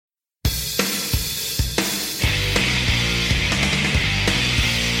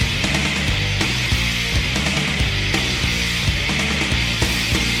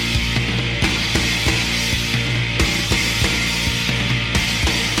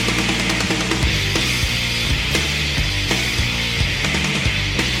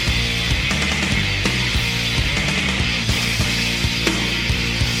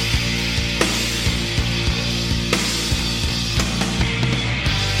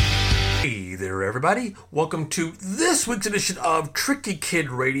there, everybody. Welcome to this week's edition of Tricky Kid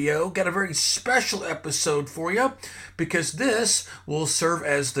Radio. Got a very special episode for you because this will serve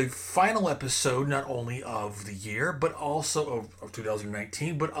as the final episode not only of the year, but also of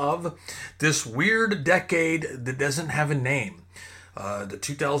 2019, but of this weird decade that doesn't have a name. The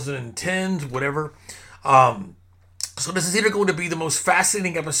 2010s, whatever. So this is either going to be the most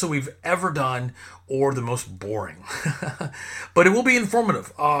fascinating episode we've ever done or the most boring. But it will be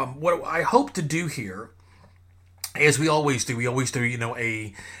informative. What I hope to do here, as we always do,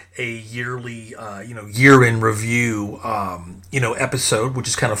 a yearly, year in review, episode, which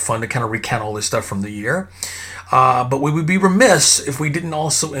is kind of fun to kind of recount all this stuff from the year. But we would be remiss if we didn't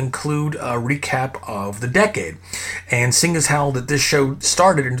also include a recap of the decade. And seeing as how that this show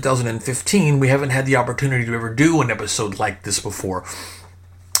started in 2015, we haven't had the opportunity to ever do an episode like this before.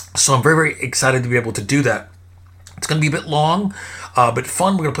 So I'm very, very excited to be able to do that. It's going to be a bit long, but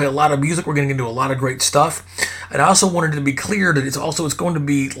fun. We're going to play a lot of music. We're going to get into a lot of great stuff. And I also wanted to be clear that it's going to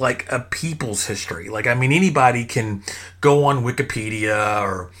be like a people's history. Anybody can go on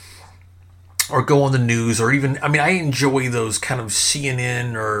Wikipedia or go on the news, or even, I enjoy those kind of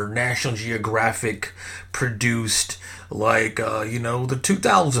CNN or National Geographic produced, the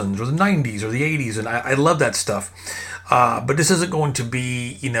 2000s or the 90s or the 80s, and I love that stuff. But this isn't going to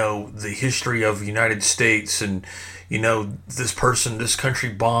be, the history of the United States and, this country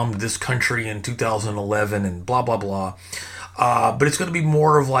bombed this country in 2011 and blah, blah, blah. But it's going to be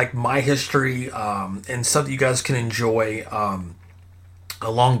more of like my history and stuff that you guys can enjoy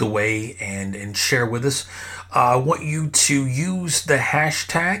along the way and share with us. I want you to use the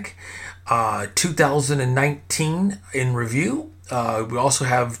hashtag 2019 in review. We also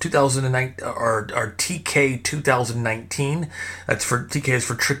have 2019 our TK 2019. That's for TK is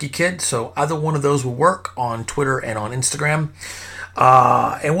for Tricky Kid. So either one of those will work on Twitter and on Instagram.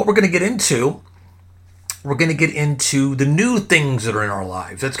 And what we're going to get into. We're going to get into the new things that are in our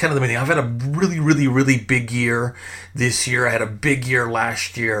lives. That's kind of the main thing. I've had a really, really, really big year this year. I had a big year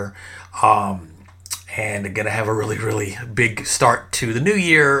last year. And I'm going to have a really, really big start to the new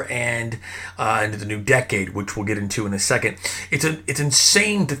year and into the new decade, which we'll get into in a second. It's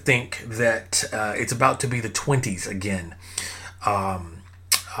insane to think that it's about to be the 20s again. So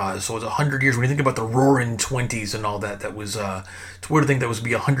it's 100 years. When you think about the roaring 20s and all that, that was, it's weird to think that was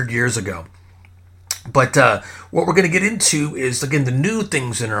be 100 years ago. But what we're going to get into is, again, the new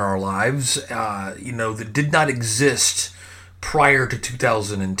things in our lives, that did not exist prior to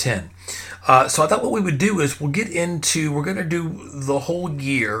 2010. So I thought what we would do is we're going to do the whole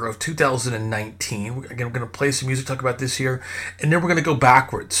year of 2019. Again, we're going to play some music, talk about this year, and then we're going to go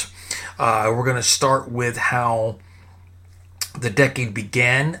backwards. We're going to start with how the decade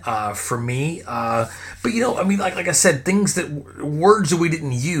began for me. But like I said, words that we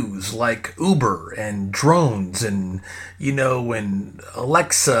didn't use, like Uber and drones and, and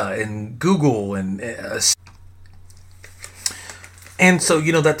Alexa and Google and so,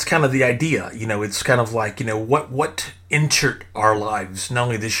 that's kind of the idea. It's kind of like, what entered our lives, not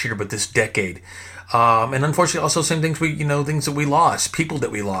only this year, but this decade. And unfortunately, also same things things that we lost, people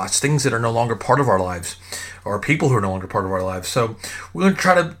that we lost, things that are no longer part of our lives, or people who are no longer part of our lives. So we're going to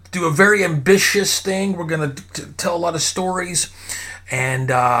try to do a very ambitious thing. We're going to tell a lot of stories, and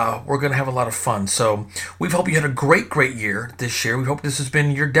we're going to have a lot of fun. So we hope you had a great, great year this year. We hope this has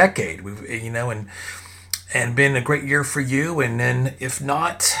been your decade. We've, and been a great year for you. And then if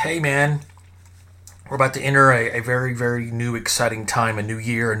not, hey man, we're about to enter a very, very new, exciting time, a new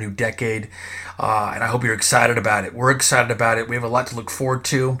year, a new decade. And I hope you're excited about it. We're excited about it. We have a lot to look forward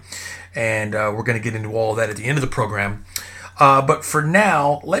to. And we're going to get into all of that at the end of the program. But for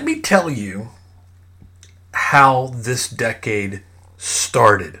now, let me tell you how this decade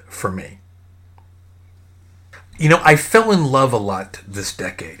started for me. I fell in love a lot this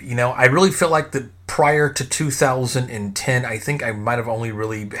decade. I really feel like that prior to 2010, I think I might have only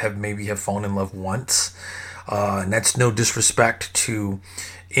really have fallen in love once. And that's no disrespect to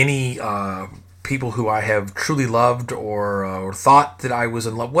any people who I have truly loved or thought that I was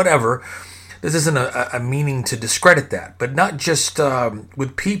in love, whatever. This isn't a meaning to discredit that, but not just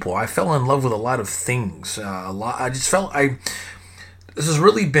with people. I fell in love with a lot of things. I just felt this has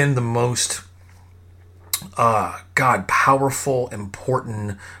really been the most powerful,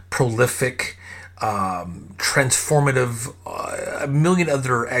 important, prolific, transformative, a million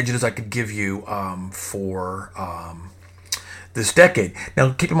other adjectives I could give you for this decade.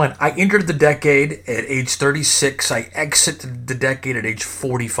 Now, keep in mind, I entered the decade at age 36. I exited the decade at age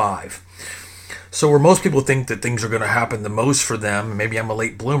 45. So where most people think that things are going to happen the most for them, maybe I'm a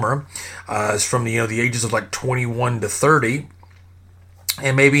late bloomer, is from the ages of like 21 to 30.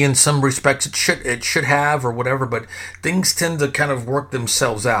 and maybe in some respects it should have or whatever, but things tend to kind of work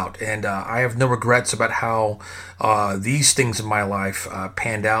themselves out, and I have no regrets about how these things in my life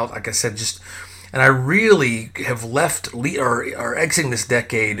panned out. Like I said, and I really have left or exiting this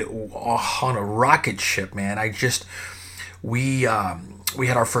decade on a rocket ship, man. We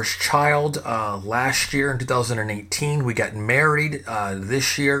had our first child last year in 2018. We got married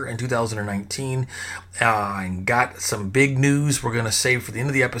this year in 2019, and got some big news we're going to save for the end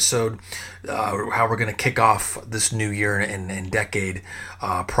of the episode, how we're going to kick off this new year and decade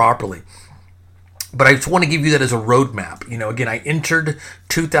properly. But I just want to give you that as a roadmap. Again, I entered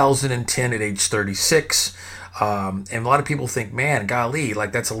 2010 at age 36. And a lot of people think, man, golly,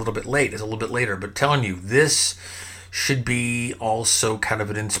 like that's a little bit late. It's a little bit later. But telling you, this should be also kind of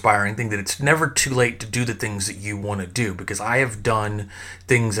an inspiring thing, that it's never too late to do the things that you want to do, because I have done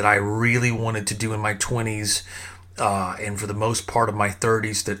things that I really wanted to do in my 20s and for the most part of my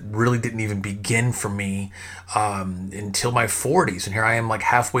 30s that really didn't even begin for me until my 40s. And here I am like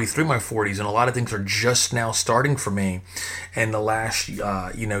halfway through my 40s, and a lot of things are just now starting for me in the last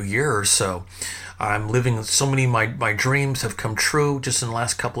year or so. I'm living, so many of my dreams have come true just in the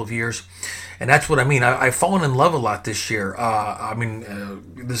last couple of years. And that's what I mean. I've fallen in love a lot this year.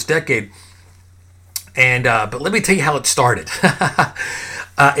 This decade. And but let me tell you how it started.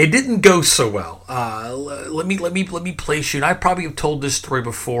 It didn't go so well. Let me place you. And I probably have told this story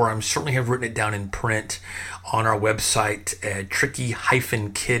before. I certainly have written it down in print on our website at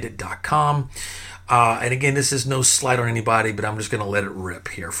tricky-kid.com. And again, this is no slight on anybody, but I'm just going to let it rip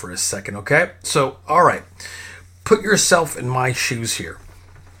here for a second, okay? So, all right. Put yourself in my shoes here.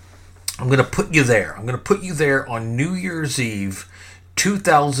 I'm going to put you there. I'm going to put you there on New Year's Eve,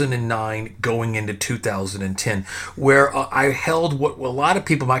 2009, going into 2010, where I held what a lot of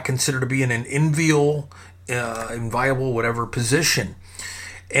people might consider to be an enviable, whatever position.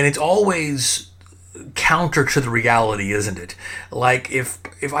 And it's always counter to the reality, isn't it? Like if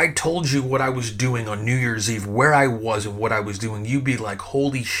I told you what I was doing on New Year's Eve, where I was and what I was doing, you'd be like,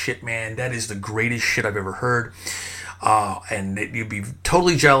 holy shit, man, that is the greatest shit I've ever heard. And you'd be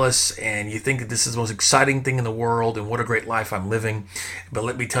totally jealous, and you think that this is the most exciting thing in the world, and what a great life I'm living. But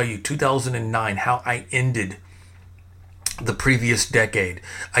let me tell you, 2009, how I ended the previous decade.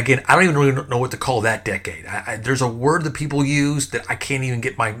 Again, I don't even really know what to call that decade. There's a word that people use that I can't even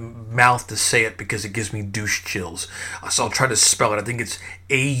get my mouth to say it because it gives me douche chills. So I'll try to spell it. I think it's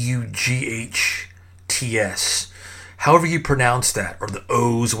AUGHTS. However you pronounce that, or the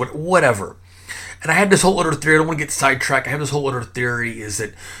O's, whatever. And I had this whole other theory. I don't want to get sidetracked. I have this whole other theory is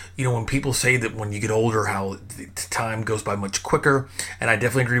that, when people say that when you get older, how the time goes by much quicker. And I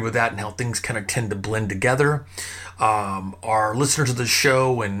definitely agree with that, and how things kind of tend to blend together. Our listeners of the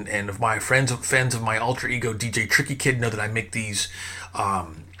show and of my fans of my alter ego, DJ Tricky Kid, know that I make these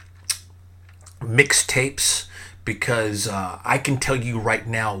mixtapes, because I can tell you right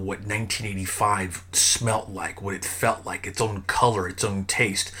now what 1985 smelt like, what it felt like, its own color, its own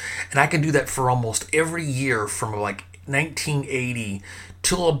taste. And I can do that for almost every year from like 1980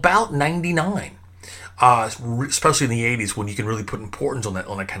 till about 99, especially in the 80s, when you can really put importance on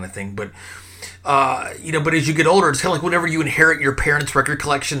that kind of thing. But but as you get older, it's kind of like whenever you inherit your parents' record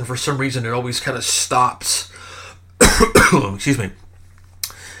collection, for some reason it always kind of stops. Excuse me.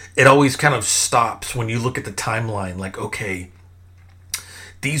 It always kind of stops when you look at the timeline, like, okay,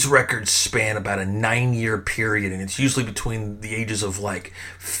 these records span about a 9-year period, and it's usually between the ages of like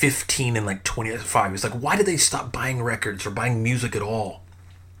 15 and like 25. It's like, why did they stop buying records or buying music at all?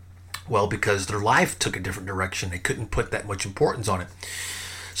 Well, because their life took a different direction. They couldn't put that much importance on it.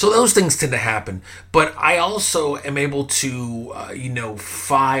 So those things tend to happen. But I also am able to,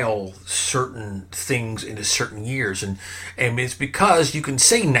 file certain things into certain years. And it's because you can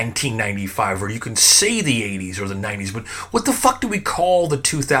say 1995, or you can say the 80s or the 90s. But what the fuck do we call the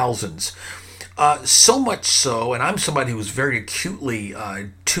 2000s? So much so, and I'm somebody who was very acutely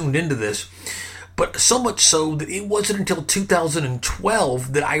tuned into this, but so much so that it wasn't until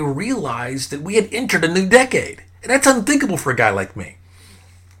 2012 that I realized that we had entered a new decade. And that's unthinkable for a guy like me.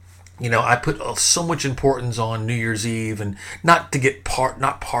 I put so much importance on New Year's Eve, and not to get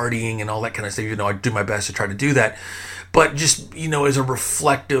not partying and all that kind of stuff. I do my best to try to do that, but just as a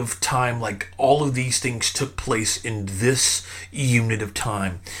reflective time, like all of these things took place in this unit of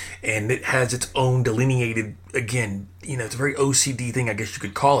time, and it has its own delineated. Again, it's a very OCD thing, I guess you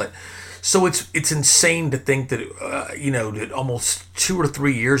could call it. So it's insane to think that that almost 2 or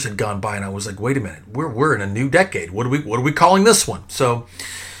 3 years had gone by, and I was like, wait a minute, we're in a new decade. What are we calling this one? So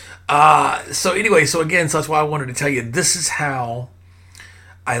that's why I wanted to tell you, this is how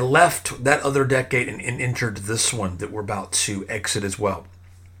I left that other decade and entered this one that we're about to exit as well.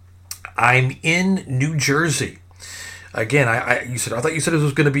 I'm in New Jersey. Again, I thought you said it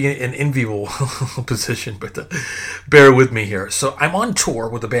was going to be an enviable position, but bear with me here. So I'm on tour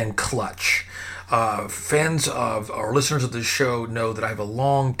with the band Clutch. Fans of or listeners of this show know that I have a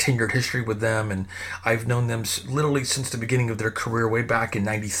long tenured history with them, and I've known them literally since the beginning of their career, way back in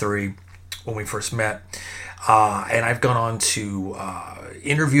 '93 when we first met. And I've gone on to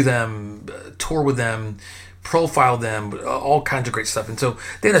interview them, tour with them, profile them, all kinds of great stuff. And so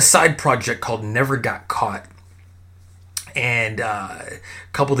they had a side project called Never Got Caught. And a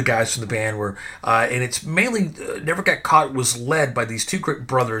couple of the guys from the band were, and it's mainly Never Got Caught was led by these two great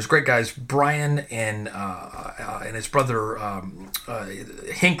brothers, great guys, Brian and his brother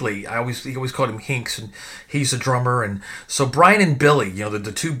Hinckley. He always called him Hinks, and he's a drummer. And so Brian and Billy,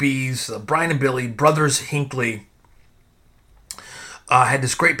 the two B's, Brian and Billy, brothers Hinckley. Had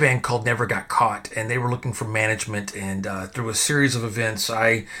this great band called Never Got Caught, and they were looking for management. And through a series of events,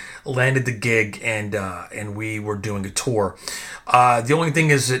 I landed the gig, and we were doing a tour. The only thing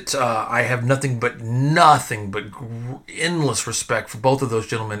is that I have nothing but endless respect for both of those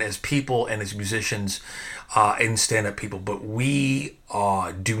gentlemen as people and as musicians and stand-up people. But we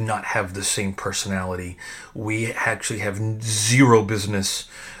do not have the same personality. We actually have zero business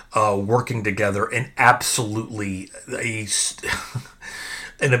working together, and absolutely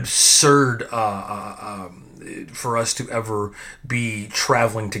an absurd for us to ever be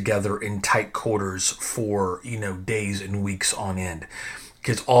traveling together in tight quarters for days and weeks on end,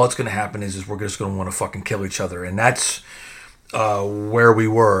 because all it's going to happen is we're just going to want to fucking kill each other. And that's where we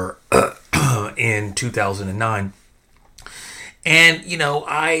were in 2009. And,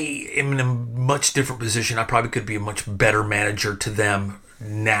 I am in a much different position. I probably could be a much better manager to them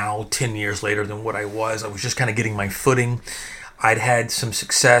now, 10 years later, than what I was. I was just kind of getting my footing. I'd had some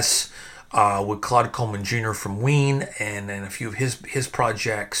success with Claude Coleman Jr. from Ween and a few of his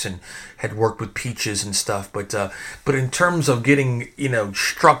projects, and had worked with Peaches and stuff. But in terms of getting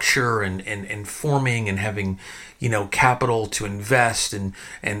structure and forming and having capital to invest and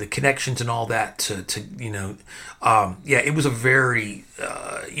the connections and all that to it was a very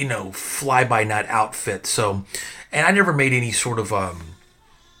fly by night outfit. So, and I never made any sort of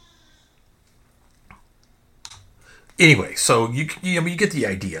anyway, so you get the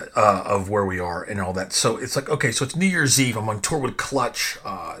idea of where we are and all that. So it's like, okay, so it's New Year's Eve. I'm on tour with Clutch.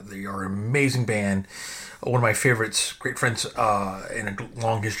 They are an amazing band, one of my favorites, great friends, and a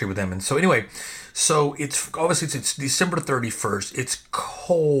long history with them. And so anyway, so it's December 31st. It's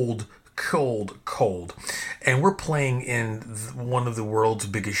cold, and we're playing in one of the world's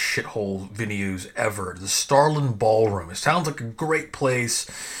biggest shithole venues ever, the Starland Ballroom. It sounds like a great place.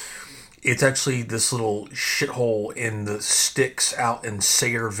 It's actually this little shithole in the sticks out in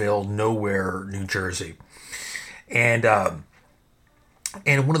Sayreville, nowhere, New Jersey. And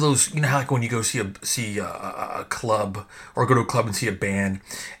one of those, how like when you go see a club or go to a club and see a band,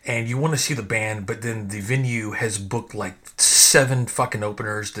 and you want to see the band, but then the venue has booked like 7 fucking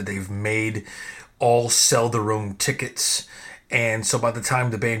openers that they've made all sell their own tickets. And so by the time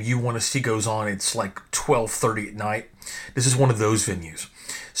the band you want to see goes on, it's like 12:30 at night. This is one of those venues.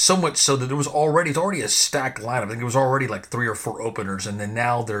 So much so that it's already a stacked lineup. I think it was already like 3 or 4 openers, and then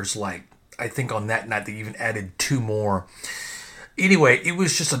now there's like, I think on that night they even added 2 more. Anyway, it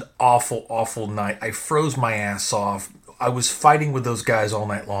was just an awful night. I froze my ass off. I was fighting with those guys all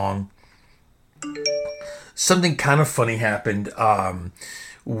night long. Something kind of funny happened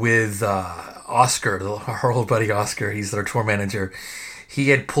with Oscar, our old buddy Oscar. He's their tour manager. He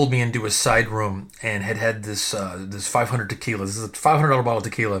had pulled me into a side room and had this 500 tequila. This is a $500 bottle of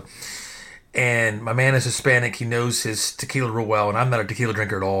tequila. And my man is Hispanic. He knows his tequila real well, and I'm not a tequila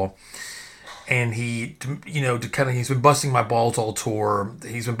drinker at all. And he, he's been busting my balls all tour.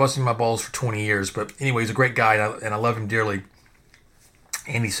 He's been busting my balls for 20 years. But anyway, he's a great guy, and I love him dearly.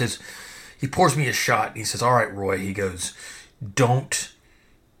 And he pours me a shot, and he says, "All right, Roy," he goes, "don't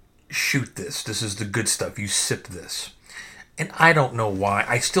shoot this. This is the good stuff. You sip this." And I don't know why.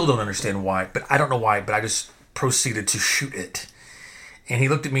 I still don't understand why, but I don't know why, but I just proceeded to shoot it. And he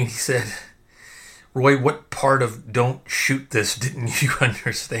looked at me and he said, "Roy, what part of don't shoot this didn't you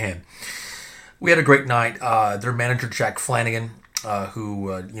understand?" We had a great night. Their manager, Jack Flanagan,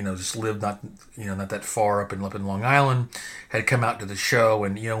 who just lived not that far up in Long Island, had come out to the show,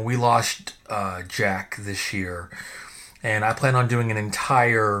 and we lost Jack this year, and I plan on doing an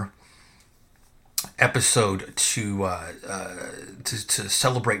entire episode to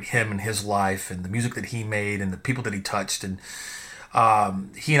celebrate him and his life and the music that he made and the people that he touched. And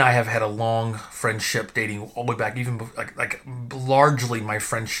He and I have had a long friendship dating all the way back, even like largely my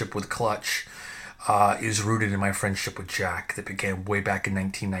friendship with Clutch is rooted in my friendship with Jack that began way back in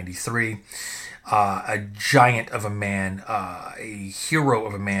 1993. A giant of a man, a hero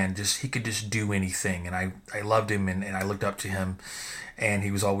of a man. He could just do anything, and I loved him, and I looked up to him, and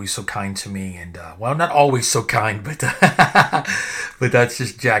he was always so kind to me. And well, not always so kind, but but that's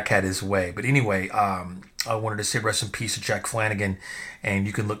just Jack had his way. But anyway, I wanted to say rest in peace to Jack Flanagan, and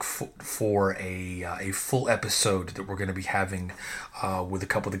you can look for a full episode that we're going to be having with a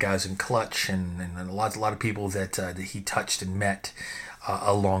couple of the guys in Clutch and a lot of people that he touched and met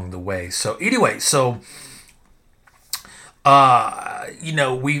along the way. So anyway,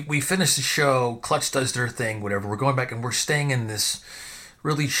 we finished the show. Clutch does their thing, whatever. We're going back and we're staying in this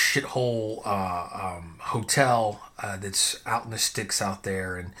really shithole hotel that's out in the sticks out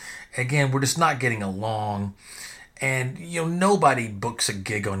there, and again, we're just not getting along. And nobody books a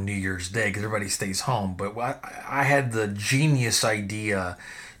gig on New Year's Day because everybody stays home. But I had the genius idea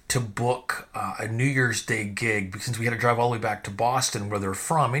to book a New Year's Day gig, since we had to drive all the way back to Boston, where they're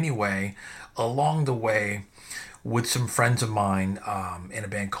from anyway, along the way with some friends of mine in a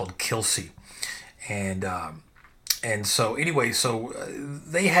band called Kelsey. And so anyway,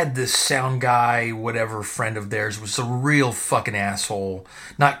 they had this sound guy, whatever, friend of theirs, was a real fucking asshole.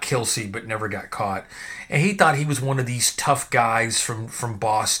 Not Kelsey, but never got caught. And he thought he was one of these tough guys from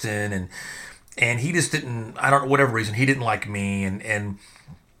Boston, and he just didn't, I don't know, whatever reason, he didn't like me, and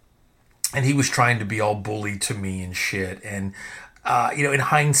he was trying to be all bully to me and shit. And in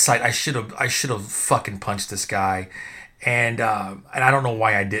hindsight, I should have fucking punched this guy. And I don't know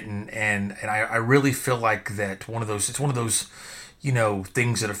why I didn't. And I really feel like it's one of those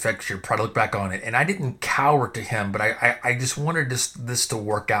things that affects your pride. I look back on it, and I didn't cower to him, but I just wanted this to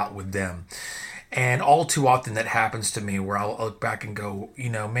work out with them. And all too often that happens to me, where I'll look back and go,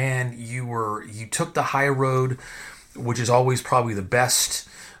 man, you took the high road, which is always probably the best.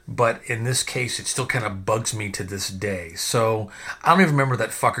 But in this case, it still kind of bugs me to this day. So I don't even remember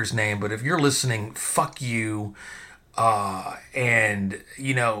that fucker's name, but if you're listening, fuck you. And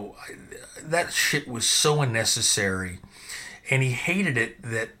that shit was so unnecessary, and he hated it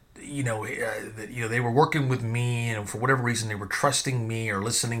that they were working with me, and for whatever reason they were trusting me or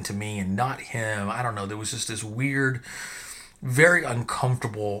listening to me and not him. I don't know. There was just this weird, very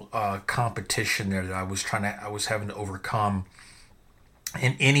uncomfortable competition there that I was having to overcome.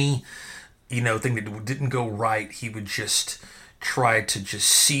 And any thing that didn't go right, he would just try to just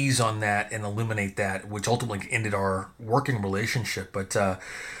seize on that and eliminate that, which ultimately ended our working relationship. But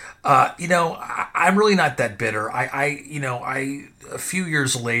I'm really not that bitter. I a few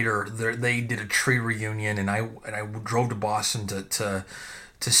years later, they did a tree reunion, and I drove to Boston to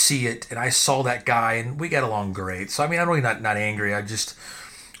see it, and I saw that guy, and we got along great. So I mean, I'm really not angry. I just,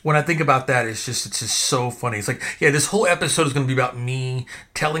 when I think about that, it's just so funny. It's like, yeah, this whole episode is going to be about me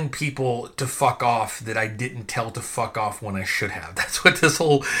telling people to fuck off that I didn't tell to fuck off when I should have. That's what this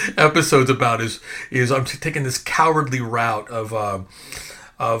whole episode's about. Is I'm taking this cowardly route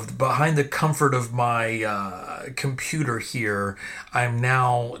of behind the comfort of my computer here. I'm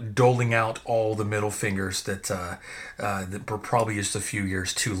now doling out all the middle fingers that were probably just a few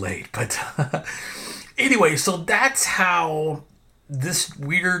years too late. But anyway, so that's how this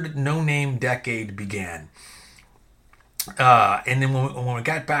weird no-name decade began. And then when I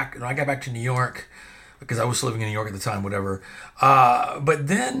got back to New York, because I was living in New York at the time, whatever. But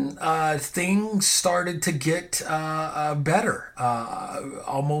then things started to get better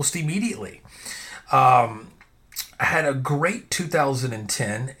almost immediately. I had a great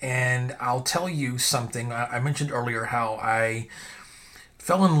 2010, and I'll tell you something. I mentioned earlier how I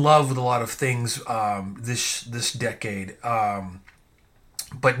fell in love with a lot of things this decade.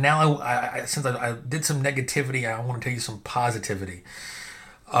 But now, since I did some negativity, I want to tell you some positivity.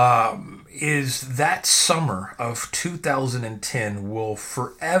 Is that summer of 2010 will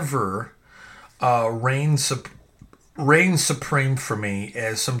forever reign supreme for me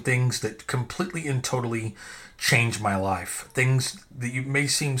as some things that completely and totally changed my life. Things that you may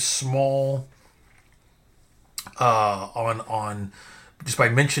seem small on just by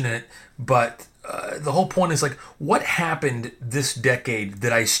mentioning it, but the whole point is, like, what happened this decade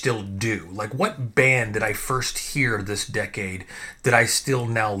that I still do? Like, what band did I first hear this decade that I still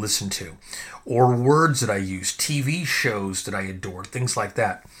now listen to? Or words that I use, TV shows that I adore, things like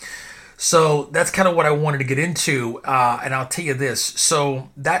that. So that's kind of what I wanted to get into, and I'll tell you this. So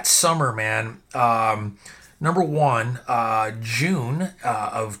that summer, man, number one, June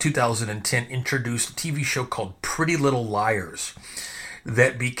of 2010 introduced a TV show called Pretty Little Liars.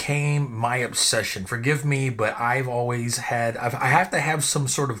 that became my obsession. Forgive me, but I've always had, I have to have some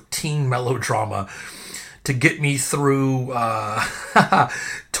sort of teen melodrama to get me through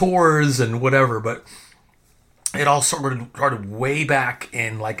tours and whatever. But it all started way back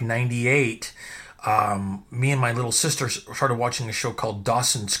in like 98. Me and my little sister started watching a show called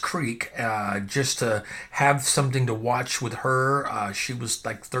Dawson's Creek, just to have something to watch with her. She was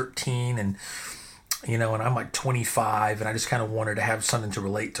like 13 and I'm like 25, and I just kind of wanted to have something to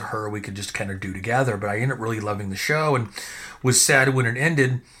relate to her we could just kind of do together. But I ended up really loving the show and was sad when it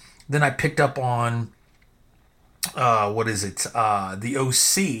ended. Then I picked up on, The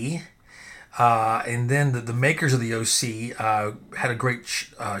OC. And then the makers of the OC had a great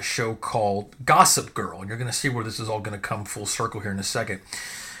show called Gossip Girl. And you're going to see where this is all going to come full circle here in a second.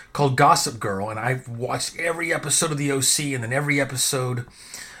 Called Gossip Girl. And I've watched every episode of the OC and then every episode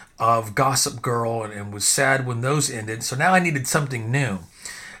of Gossip Girl and was sad when those ended. So now I needed something new.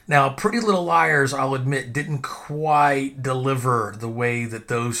 Now, Pretty Little Liars, I'll admit, didn't quite deliver the way that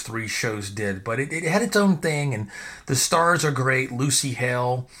those three shows did. But it had its own thing. And the stars are great. Lucy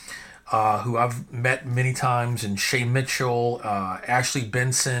Hale, who I've met many times, and Shay Mitchell, Ashley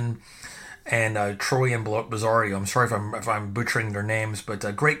Benson, and Troy and Bizarrio. I'm sorry if I'm butchering their names,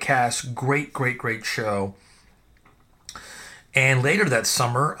 but great cast, great show. And later that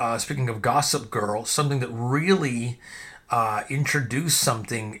summer, speaking of Gossip Girl, something that really introduced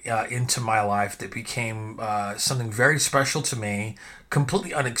something into my life that became something very special to me,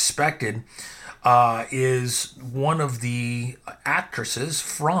 completely unexpected, is one of the actresses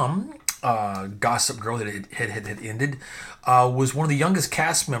from Gossip Girl that had ended, was one of the youngest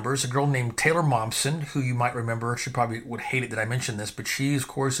cast members, a girl named Taylor Momsen, who you might remember. She probably would hate it that I mentioned this, but she, of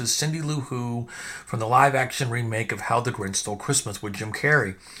course, is Cindy Lou Who from the live-action remake of How the Grinch Stole Christmas with Jim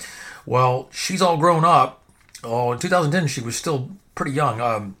Carrey. Well, she's all grown up. Oh, in 2010, she was still pretty young.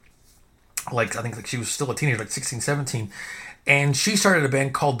 I think she was still a teenager, like 16, 17. And she started a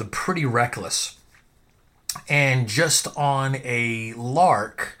band called The Pretty Reckless. And just on a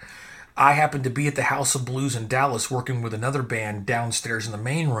lark, I happened to be at the House of Blues in Dallas working with another band downstairs in the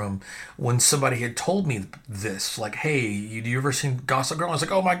main room when somebody had told me this. Like, hey, you ever seen Gossip Girl? I was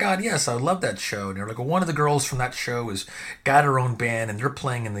like, oh my God, yes, I love that show. And they're like, well, one of the girls from that show has got her own band and they're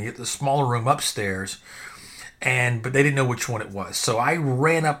playing in the smaller room upstairs. But they didn't know which one it was. So I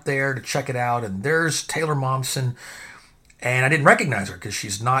ran up there to check it out, and there's Taylor Momsen. And I didn't recognize her because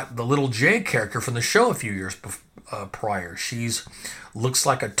she's not the little J character from the show a few years prior. She's looks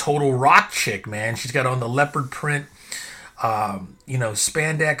like a total rock chick, man. She's got on the leopard print,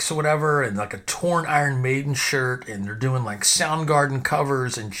 spandex or whatever, and like a torn Iron Maiden shirt. And they're doing like Soundgarden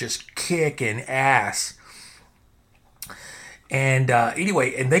covers and just kicking ass. And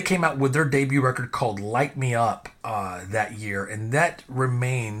anyway, and they came out with their debut record called Light Me Up that year. And that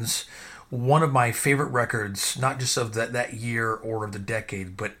remains one of my favorite records, not just of that year or of the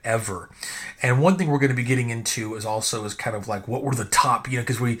decade, but ever. And one thing we're going to be getting into is kind of like what were the top,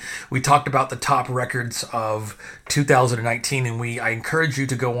 because we talked about the top records of 2019, and I encourage you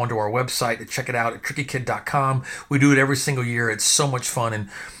to go onto our website and check it out at trickykid.com. We do it every single year. It's so much fun, and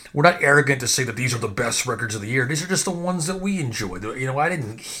we're not arrogant to say that these are the best records of the year. These are just the ones that we enjoy. I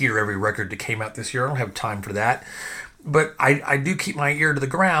didn't hear every record that came out this year. I don't have time for that. But I do keep my ear to the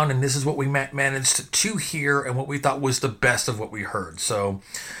ground, and this is what we managed to hear and what we thought was the best of what we heard. So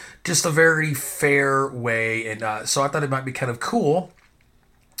just a very fair way. And so I thought it might be kind of cool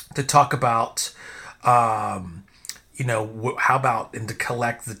to talk about, how about, and to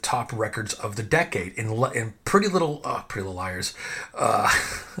collect the top records of the decade. And Pretty Little Liars,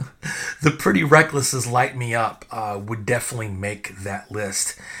 the Pretty Reckless's Light Me Up would definitely make that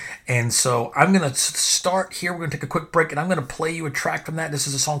list. And so I'm going to start here. We're going to take a quick break, and I'm going to play you a track from that. This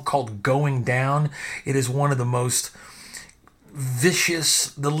is a song called Going Down. It is one of the most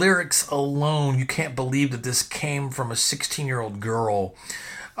vicious. The lyrics alone, you can't believe that this came from a 16-year-old girl.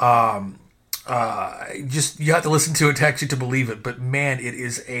 You have to listen to it to actually to believe it. But man, it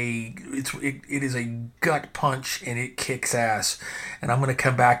is a gut punch, and it kicks ass. And I'm going to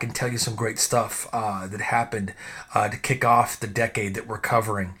come back and tell you some great stuff that happened to kick off the decade that we're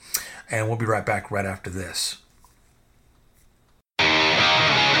covering. And we'll be right back right after this.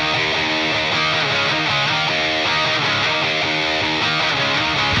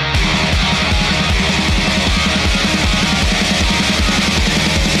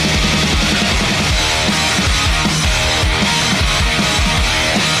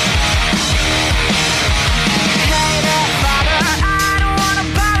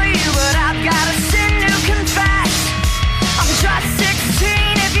 Just 16,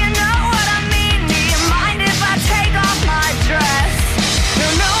 if you know what I mean. Do you mind if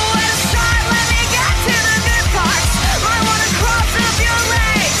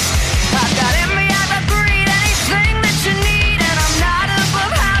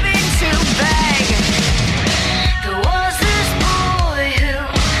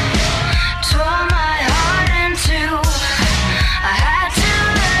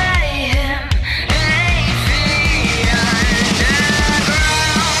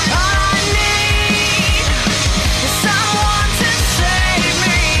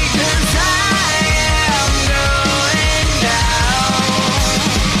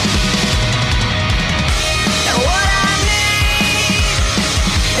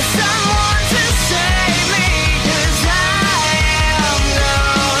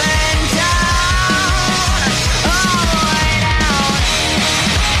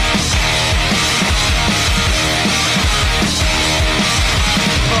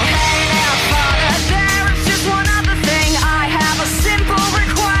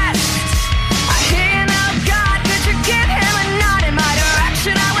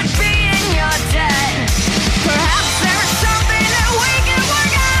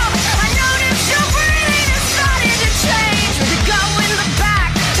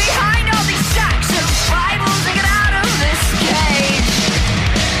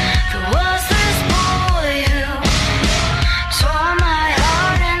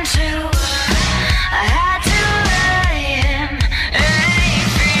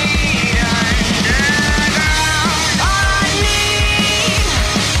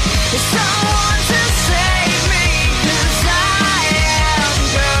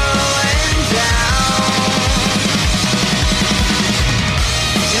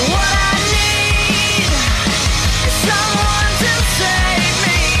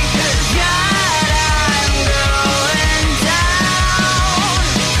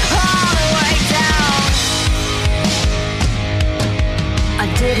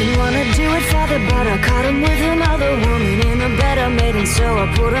didn't wanna do it, father, but I caught him with another woman in a bed I made, and so I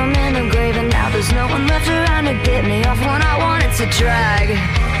put him in a grave. And now there's no one left around to get me off when I wanted to drag.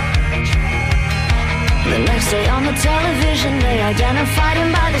 The next day on the television, they identified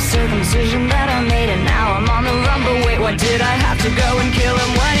him by the circumcision that I made. And now I'm on the run, but wait, what did I have to go and kill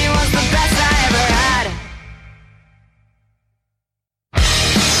him when he was the best I ever had?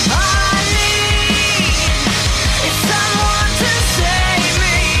 All I need is someone to save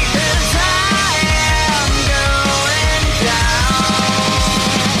me, 'cause I am going down.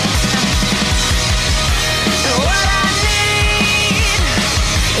 And what I need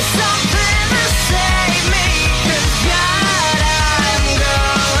is something to save me, 'cause God, I'm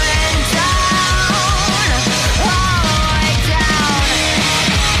going down, all the way down.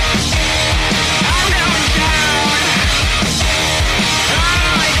 I'm going down, all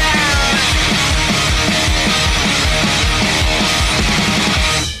the way down.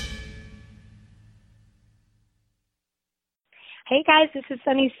 Hey guys, this is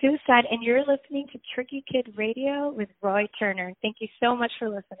Sunny Suicide, and you're listening to Tricky Kid Radio with Roy Turner. Thank you so much for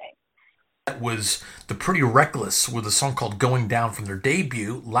listening. That was The Pretty Reckless with a song called Going Down from their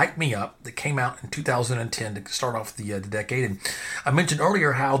debut, Light Me Up, that came out in 2010 to start off the decade. And I mentioned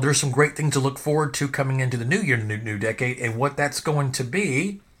earlier how there's some great things to look forward to coming into the new year, new decade, and what that's going to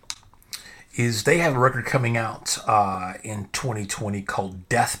be is they have a record coming out in 2020 called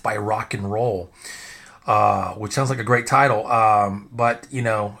Death by Rock and Roll. Which sounds like a great title, but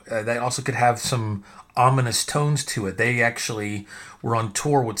that also could have some ominous tones to it. They actually were on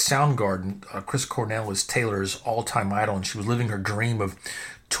tour with Soundgarden. Chris Cornell is Taylor's all-time idol, and she was living her dream of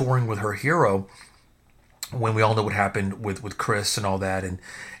touring with her hero when we all know what happened with Chris and all that, and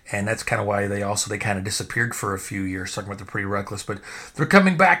that's kind of why they kind of disappeared for a few years, talking about the Pretty Reckless. But they're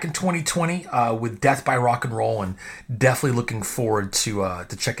coming back in 2020 with Death by Rock and Roll, and definitely looking forward to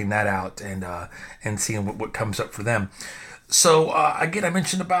checking that out and seeing what comes up for them. So again, I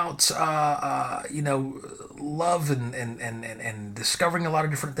mentioned about love and discovering a lot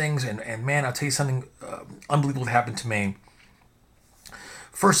of different things, and man, I'll tell you something unbelievable that happened to me.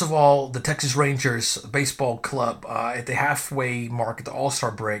 First of all, the Texas Rangers baseball club at the halfway mark at the All-Star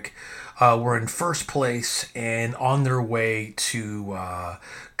break were in first place and on their way to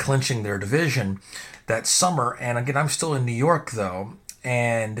clinching their division that summer. And again, I'm still in New York though,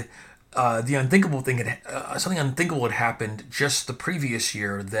 and the unthinkable thing something unthinkable had happened just the previous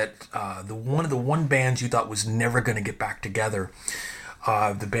year, that the one bands you thought was never going to get back together,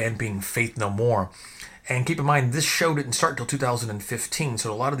 the band being Faith No More. And keep in mind, this show didn't start until 2015,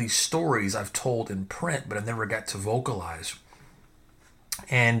 so a lot of these stories I've told in print, but I never got to vocalize.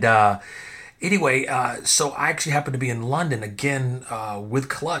 And anyway, so I actually happened to be in London again with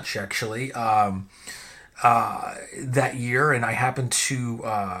Clutch, actually, that year, and I happened to,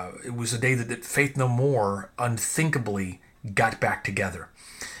 it was a day that Faith No More unthinkably got back together.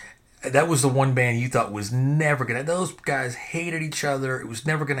 That was the one band you thought was never going to... Those guys hated each other. It was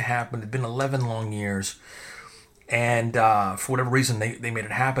never going to happen. It had been 11 long years. And for whatever reason, they made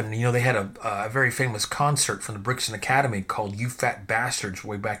it happen. And, they had a very famous concert from the Brixton Academy called You Fat Bastards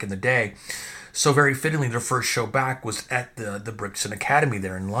way back in the day. So very fittingly, their first show back was at the Brixton Academy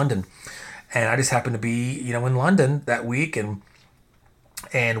there in London. And I just happened to be, in London that week and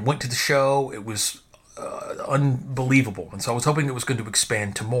went to the show. It was... unbelievable, and so I was hoping it was going to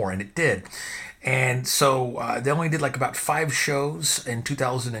expand to more, and it did. And so they only did like about 5 shows in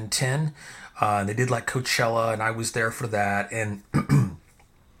 2010. They did like Coachella, and I was there for that, and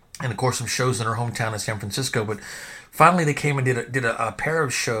and of course some shows in our hometown of San Francisco. But finally they came and did a pair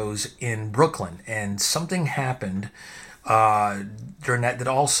of shows in Brooklyn, and something happened during that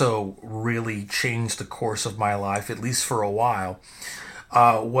also really changed the course of my life, at least for a while.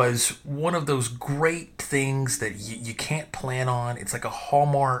 Was one of those great things that you can't plan on. It's like a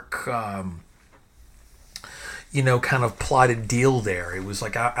Hallmark, kind of plotted deal there. It was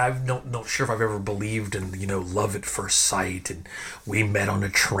like, I'm not sure if I've ever believed in, love at first sight, and we met on a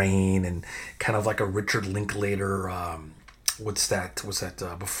train, and kind of like a Richard Linklater, what's that,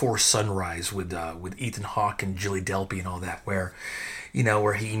 Before Sunrise with Ethan Hawke and Julie Delpy and all that, where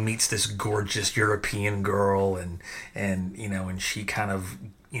he meets this gorgeous European girl, and she kind of,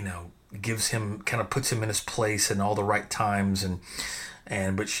 puts him in his place in all the right times,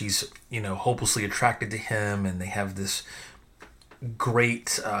 but she's, hopelessly attracted to him, and they have this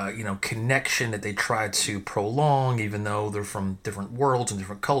great, connection that they try to prolong, even though they're from different worlds and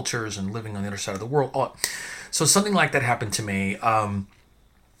different cultures and living on the other side of the world. So something like that happened to me,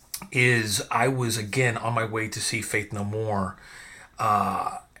 is I was again on my way to see Faith No More.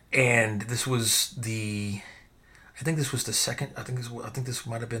 And this was I think this was the second. I think this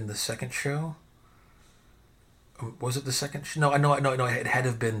might have been the second show. Was it the second show? No, no. It had to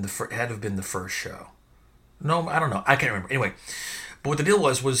have been the first show. No, I don't know. I can't remember. Anyway, but what the deal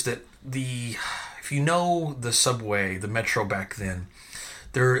was that if you know the subway, the metro back then,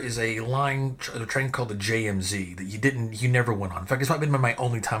 there is a train called the JMZ that you never went on. In fact, this might have been my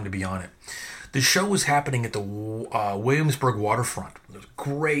only time to be on it. The show was happening at the Williamsburg waterfront. There's a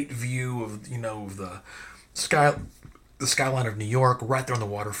great view of the skyline of New York right there on the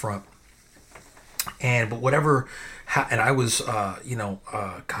waterfront. And I was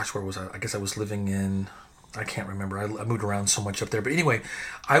where was I? I guess I was living in. I can't remember. I moved around so much up there. But anyway,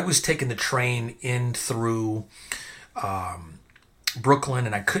 I was taking the train in through Brooklyn,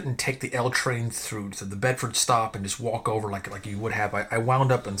 and I couldn't take the L train through to the Bedford stop and just walk over like you would have. I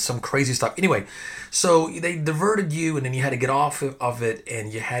wound up in some crazy stop. Anyway, so they diverted you, and then you had to get off of it,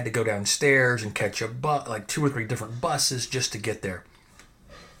 and you had to go downstairs and catch like 2 or 3 different buses just to get there.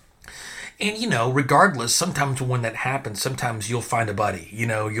 And, regardless, sometimes when that happens, sometimes you'll find a buddy.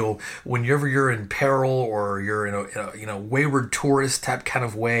 Whenever you're in peril or you're in a wayward tourist type kind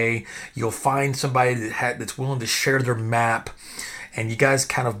of way, you'll find somebody that's willing to share their map, and you guys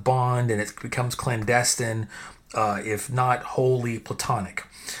kind of bond, and it becomes clandestine, if not wholly platonic.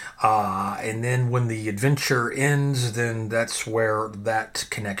 And then when the adventure ends, then that's where that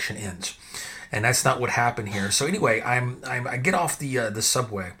connection ends. And that's not what happened here. So anyway, I get off the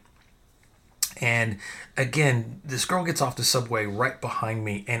subway. And again, this girl gets off the subway right behind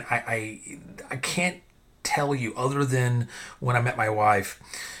me, and I can't tell you, other than when I met my wife,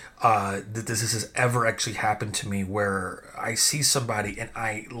 that this has ever actually happened to me, where I see somebody and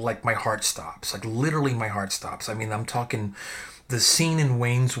my heart stops. Like, literally my heart stops. I mean, I'm talking the scene in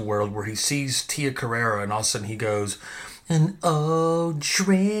Wayne's World where he sees Tia Carrera, and all of a sudden he goes, "An old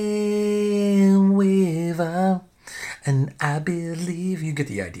dream weaver, and I believe," you get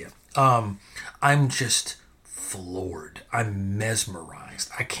the idea. I'm just floored. I'm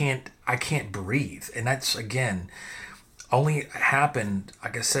mesmerized. I can't breathe. And that's, again, only happened,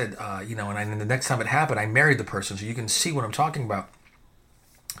 like I said, and the next time it happened, I married the person, so you can see what I'm talking about.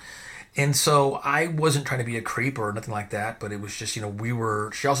 And so I wasn't trying to be a creep or nothing like that, but it was just, she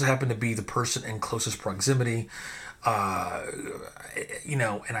also happened to be the person in closest proximity, and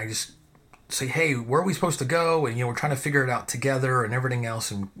I just say, "Hey, where are we supposed to go?" And, we're trying to figure it out together and everything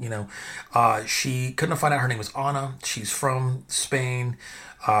else. And, she couldn't find out her name was Anna. She's from Spain.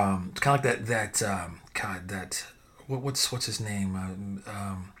 It's kind of like what's his name?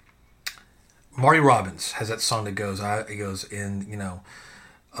 Marty Robbins has that song that goes,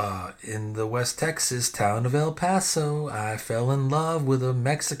 in the West Texas town of El Paso, I fell in love with a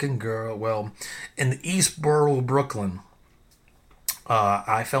Mexican girl. Well, in the East Borough of Brooklyn,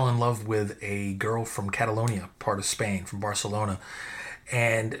 I fell in love with a girl from Catalonia, part of Spain, from Barcelona.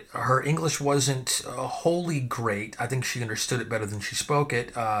 And her English wasn't wholly great. I think she understood it better than she spoke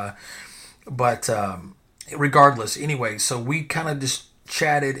it. But regardless, anyway, so we kind of just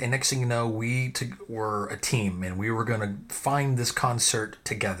chatted, and next thing you know, we were a team, and we were going to find this concert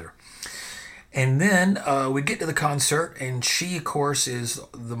together. And then we get to the concert, and she, of course, is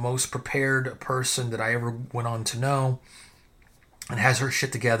the most prepared person that I ever went on to know, and has her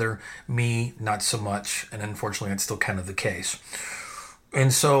shit together. Me, not so much, and unfortunately that's still kind of the case.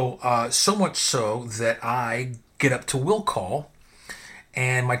 And so so much so that I get up to will call,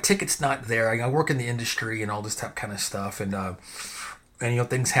 and my ticket's not there. I work in the industry and all this type kind of stuff, and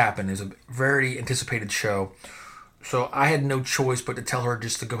things happen. It was a very anticipated show, so I had no choice but to tell her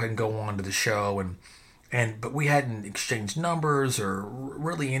just to go ahead and go on to the show, but we hadn't exchanged numbers or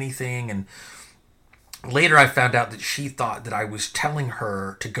really anything. And later I found out that she thought that I was telling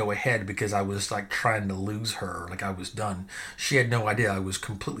her to go ahead because I was like trying to lose her, like I was done. She had no idea I was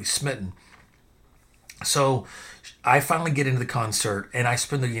completely smitten. So I finally get into the concert, and I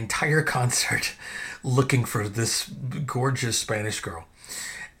spend the entire concert looking for this gorgeous Spanish girl.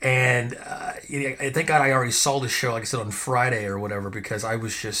 And thank God I already saw the show, like I said, on Friday or whatever, because I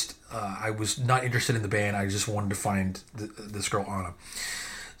was just, I was not interested in the band. I just wanted to find this girl, Anna.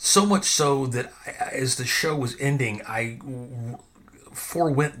 So much so that as the show was ending, I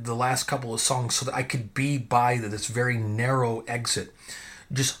forewent the last couple of songs so that I could be by this very narrow exit,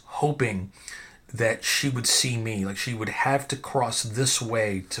 just hoping that she would see me. Like, she would have to cross this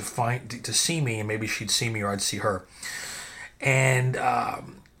way to see me, and maybe she'd see me or I'd see her. And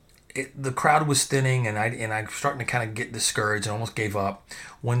the crowd was thinning, and I was starting to kind of get discouraged and almost gave up,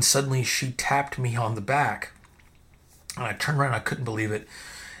 when suddenly she tapped me on the back, and I turned around. I couldn't believe it.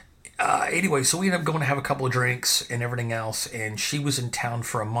 Anyway, so we ended up going to have a couple of drinks and everything else, and she was in town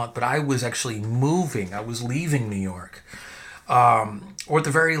for a month, but I was actually moving. I was leaving New York. Or at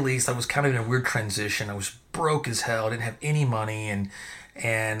the very least, I was kind of in a weird transition. I was broke as hell, didn't have any money, and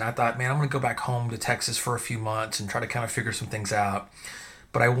I thought, man, I'm going to go back home to Texas for a few months and try to kind of figure some things out.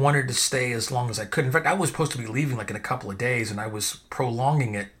 But I wanted to stay as long as I could. In fact, I was supposed to be leaving like in a couple of days, and I was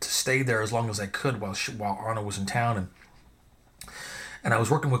prolonging it to stay there as long as I could while Anna was in town. And I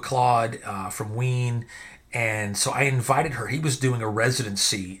was working with Claude from Ween, and so I invited her. He was doing a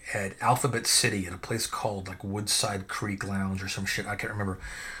residency at Alphabet City at a place called like Woodside Creek Lounge or some shit. I can't remember.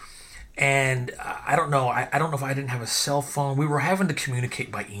 And I don't know. I don't know if I didn't have a cell phone. We were having to communicate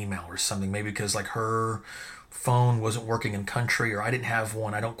by email or something, maybe because like her phone wasn't working in country, or I didn't have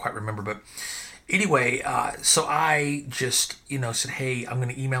one. I don't quite remember. But anyway, so I just, said, hey, I'm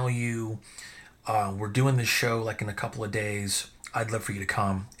going to email you. We're doing this show like in a couple of days. I'd love for you to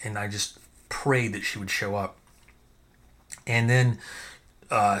come. And I just prayed that she would show up. And then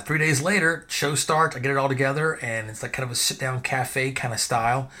 3 days later, show starts. I get it all together, and it's like kind of a sit-down cafe kind of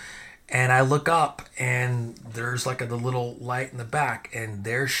style. And I look up, and there's like the little light in the back, and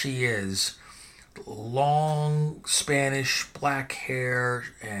there she is. Long Spanish black hair,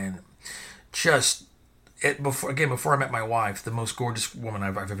 and just before I met my wife, the most gorgeous woman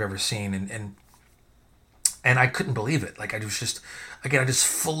I've ever seen, and I couldn't believe it. Like I just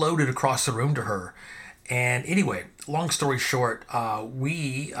floated across the room to her. And anyway, long story short,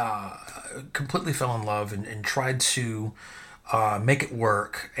 we completely fell in love and tried to make it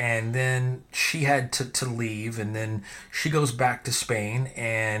work. And then she had to leave, and then she goes back to Spain,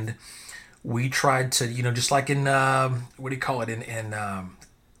 and we tried to, just like in,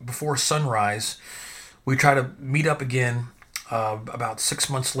 Before Sunrise, we tried to meet up again about 6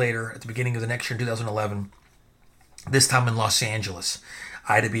 months later at the beginning of the next year in 2011, this time in Los Angeles.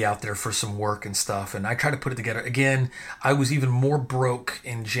 I had to be out there for some work and stuff, and I tried to put it together. Again, I was even more broke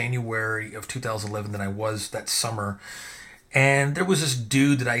in January of 2011 than I was that summer. And there was this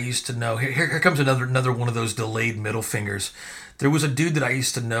dude that I used to know. Here comes another one of those delayed middle fingers. There was a dude that I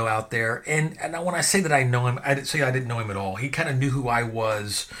used to know out there, and when I say that I know him, I didn't say I didn't know him at all. He kind of knew who I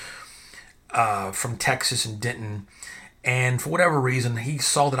was from Texas and Denton, and for whatever reason, he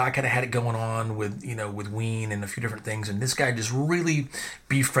saw that I kind of had it going on with Ween and a few different things, and this guy just really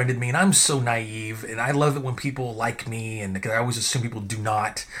befriended me. And I'm so naive, and I love it when people like me, and because I always assume people do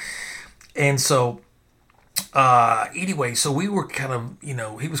not, and so. Anyway, so we were kind of,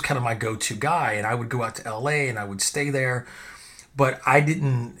 he was kind of my go-to guy, and I would go out to LA and I would stay there, but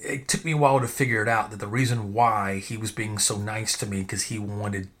it took me a while to figure it out that the reason why he was being so nice to me, because he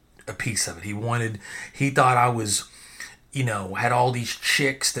wanted a piece of it. He thought I was, had all these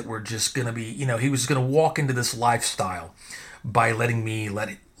chicks that were just going to be, he was going to walk into this lifestyle by letting me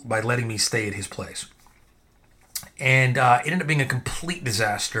stay at his place. And it ended up being a complete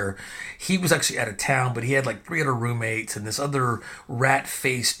disaster. He was actually out of town, but he had like 3 other roommates and this other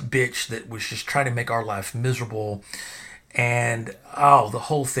rat-faced bitch that was just trying to make our life miserable. And, the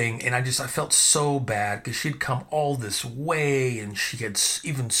whole thing. And I felt so bad because she'd come all this way, and she had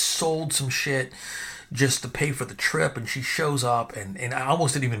even sold some shit just to pay for the trip. And she shows up, and I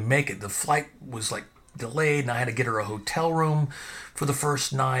almost didn't even make it. The flight was like delayed, and I had to get her a hotel room for the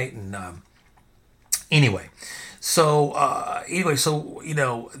first night. And anyway. So,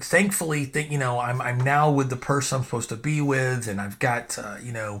 thankfully, I'm now with the person I'm supposed to be with, and I've got,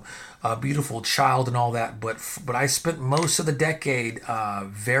 a beautiful child and all that. But I spent most of the decade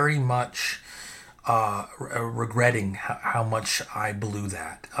very much regretting how much I blew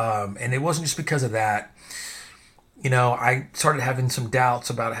that. And it wasn't just because of that. I started having some doubts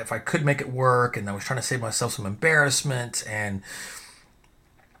about if I could make it work, and I was trying to save myself some embarrassment, and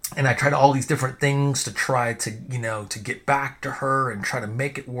I tried all these different things to try to, to get back to her and try to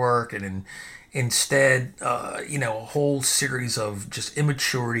make it work. And instead, a whole series of just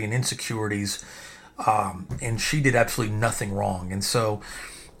immaturity and insecurities. And she did absolutely nothing wrong. And so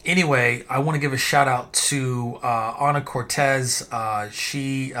anyway, I want to give a shout out to Ana Cortez.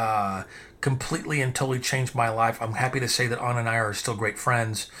 She completely and totally changed my life. I'm happy to say that Ana and I are still great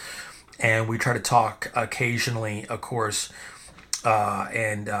friends. And we try to talk occasionally, of course.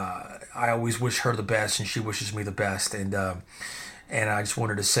 And I always wish her the best, and she wishes me the best. And I just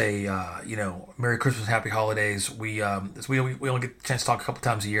wanted to say, Merry Christmas, Happy Holidays. We only get a chance to talk a couple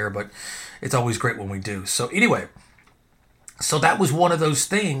times a year, but it's always great when we do. So anyway, so that was one of those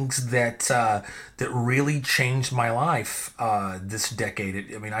things that really changed my life this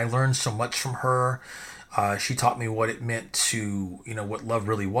decade. I learned so much from her. She taught me what it meant to, what love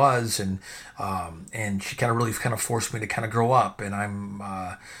really was, and she really forced me to kind of grow up.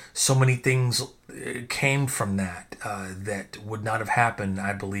 And so many things came from that that would not have happened,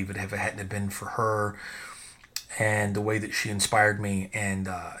 I believe, if it hadn't been for her and the way that she inspired me, and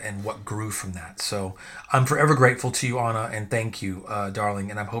what grew from that. So I'm forever grateful to you, Anna, and thank you,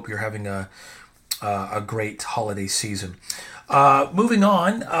 darling. And I hope you're having a great holiday season. Moving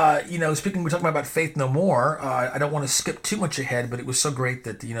on, we're talking about Faith No More. I don't want to skip too much ahead, but it was so great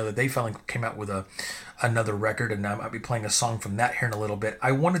that that they finally came out with another record, and I might be playing a song from that here in a little bit.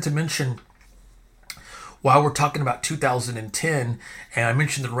 I wanted to mention, while we're talking about 2010, and I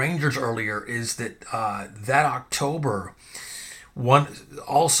mentioned the Rangers earlier, is that that October, one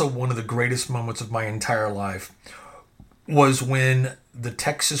of the greatest moments of my entire life was when the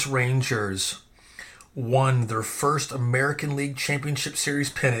Texas Rangers won their first American League Championship Series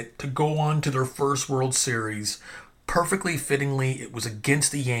pennant to go on to their first World Series. Perfectly fittingly, it was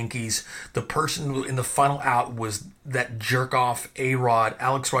against the Yankees. The person in the final out was that jerk-off A-Rod,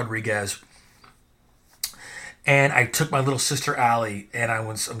 Alex Rodriguez. And I took my little sister Allie, and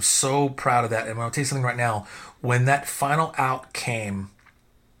I'm so proud of that. And I'll tell you something right now. When that final out came,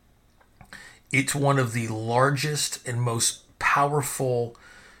 it's one of the largest and most powerful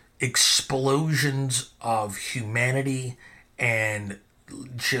explosions of humanity and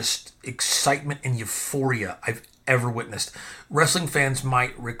just excitement and euphoria I've ever witnessed. Wrestling fans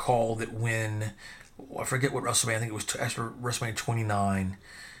might recall that when, I forget what WrestleMania, I think it was after WrestleMania 29,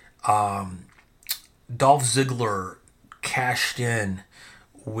 Dolph Ziggler cashed in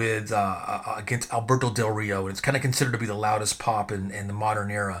with against Alberto Del Rio, and it's kind of considered to be the loudest pop in the modern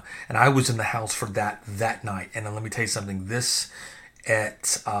era. And I was in the house for that night. And let me tell you something, this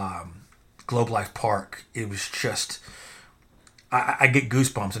at Globe Life Park, it was just, I get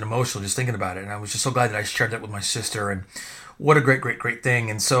goosebumps and emotional just thinking about it. And I was just so glad that I shared that with my sister, and what a great thing.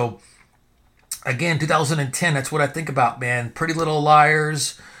 And so again, 2010, that's what I think about, man. Pretty Little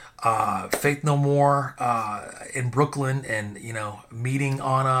Liars, Faith No More in Brooklyn, and meeting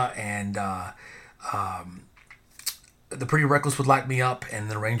Anna, and the Pretty Reckless would Light Me Up,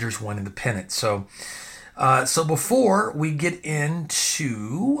 and the Rangers won in the pennant. So before we get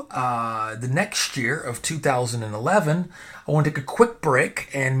into the next year of 2011, I want to take a quick break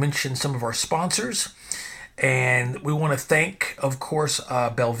and mention some of our sponsors. And we want to thank, of course,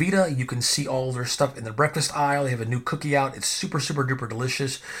 Belvita. You can see all their stuff in the breakfast aisle. They have a new cookie out. It's super duper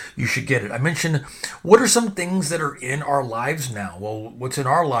delicious. You should get it. I mentioned, what are some things that are in our lives now? Well, what's in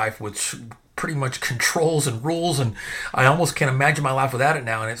our life, which pretty much controls and rules, and I almost can't imagine my life without it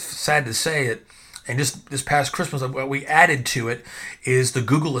now. And it's sad to say it. And just this past Christmas, what we added to it is the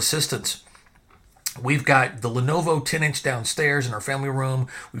Google Assistants. We've got the Lenovo 10-inch downstairs in our family room.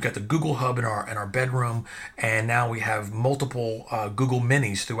 We've got the Google Hub in our bedroom, and now we have multiple Google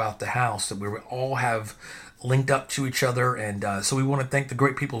Minis throughout the house that we all have linked up to each other. And so we want to thank the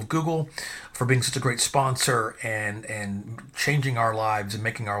great people of Google for being such a great sponsor and changing our lives and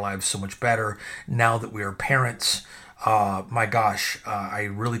making our lives so much better now that we are parents. My gosh, I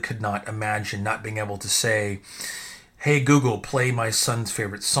really could not imagine not being able to say, hey, Google, play my son's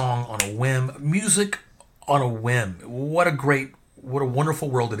favorite song on a whim. Music on a whim. What a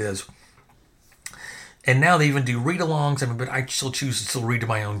wonderful world it is. And now they even do read-alongs. But I still choose to still read to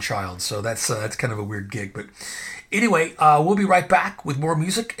my own child. So that's kind of a weird gig. But anyway, we'll be right back with more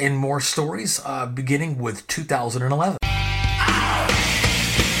music and more stories, beginning with 2011.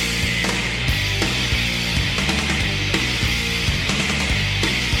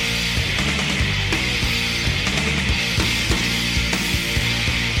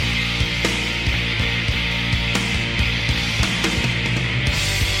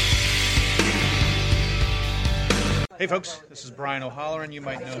 Hey folks, this is Brian O'Halloran. You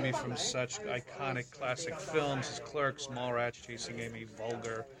might know me from such iconic classic films as Clerks, Mallrats, Chasing Amy,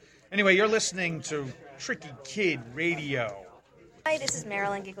 Vulgar. Anyway, you're listening to Tricky Kid Radio. Hi, this is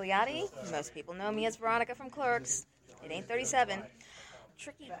Marilyn Gigliotti. Most people know me as Veronica from Clerks. It ain't 37.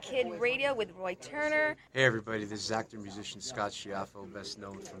 Tricky Kid Radio with Roy Turner. Hey everybody, this is actor-musician Scott Schiaffo, best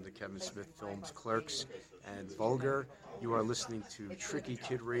known from the Kevin Smith films Clerks and Vulgar. You are listening to Tricky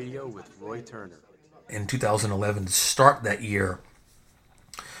Kid Radio with Roy Turner. In 2011, to start that year,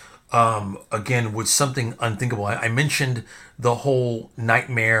 again, was something unthinkable. I mentioned the whole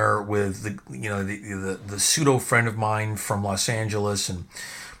nightmare with the pseudo friend of mine from Los Angeles,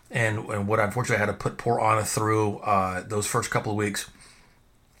 and what unfortunately I had to put poor Anna through those first couple of weeks.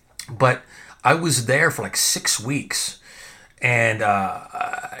 But I was there for like 6 weeks, and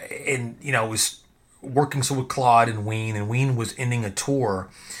I was working so with Claude and Ween was ending a tour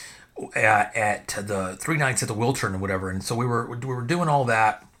at the 3 nights at the Wiltern or whatever, and so we were doing all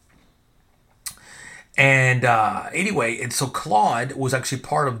that. And anyway, and so Claude was actually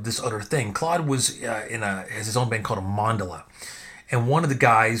part of this other thing. Claude was has his own band called a Mandala. And one of the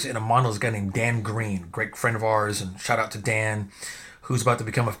guys in a Mandala is a guy named Dan Green, great friend of ours, and shout out to Dan, who's about to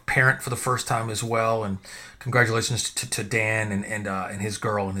become a parent for the first time as well. And congratulations to Dan and his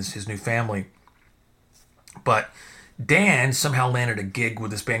girl and his new family. But Dan somehow landed a gig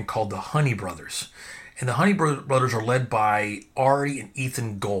with this band called the Honey Brothers. And the Honey Brothers are led by Ari and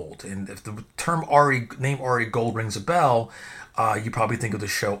Ethan Gold. And if the name Ari Gold rings a bell, you probably think of the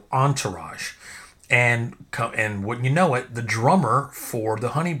show Entourage. And wouldn't you know it, the drummer for the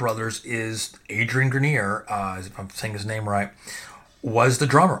Honey Brothers is Adrian Grenier, if I'm saying his name right, was the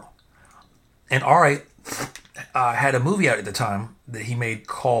drummer. And Ari had a movie out at the time that he made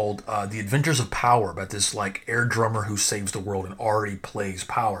called The Adventures of Power, about this like air drummer who saves the world, and Ari plays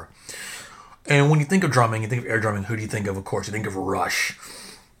Power. And when you think of drumming, you think of air drumming, who do you think of? Of course, you think of Rush.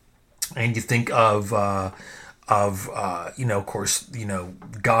 And you think of of course,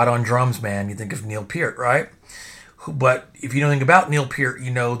 God on drums, man. You think of Neil Peart, right? But if you know anything about Neil Peart,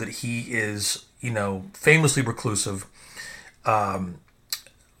 you know that he is, famously reclusive,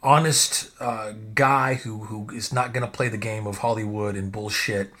 honest guy who is not going to play the game of Hollywood and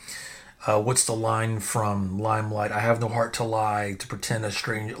bullshit. What's the line from Limelight? I have no heart to lie, to pretend a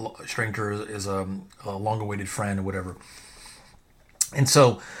stranger is a long-awaited friend or whatever. And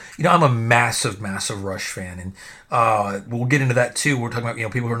so, I'm a massive, massive Rush fan, and we'll get into that too. We're talking about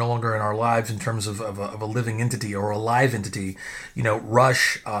people who are no longer in our lives in terms of a living entity or a live entity.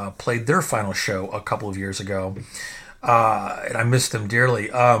 Rush played their final show a couple of years ago, and I missed them dearly.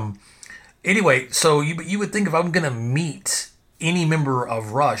 Anyway, so you would think if I'm going to meet any member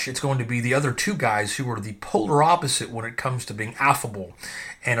of Rush, it's going to be the other two guys who are the polar opposite when it comes to being affable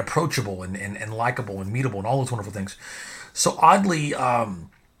and approachable and likable and meetable and all those wonderful things. So oddly,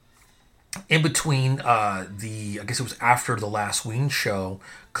 in between I guess it was after the last Ween show,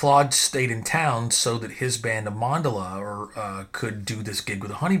 Claude stayed in town so that his band, Mandala, could do this gig with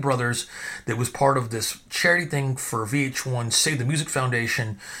the Honey Brothers that was part of this charity thing for VH1 Save the Music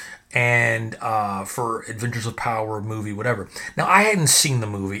Foundation and for Adventures of Power movie, whatever. Now, I hadn't seen the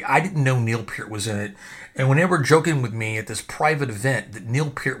movie. I didn't know Neil Peart was in it. And when they were joking with me at this private event that Neil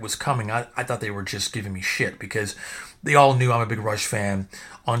Peart was coming, I thought they were just giving me shit because they all knew I'm a big Rush fan.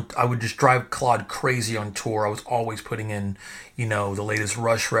 I would just drive Claude crazy on tour. I was always putting in, the latest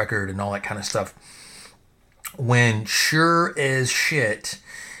Rush record and all that kind of stuff. When sure as shit,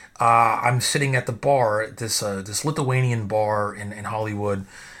 I'm sitting at the bar, at this Lithuanian bar in Hollywood,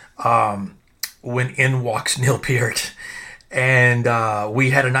 when in walks Neil Peart. And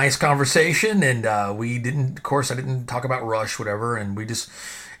we had a nice conversation, and I didn't talk about Rush, whatever, and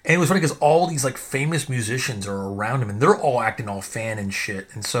it was funny because all these like famous musicians are around him, and they're all acting all fan and shit.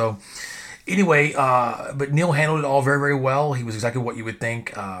 And so, anyway, but Neil handled it all very, very well. He was exactly what you would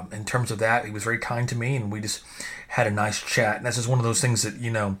think in terms of that. He was very kind to me, and we just had a nice chat. And that's just one of those things that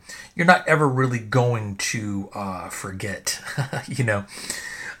you're not ever really going to forget.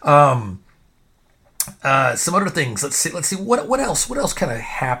 Some other things. Let's see what else kind of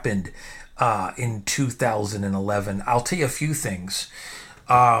happened in 2011. I'll tell you a few things.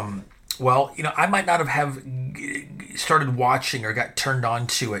 I might not have started watching or got turned on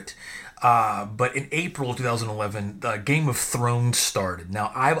to it, but in April of 2011, the Game of Thrones started.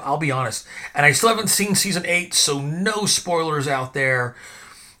 Now, I'll be honest, and I still haven't seen season 8, so no spoilers out there.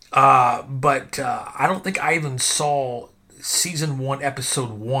 But I don't think I even saw season 1, episode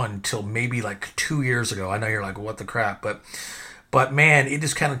 1 till maybe like 2 years ago. I know you're like, what the crap, but man, it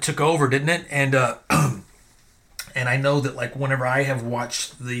just kind of took over, didn't it? And and I know that like whenever I have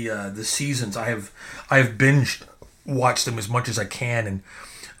watched the seasons, I have binged watched them as much as I can. And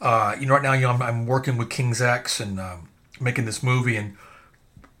right now, I'm working with King's X and making this movie, and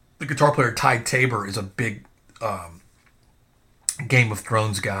the guitar player Ty Tabor is a big Game of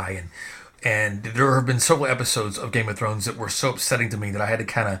Thrones guy, and there have been several episodes of Game of Thrones that were so upsetting to me that I had to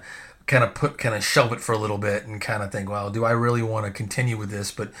kind of shelve it for a little bit and kind of think, well, do I really want to continue with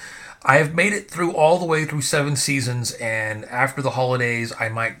this? But I have made it through all the way through 7 seasons, and after the holidays, I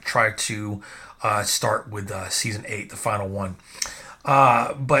might try to start with season 8, the final one.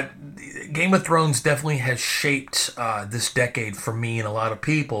 But Game of Thrones definitely has shaped this decade for me and a lot of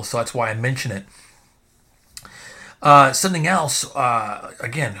people, so that's why I mention it. Something else,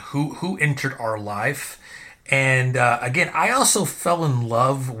 again, who entered our life. And again, I also fell in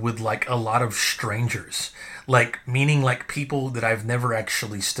love with like a lot of strangers, like meaning like people that I've never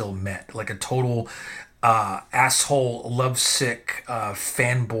actually still met, like a total asshole, lovesick,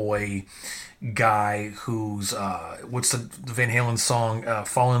 fanboy guy who's what's the Van Halen song?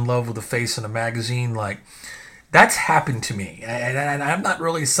 Fall in love with a face in a magazine. Like, that's happened to me, and I'm not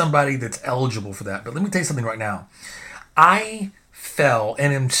really somebody that's eligible for that. But let me tell you something right now. I fell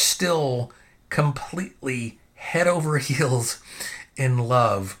and am still completely head over heels in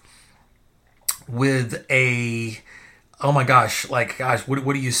love with a, oh my gosh, like, gosh, what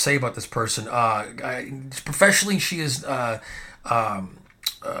do you say about this person? Professionally, she is, or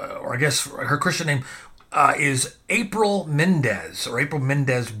I guess her Christian name is April Mendez, or April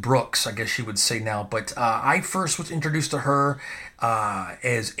Mendez Brooks, I guess you would say now. But I first was introduced to her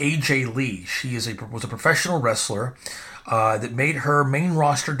as AJ Lee. She was a professional wrestler that made her main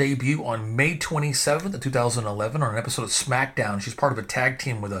roster debut on May 27th of 2011 on an episode of SmackDown. She's part of a tag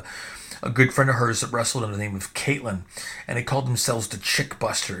team with a good friend of hers that wrestled under the name of Caitlyn, and they called themselves the Chick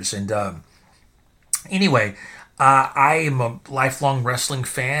Busters. And anyway, I am a lifelong wrestling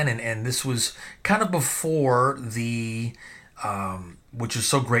fan, and this was kind of before the, which is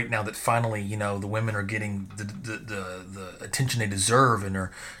so great now that finally, the women are getting the attention they deserve and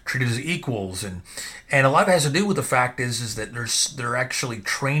are treated as equals, and a lot of it has to do with the fact is that they're actually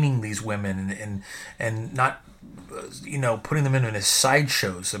training these women and not putting them in as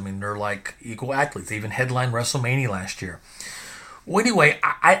sideshows. I mean, they're like equal athletes. They even headlined WrestleMania last year. Well, anyway,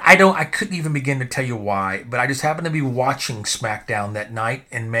 I couldn't even begin to tell you why, but I just happened to be watching SmackDown that night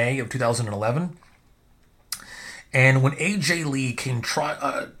in May of 2011. And when AJ Lee came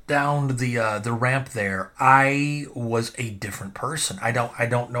down the ramp there, I was a different person. I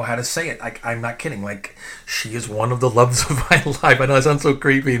don't know how to say it. I'm not kidding. Like, she is one of the loves of my life. I know it sounds so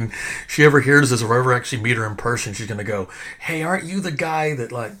creepy. And if she ever hears this or ever actually meet her in person, she's gonna go, "Hey, aren't you the guy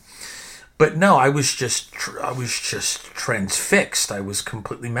that like?" But no, I was just transfixed. I was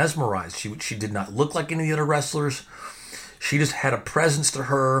completely mesmerized. She did not look like any of the other wrestlers. She just had a presence to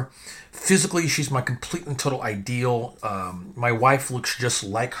her. Physically, she's my complete and total ideal. My wife looks just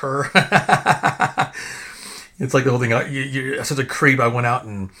like her. It's like the whole thing. You're such a creep. I went out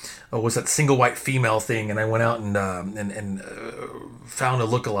and was that single white female thing, and I went out and found a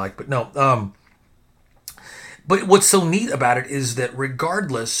lookalike. But no. But what's so neat about it is that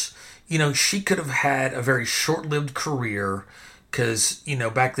regardless, she could have had a very short-lived career. Because,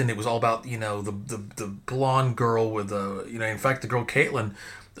 back then it was all about, the blonde girl with in fact, the girl Caitlyn,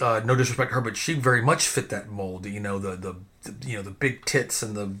 no disrespect to her, but she very much fit that mold. The big tits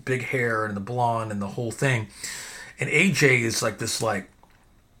and the big hair and the blonde and the whole thing. And AJ is like this,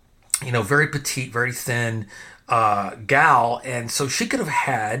 very petite, very thin gal. And so she could have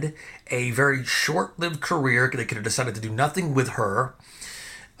had a very short-lived career. They could have decided to do nothing with her.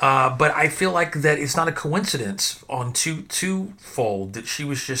 But I feel like that it's not a coincidence on twofold that she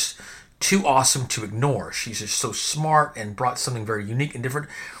was just too awesome to ignore. She's just so smart and brought something very unique and different.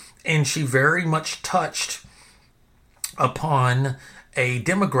 And she very much touched upon a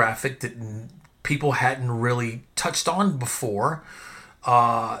demographic that people hadn't really touched on before,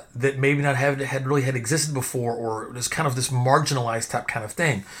 that maybe not had existed before, or was kind of this marginalized type kind of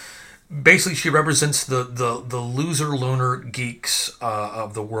thing. Basically, she represents the loser lunar geeks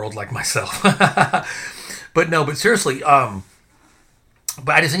of the world, like myself. But seriously,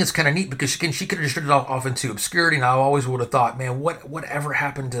 but I just think it's kind of neat because she could have just drifted off into obscurity, and I always would have thought, man, whatever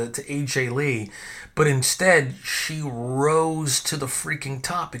happened to AJ Lee? But instead, she rose to the freaking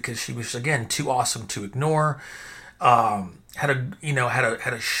top because she was, again, too awesome to ignore. Had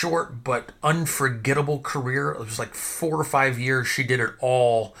a short but unforgettable career. It was like 4 or 5 years. She did it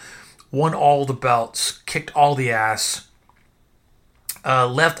all. Won all the belts, kicked all the ass,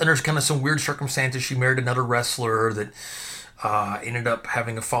 left under kind of some weird circumstances. She married another wrestler that ended up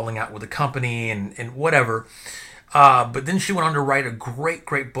having a falling out with the company and whatever. But then she went on to write a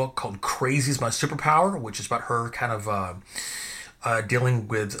great book called Crazy's My Superpower, which is about her kind of dealing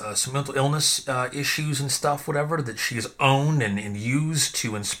with some mental illness issues and stuff, whatever, that she has owned and used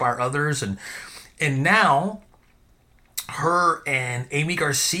to inspire others. And now her and Amy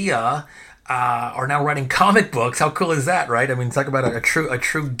Garcia are now writing comic books. How cool is that, right? I mean, talk about a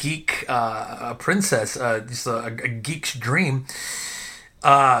true geek princess, just a geek's dream.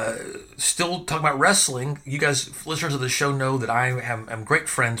 Still talking about wrestling. You guys, listeners of the show, know that I am great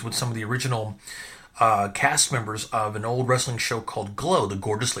friends with some of the original cast members of an old wrestling show called Glow, The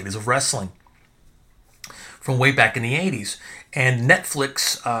Gorgeous Ladies of Wrestling, from way back in the 80s. And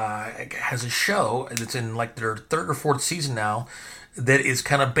Netflix has a show that's in like their 3rd or 4th season now that is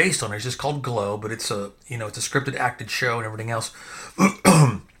kind of based on it. It's just called Glow, but it's a scripted, acted show and everything else.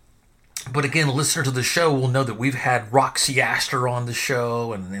 But again, listeners of the show will know that we've had Roxy Astor on the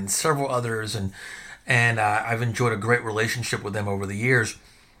show and several others, and and I've enjoyed a great relationship with them over the years.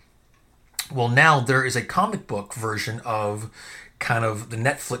 Well, now there is a comic book version of kind of the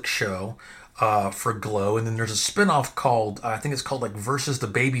Netflix show for Glow, and then there's a spinoff called, I think it's called like Versus the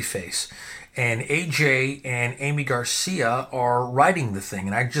Babyface. And AJ and Amy Garcia are writing the thing,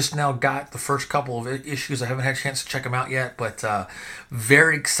 and I just now got the first couple of issues. I haven't had a chance to check them out yet, but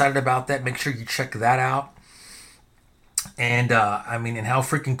very excited about that. Make sure you check that out. And I mean, and how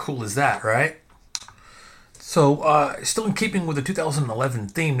freaking cool is that, right? So, still in keeping with the 2011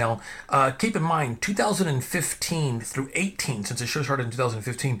 theme now, keep in mind, 2015 through 18, since the show started in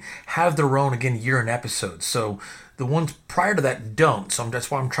 2015, have their own, again, year-end episodes. So, the ones prior to that don't. So,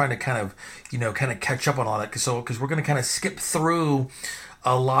 that's why I'm trying to kind of catch up on all that. Because we're going to kind of skip through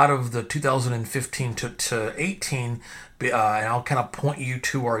a lot of the 2015 to 18, and I'll kind of point you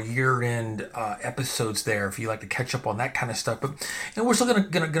to our year-end episodes there if you like to catch up on that kind of stuff. But we're still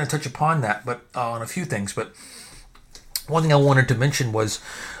gonna touch upon that, but on a few things. But one thing I wanted to mention was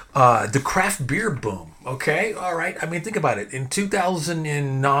the craft beer boom. Okay, all right. I mean, think about it. In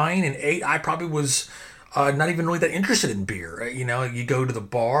 2009 and 8, I probably was not even really that interested in beer. You know, you go to the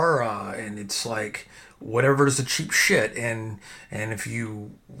bar and it's like whatever is the cheap shit, and if you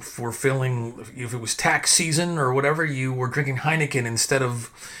were feeling, if it was tax season or whatever, you were drinking Heineken instead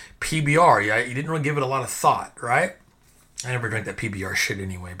of PBR. You didn't really give it a lot of thought, right? I never drank that PBR shit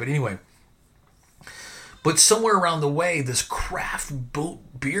anyway. But somewhere around the way, this craft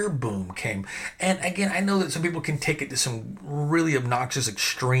beer boom came. And again, I know that some people can take it to some really obnoxious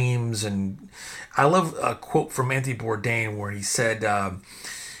extremes. And I love a quote from Anthony Bourdain where he said,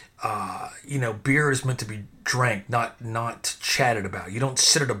 beer is meant to be drank, not chatted about. You don't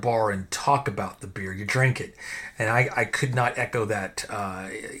sit at a bar and talk about the beer. You drink it. And I could not echo that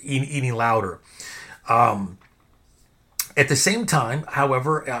any louder. At the same time,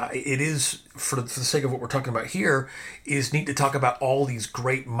 however, it is, for the sake of what we're talking about here, is neat to talk about all these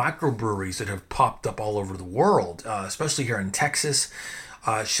great microbreweries that have popped up all over the world, especially here in Texas.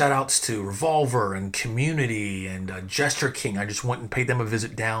 Shout outs to Revolver and Community and Jester King. I just went and paid them a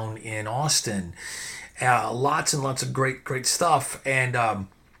visit down in Austin. Lots and lots of great stuff. And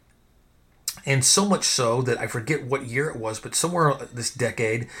so much so that I forget what year it was, but somewhere this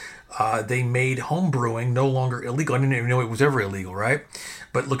decade, they made home brewing no longer illegal. I didn't even know it was ever illegal, right?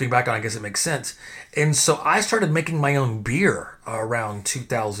 But looking back on it, I guess it makes sense. And so I started making my own beer around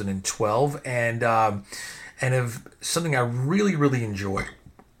 2012, and of something I really enjoy.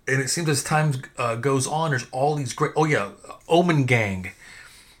 And it seems as time goes on, there's all these great. Oh yeah, Omen Gang.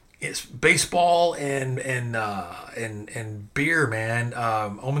 It's baseball and beer, man.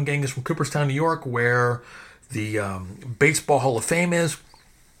 Omen Gang is from Cooperstown, New York, where the Baseball Hall of Fame is.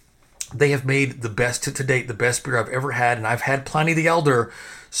 They have made the best to date, the best beer I've ever had, and I've had Pliny the Elder.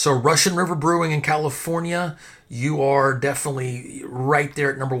 So Russian River Brewing in California, you are definitely right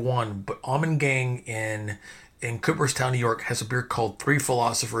there at number one. But Omen Gang in Cooperstown, New York, has a beer called Three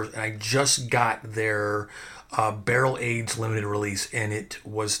Philosophers, and I just got their barrel aged limited release, and it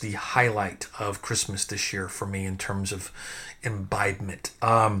was the highlight of Christmas this year for me in terms of imbibement.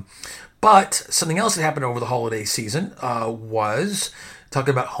 But something else that happened over the holiday season was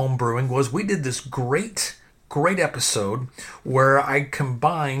talking about home brewing. Was we did this great episode where I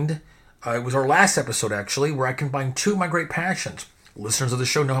combined. It was our last episode actually, where I combined two of my great passions. Listeners of the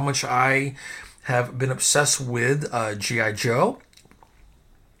show know how much I have been obsessed with G.I. Joe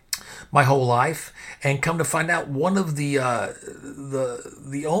my whole life, and come to find out, one of the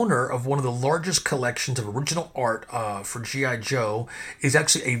owner of one of the largest collections of original art for G.I. Joe is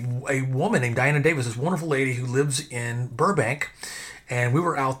actually a woman named Diana Davis, this wonderful lady who lives in Burbank. And we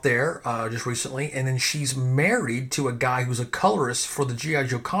were out there just recently, and then she's married to a guy who's a colorist for the G.I.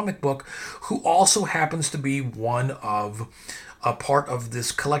 Joe comic book, who also happens to be a part of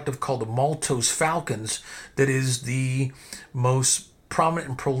this collective called the Maltose Falcons, that is the most prominent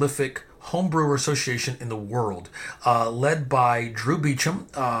and prolific homebrewer association in the world, led by Drew Beecham,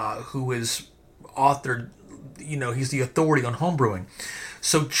 who is authored, he's the authority on homebrewing.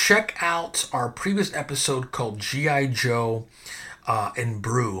 So check out our previous episode called G.I. Joe and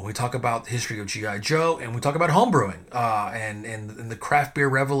Brew. We talk about the history of G.I. Joe, and we talk about homebrewing and the craft beer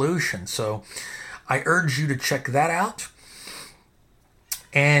revolution. So I urge you to check that out.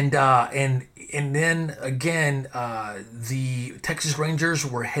 And then again, the Texas Rangers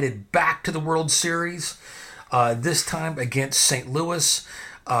were headed back to the World Series, this time against St. Louis.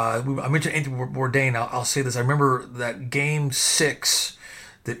 I mentioned Anthony Bourdain. I'll say this. I remember that Game 6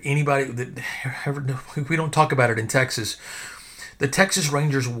 that we don't talk about it in Texas. The Texas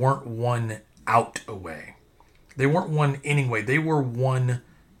Rangers weren't one out away. They weren't one inning away. They were one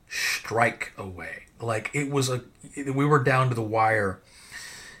strike away. Like, we were down to the wire.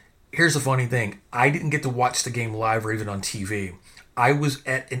 Here's the funny thing. I didn't get to watch the game live or even on TV. I was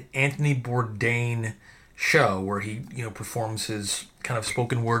at an Anthony Bourdain show where he, performs his kind of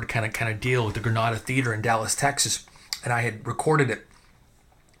spoken word kind of deal at the Granada Theater in Dallas, Texas. And I had recorded it,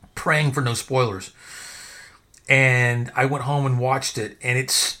 praying for no spoilers. And I went home and watched it. And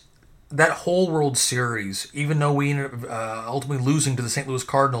it's that whole World Series, even though we ended up ultimately losing to the St. Louis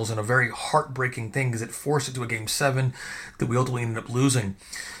Cardinals in a very heartbreaking thing because it forced it to a Game 7 that we ultimately ended up losing.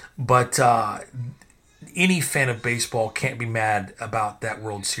 But any fan of baseball can't be mad about that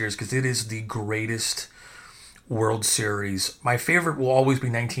World Series because it is the greatest World Series. My favorite will always be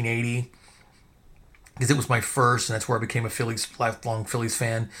 1980 because it was my first, and that's where I became a lifelong Phillies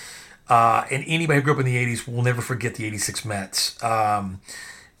fan. And anybody who grew up in the 80s will never forget the 86 Mets.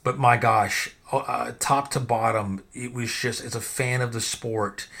 But my gosh, top to bottom, it was just, as a fan of the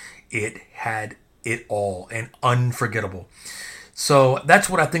sport, it had it all and unforgettable. So that's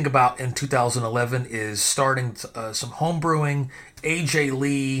what I think about in 2011 is starting some homebrewing, AJ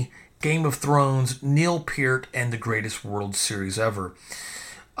Lee, Game of Thrones, Neil Peart, and the greatest World Series ever.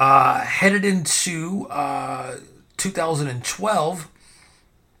 Headed into 2012,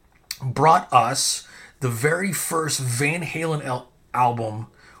 brought us the very first Van Halen album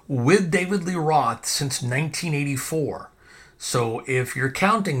with David Lee Roth since 1984. So if you're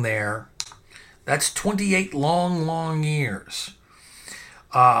counting there, that's 28 long years.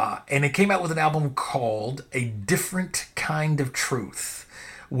 And it came out with an album called A Different Kind of Truth,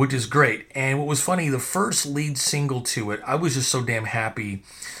 which is great. And what was funny, the first lead single to it, I was just so damn happy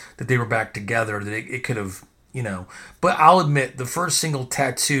that they were back together that it could have, But I'll admit, the first single,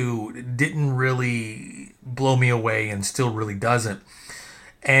 Tattoo, didn't really blow me away and still really doesn't.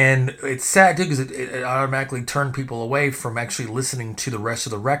 And it's sad, too, because it automatically turned people away from actually listening to the rest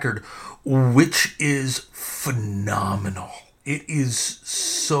of the record, which is phenomenal. It is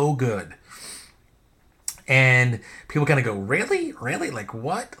so good. And people kind of go, really? Really? Like,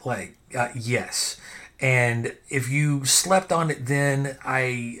 what? Like, yes. And if you slept on it then,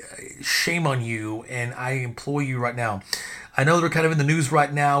 shame on you, and I implore you right now. I know they're kind of in the news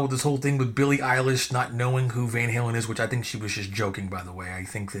right now with this whole thing with Billie Eilish not knowing who Van Halen is, which I think she was just joking, by the way. I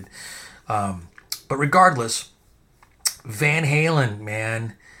think that... but regardless, Van Halen,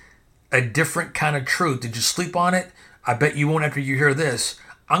 man, A Different Kind of Truth. Did you sleep on it? I bet you won't after you hear this.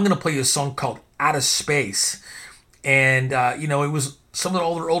 I'm going to play you a song called Out of Space. And, it was some of the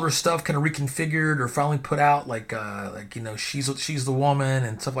older stuff kind of reconfigured or finally put out, like She's the Woman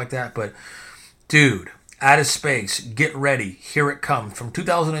and stuff like that. But, dude, Out of Space, get ready. Here it comes. From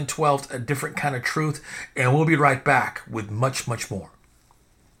 2012, A Different Kind of Truth. And we'll be right back with much, much more.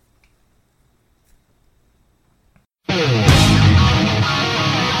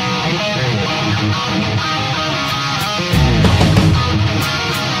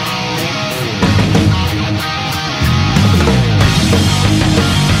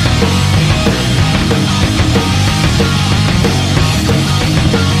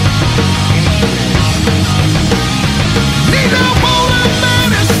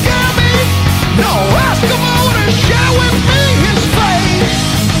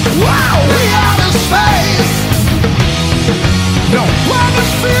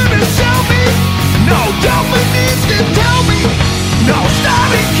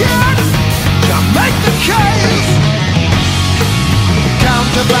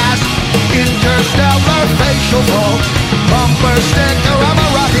 Interstellar facial vault, bumper sticker of a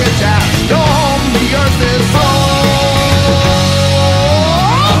rocket ass. Go home, the earth is full.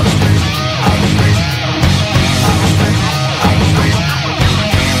 Outer space, outer space, outer space,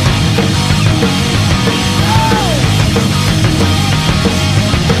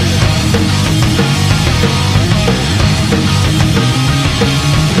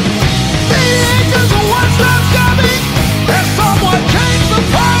 the acres of what's left of me, and someone changed the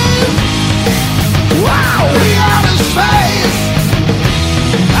pain. Wow, we out of space.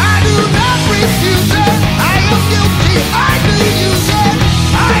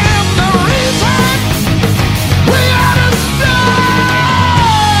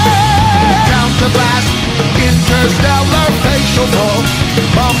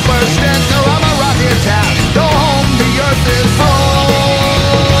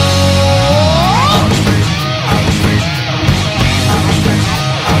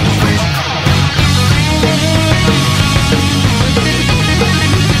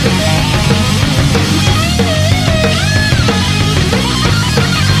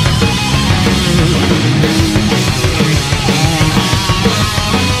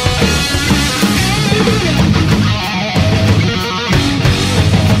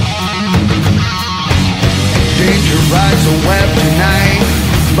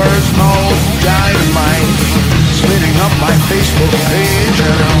 smoke, dynamite, splitting up my Facebook page,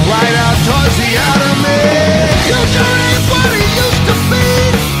 and right out towards the enemy. Future ain't what it used to be.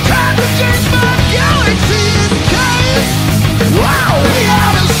 Time to change my galaxy in case. Wow, we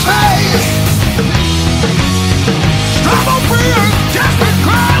outer space. Struggle free and desperate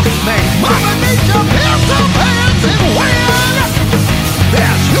crowds make Mother Nature pierce her pants and win.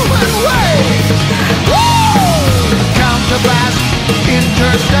 There's human way. Woo! Counterblast,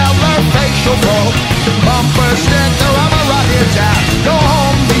 interstellar facial probe, bumper sticker of a rocket tap. Go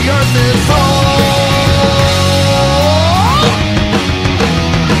home, the earth is full.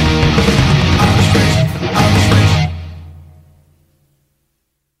 Outer space, outer space.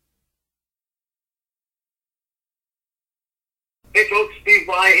 Hey folks, Steve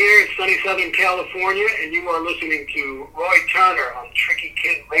Bly here, sunny Southern California, and you are listening to Roy Turner on Tricky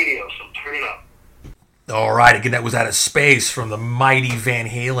Kid Radio, so turn it up. All right, again, that was Out of Space from the mighty Van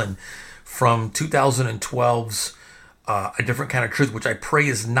Halen from 2012's A Different Kind of Truth, which I pray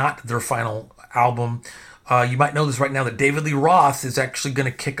is not their final album. You might know this right now that David Lee Roth is actually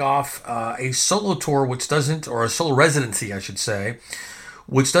going to kick off a solo tour, or a solo residency, I should say,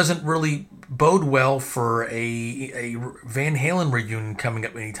 which doesn't really bode well for a Van Halen reunion coming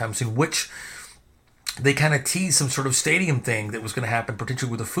up anytime soon, which they kind of teased some sort of stadium thing that was going to happen,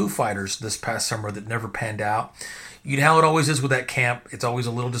 particularly with the Foo Fighters this past summer, that never panned out. You know how it always is with that camp. It's always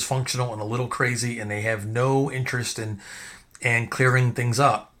a little dysfunctional and a little crazy, and they have no interest in clearing things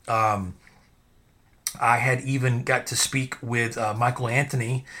up. I had even got to speak with Michael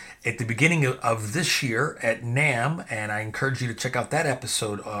Anthony at the beginning of this year at NAMM, and I encourage you to check out that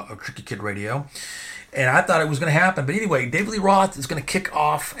episode of Tricky Kid Radio. And I thought it was going to happen. But anyway, David Lee Roth is going to kick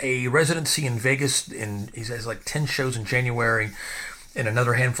off a residency in Vegas. He has like 10 shows in January and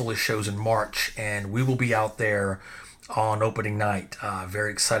another handful of shows in March. And we will be out there on opening night. Very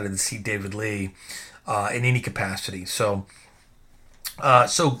excited to see David Lee in any capacity. So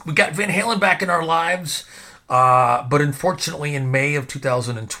we got Van Halen back in our lives. But unfortunately, in May of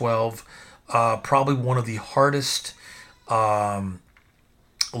 2012, probably one of the hardest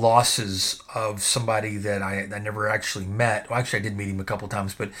losses of somebody that I never actually met. Well, actually, I did meet him a couple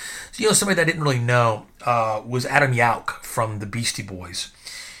times, but somebody that I didn't really know was Adam Yauch from the Beastie Boys.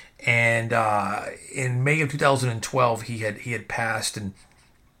 And in May of 2012, he had passed, and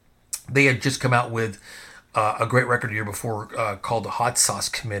they had just come out with a great record a year before called the Hot Sauce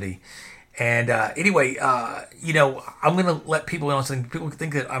Committee. And anyway, I'm going to let people know something. People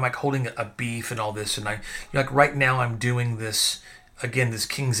think that I'm like holding a beef and all this, and like right now I'm doing this. Again, this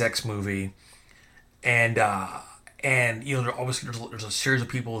King's X movie, and obviously there's a series of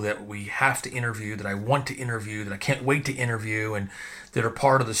people that we have to interview, that I want to interview, that I can't wait to interview, and that are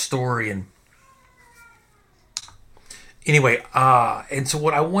part of the story. And anyway, and so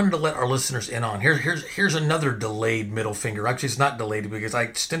what I wanted to let our listeners in on, here's another delayed middle finger. Actually, it's not delayed because I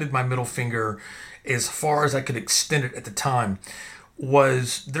extended my middle finger as far as I could extend it at the time.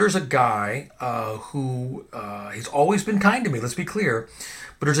 There's a guy who he's always been kind to me, let's be clear,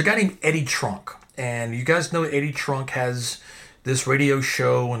 but there's a guy named Eddie Trunk, and you guys know Eddie Trunk has this radio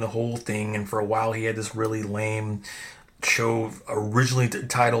show and the whole thing, and for a while he had this really lame show originally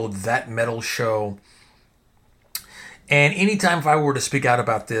titled That Metal Show. And anytime if I were to speak out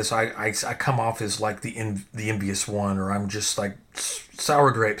about this, I come off as like the envious one, or I'm just like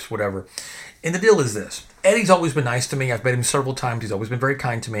sour grapes, whatever. And the deal is this. Eddie's always been nice to me. I've met him several times. He's always been very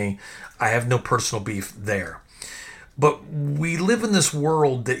kind to me. I have no personal beef there. But we live in this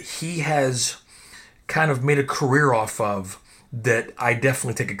world that he has kind of made a career off of that I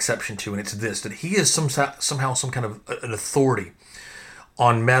definitely take exception to, and it's this, that he is somehow some kind of an authority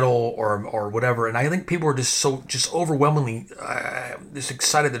on metal or whatever. And I think people are just overwhelmingly just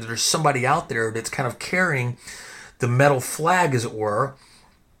excited that there's somebody out there that's kind of carrying the metal flag, as it were,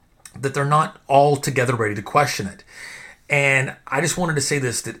 that they're not altogether ready to question it. And I just wanted to say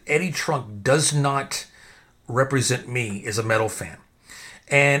this, that Eddie Trunk does not represent me as a metal fan.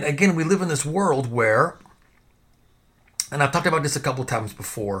 And again, we live in this world where, and I've talked about this a couple times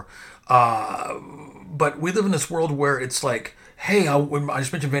before, but we live in this world where it's like, hey, I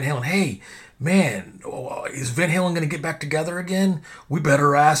just mentioned Van Halen. Hey, man, is Van Halen going to get back together again? We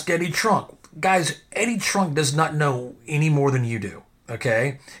better ask Eddie Trunk. Guys, Eddie Trunk does not know any more than you do.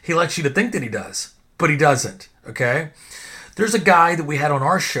 Okay, he likes you to think that he does, but he doesn't. Okay, there's a guy that we had on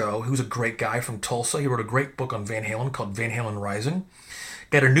our show who's a great guy from Tulsa. He wrote a great book on Van Halen called Van Halen Rising.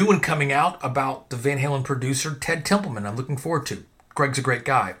 Got a new one coming out about the Van Halen producer Ted Templeman. I'm looking forward to. Greg's a great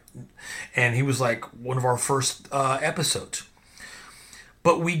guy, and he was like one of our first episodes.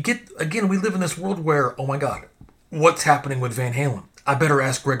 But we live in this world where, oh my God, what's happening with Van Halen? I better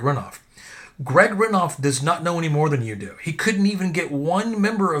ask Greg Renoff. Greg Renoff does not know any more than you do. He couldn't even get one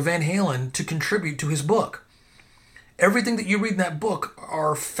member of Van Halen to contribute to his book. Everything that you read in that book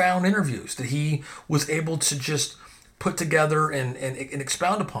are found interviews that he was able to just put together and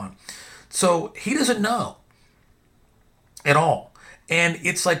expound upon. So he doesn't know at all. And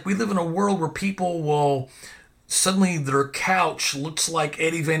it's like we live in a world where people will suddenly their couch looks like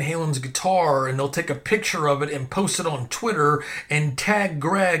Eddie Van Halen's guitar, and they'll take a picture of it and post it on Twitter and tag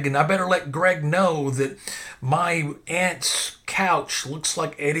Greg, and I better let Greg know that my aunt's couch looks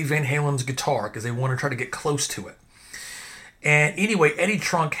like Eddie Van Halen's guitar, because they want to try to get close to it. And anyway, Eddie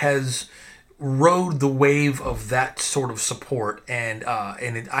Trunk has rode the wave of that sort of support, and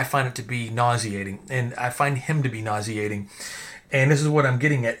I find it to be nauseating, and I find him to be nauseating. And this is what I'm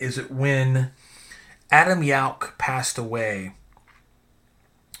getting at, is that when Adam Yauch passed away,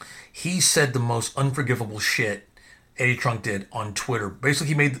 he said the most unforgivable shit Eddie Trunk did on Twitter. Basically,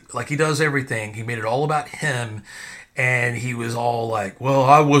 he made, like he does everything, he made it all about him, and he was all like, well,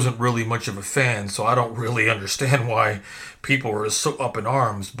 I wasn't really much of a fan, so I don't really understand why people were so up in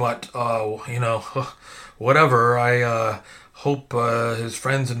arms, but, whatever, I hope his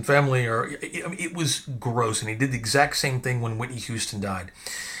friends and family are... I mean, it was gross, and he did the exact same thing when Whitney Houston died.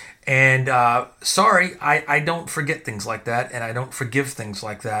 And sorry, I don't forget things like that, and I don't forgive things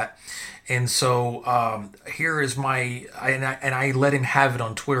like that. And so here is my... I let him have it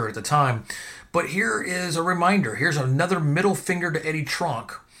on Twitter at the time. But here is a reminder. Here's another middle finger to Eddie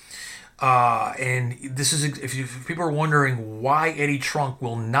Trunk. And this is... If people are wondering why Eddie Trunk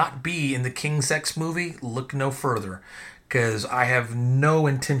will not be in the King's X movie, look no further. Because I have no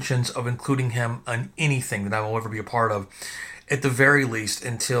intentions of including him on anything that I will ever be a part of, at the very least,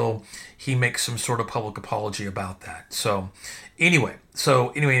 until he makes some sort of public apology about that. So anyway,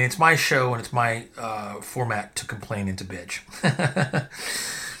 it's my show, and it's my format to complain and to bitch.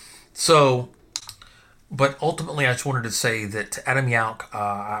 But ultimately, I just wanted to say that Adam Yauch,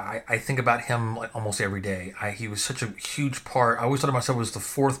 I think about him like almost every day. He was such a huge part. I always thought of myself as the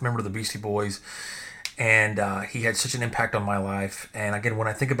fourth member of the Beastie Boys, and he had such an impact on my life. And again, when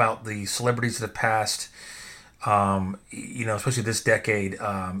I think about the celebrities that have passed, especially this decade,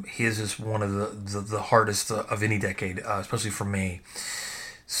 his is one of the hardest of any decade, especially for me.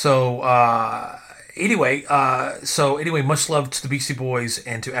 So anyway, much love to the Beastie Boys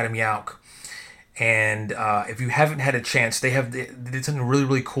and to Adam Yauch. And if you haven't had a chance, they did something really,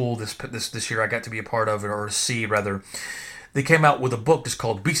 really cool this year. I got to be a part of it, or see rather. They came out with a book that's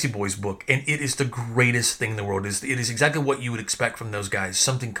called Beastie Boys Book, and it is the greatest thing in the world. It is exactly what you would expect from those guys.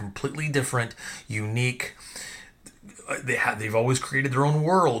 Something completely different, unique. They've always created their own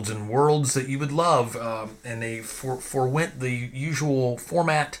worlds, and worlds that you would love, and they forwent the usual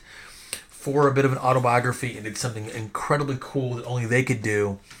format for a bit of an autobiography, and did something incredibly cool that only they could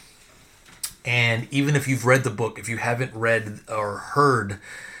do. And even if you've read the book, if you haven't read or heard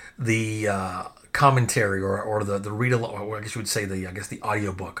the commentary or the read along, or I guess you would say the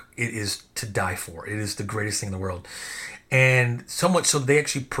audiobook, it is to die for. It is the greatest thing in the world. And so much so they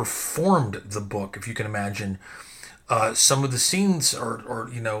actually performed the book, if you can imagine. Some of the scenes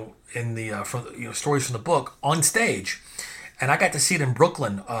or in the stories from the book on stage, and I got to see it in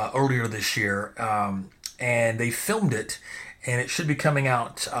Brooklyn earlier this year, and they filmed it, and it should be coming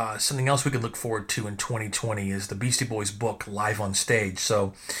out. Something else we could look forward to in 2020 is the Beastie Boys book live on stage.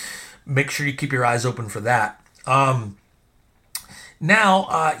 So make sure you keep your eyes open for that. Now,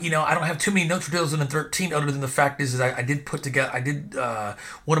 I don't have too many notes for 2013 other than the fact is that I did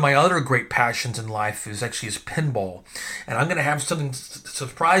one of my other great passions in life is pinball. And I'm going to have something to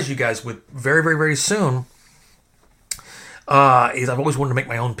surprise you guys with very, very, very soon. Is I've always wanted to make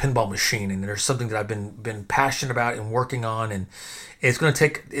my own pinball machine, and there's something that I've been passionate about and working on, and it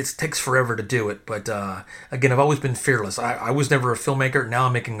takes forever to do it. But again, I've always been fearless. I was never a filmmaker. Now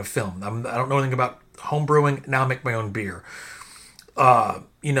I'm making a film. I don't know anything about home brewing. Now I make my own beer.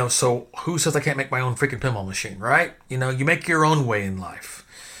 So who says I can't make my own freaking pinball machine, right? You make your own way in life.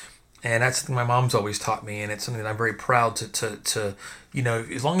 And that's something my mom's always taught me, and it's something that I'm very proud to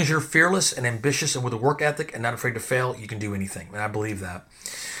as long as you're fearless and ambitious and with a work ethic and not afraid to fail, you can do anything. And I believe that.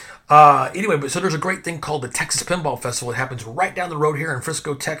 So there's a great thing called the Texas Pinball Festival. It happens right down the road here in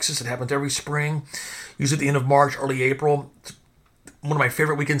Frisco, Texas. It happens every spring, usually at the end of March, early April. It's one of my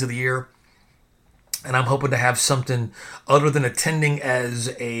favorite weekends of the year. And I'm hoping to have something other than attending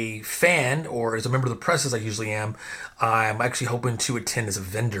as a fan or as a member of the press, as I usually am. I'm actually hoping to attend as a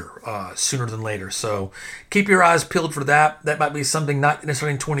vendor sooner than later. So keep your eyes peeled for that. That might be something not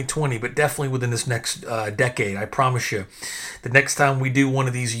necessarily in 2020, but definitely within this next decade. I promise you. The next time we do one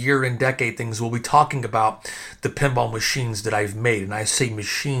of these year-end decade things, we'll be talking about the pinball machines that I've made. And I say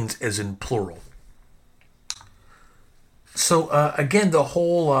machines as in plural. So again, the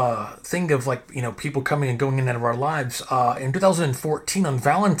whole thing of people coming and going in and out of our lives. In 2014 on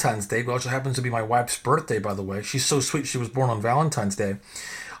Valentine's Day, which also happens to be my wife's birthday, by the way. She's so sweet. She was born on Valentine's Day.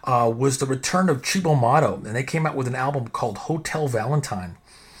 Was the return of Chibomato, and they came out with an album called Hotel Valentine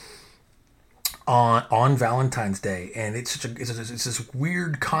on Valentine's Day, and it's this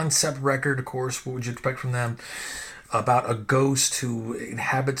weird concept record. Of course, what would you expect from them? About a ghost who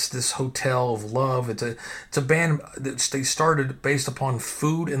inhabits this hotel of love. It's a band that they started based upon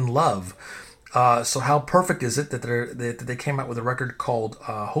food and love. So how perfect is it that they came out with a record called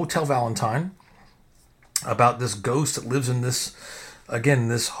Hotel Valentine about this ghost that lives in this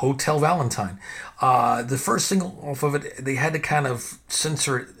Hotel Valentine. The first single off of it, they had to kind of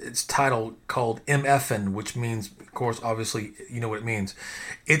censor its title called MFN, which means, of course, obviously, you know what it means.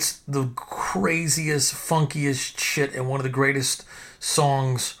 It's the craziest, funkiest shit and one of the greatest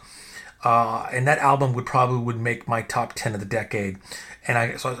songs. And that album would make my top 10 of the decade.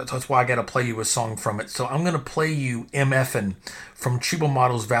 And so that's why I got to play you a song from it. So I'm going to play you MFN from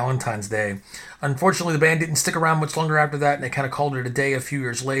Chibomato's Valentine's Day. Unfortunately, the band didn't stick around much longer after that, and they kind of called it a day a few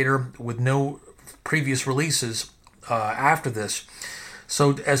years later with no previous releases after this.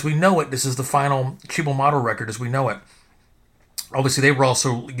 So as we know it, this is the final Chibomato record as we know it. Obviously, they were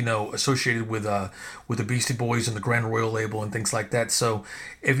also, associated with the Beastie Boys and the Grand Royal label and things like that. So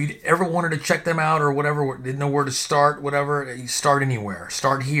if you ever wanted to check them out or whatever, didn't know where to start, whatever, you start anywhere.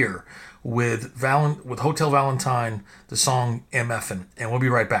 Start here with Hotel Valentine, the song MFN. And we'll be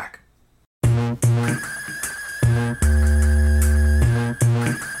right back.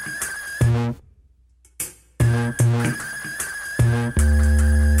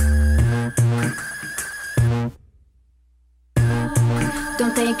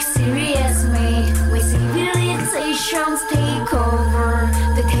 Don't take it serious, mate. When civilizations take over,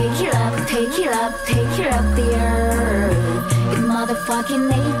 they take it up, take it up, take it up the earth. It's motherfucking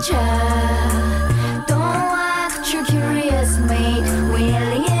nature. Don't act too curious, mate. When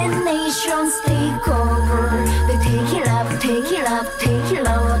alienations take over, they take it up, take it up, take it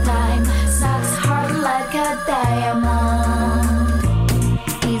all the time. Sucks hard like a diamond.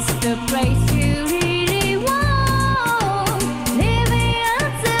 It's the place you really want. Living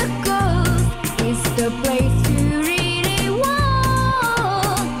as a ghost. It's the place you really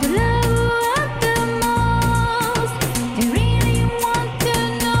want. The love at the most. You really want to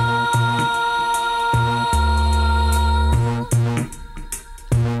know.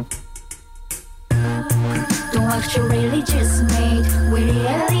 Don't act your religious, mate. When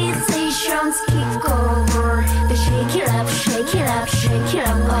realizations kick over, they shake it up, shake it up, shake it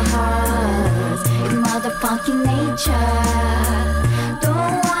up our hearts. It's motherfucking nature.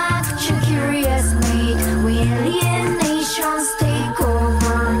 Don't act too curious, mate. When alienations take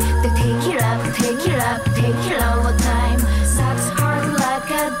over, they take it up, take it up, take it all the time. Sucks hard like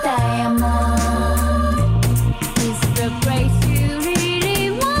a diamond. It's the place you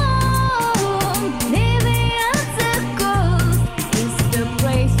really want. Living as a ghost. It's the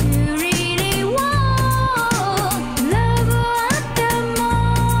place you really want. Love at the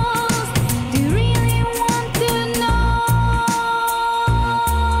most. Do you really want to know?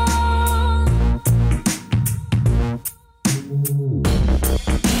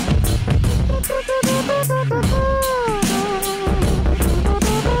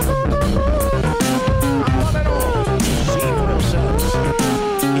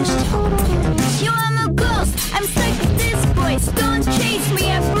 You I'm a ghost, I'm sick of this voice. Don't chase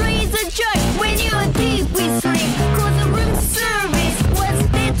me, I breathe a joy when you're deep with sleep. Cause the room service was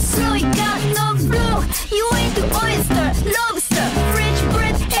that slow, you got no flow. You ain't the oyster, lobster, French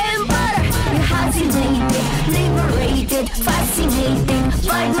bread and butter. You're fascinated, liberated, fascinating,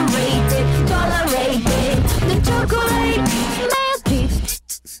 vibrated, tolerated. The chocolate melted.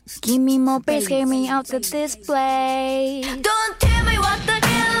 Give me more bass, get me out of this place. Don't tell me what the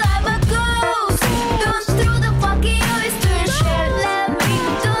hell I'm a ghost. Don't throw the fucking oyster shell at me.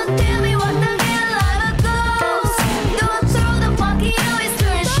 Don't tell me what the hell I'm a ghost. Don't throw the fucking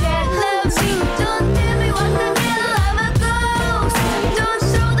oyster shell at me. Don't tell me what the hell I'm a ghost. Don't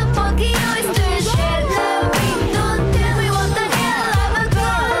throw the fucking oyster shell at me. Don't tell me what the hell I'm a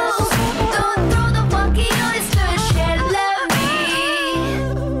ghost. Don't throw the fucking oyster shell at me.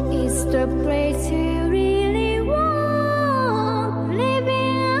 It's the place you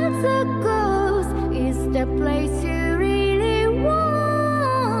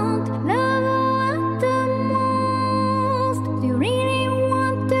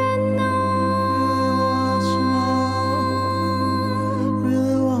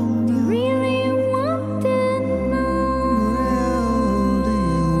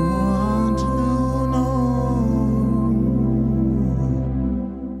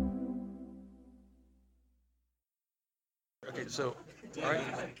Okay, so, all right,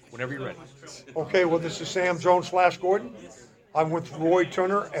 whenever you're ready. Okay, well, this is Sam Jones / Gordon. I'm with Roy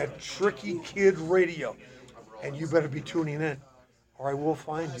Turner at Tricky Kid Radio, and you better be tuning in, or I will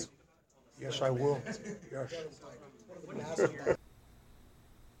find you. Yes, I will. Yes.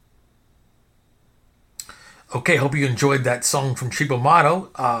 Okay, hope you enjoyed that song from Cheapo Motto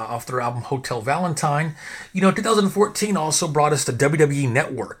off their album Hotel Valentine. 2014 also brought us the WWE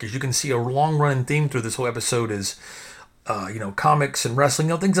Network. As you can see, a long-running theme through this whole episode is, comics and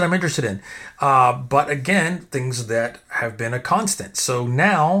wrestling, things that I'm interested in. But again, things that have been a constant. So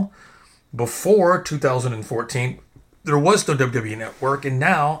now, before 2014, there was no WWE Network, and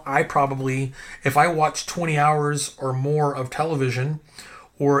now I probably, if I watch 20 hours or more of television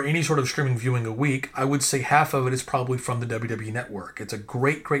or any sort of streaming viewing a week, I would say half of it is probably from the WWE Network. It's a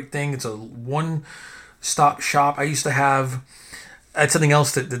great, great thing. It's a one-stop shop. I used to have, that's something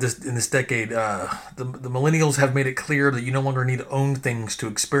else that in this decade, the millennials have made it clear that you no longer need to own things to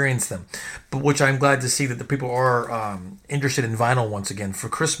experience them, but which I'm glad to see that the people are interested in vinyl once again. For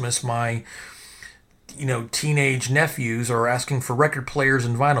Christmas, my teenage nephews are asking for record players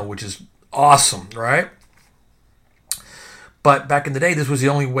and vinyl, which is awesome, right? But back in the day, this was the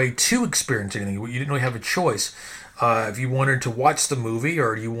only way to experience anything. You didn't really have a choice. If you wanted to watch the movie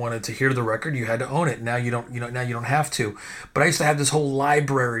or you wanted to hear the record, you had to own it. Now you don't. Now you don't have to. But I used to have this whole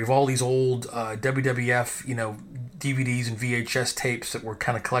library of all these old WWF, DVDs and VHS tapes that were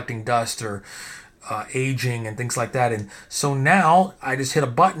kind of collecting dust or aging and things like that. And so now I just hit a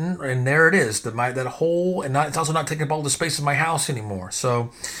button and there it is. That whole, and it's also not taking up all the space in my house anymore. So.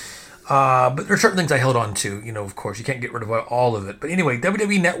 But there are certain things I held on to, of course. You can't get rid of all of it. But anyway,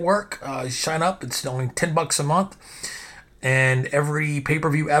 WWE Network, sign up. It's only $10 a month. And every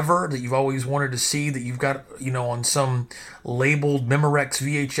pay-per-view ever that you've always wanted to see that you've got, on some labeled Memorex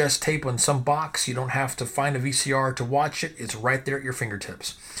VHS tape on some box, you don't have to find a VCR to watch it. It's right there at your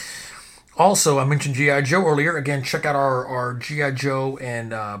fingertips. Also, I mentioned G.I. Joe earlier. Again, check out our G.I. Joe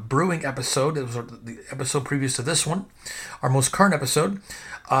and Brewing episode. It was the episode previous to this one, our most current episode.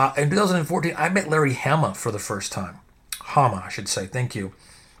 In 2014, I met Larry Hama for the first time. Hama, I should say. Thank you.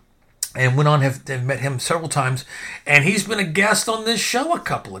 And went on have met him several times. And he's been a guest on this show a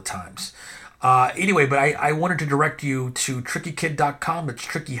couple of times. Anyway, but I wanted to direct you to trickykid.com. It's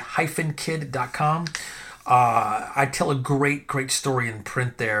tricky-kid.com. I tell a great, great story in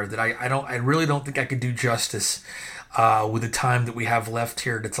print there that I really don't think I could do justice with the time that we have left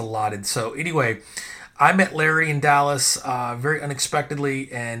here that's allotted. So anyway, I met Larry in Dallas very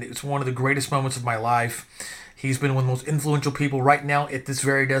unexpectedly, and it's one of the greatest moments of my life. He's been one of the most influential people. Right now at this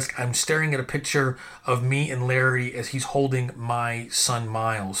very desk, I'm staring at a picture of me and Larry as he's holding my son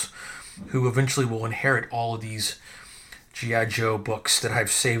Miles, who eventually will inherit all of these G.I. Joe books that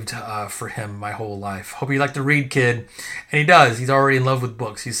I've saved for him my whole life. Hope you like to read, kid. And he does. He's already in love with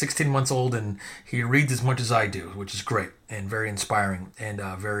books. He's 16 months old, and he reads as much as I do, which is great and very inspiring and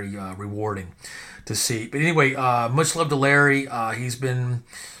very rewarding to see. But anyway, much love to Larry. He's been,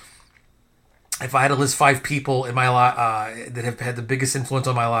 if I had to list 5 people in my life that have had the biggest influence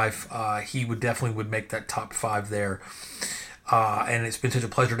on my life, he would make that top 5 there. And it's been such a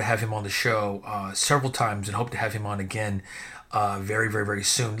pleasure to have him on the show several times, and hope to have him on again very, very, very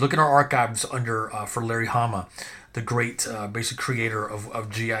soon. Look at our archives for Larry Hama, the great basic creator of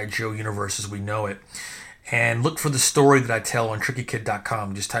G.I. Joe universe as we know it. And look for the story that I tell on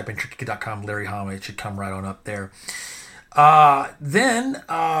trickykid.com. Just type in trickykid.com, Larry Hama. It should come right on up there. Then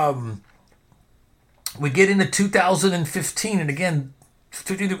we get into 2015, and again,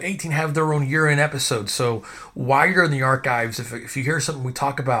 15 to 18 have their own year-end episode. So while you're in the archives, if you hear something we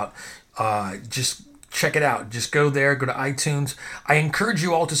talk about, just check it out. Just go there, go to iTunes. I encourage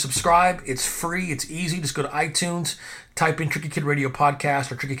you all to subscribe. It's free. It's easy. Just go to iTunes, type in Tricky Kid Radio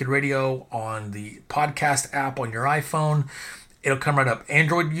Podcast or Tricky Kid Radio on the podcast app on your iPhone. It'll come right up.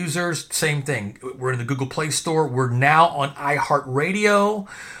 Android users, same thing. We're in the Google Play Store. We're now on iHeartRadio.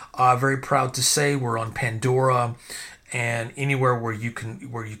 Very proud to say we're on Pandora and anywhere where you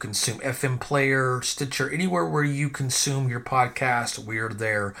consume FM player, Stitcher, anywhere where you consume your podcast, we are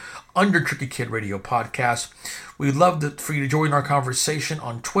there under Tricky Kid Radio Podcast. We'd love for you to join our conversation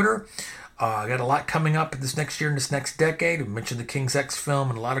on Twitter. Got a lot coming up this next year and this next decade. We mentioned the King's X film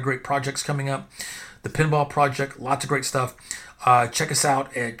and a lot of great projects coming up. The Pinball Project, lots of great stuff. Check us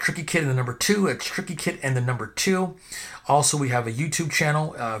out at Tricky Kid and the number 2. It's Tricky Kid and the number 2. Also, we have a YouTube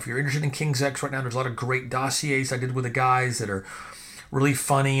channel. If you're interested in King's X right now, there's a lot of great dossiers I did with the guys that are really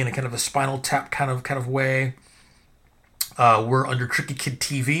funny in a kind of a Spinal Tap kind of way. We're under Tricky Kid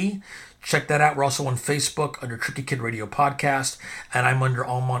TV. Check that out. We're also on Facebook under Tricky Kid Radio Podcast, and I'm on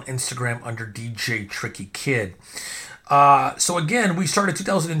Instagram under DJ Tricky Kid. So again, we started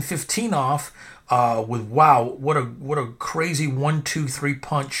 2015 off with wow, what a crazy 1-2-3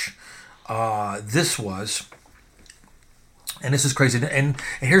 punch this was. And this is crazy. And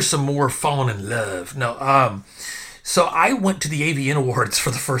here's some more falling in love. No, so I went to the AVN Awards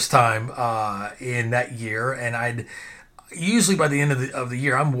for the first time in that year, and I'd usually by the end of the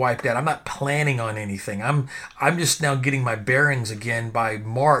year I'm wiped out. I'm not planning on anything. I'm just now getting my bearings again by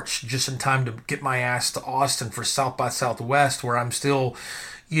March, just in time to get my ass to Austin for South by Southwest, where I'm still,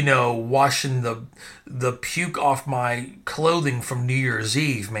 washing the puke off my clothing from New Year's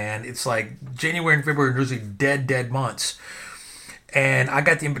Eve. Man, it's like January and February are usually dead months. And I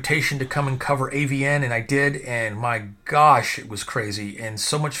got the invitation to come and cover AVN, and I did, and my gosh, it was crazy and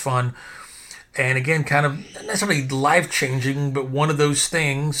so much fun. And again, kind of not necessarily life-changing, but one of those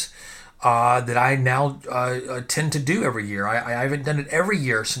things that I now tend to do every year. I haven't done it every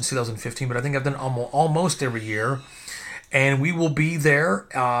year since 2015, but I think I've done almost every year. And we will be there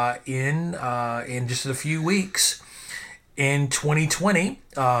in just a few weeks in 2020.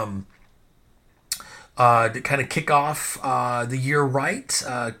 To kind of kick off the year right.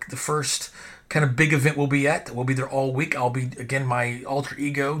 The first kind of big event we'll be there all week. I'll be, again, my alter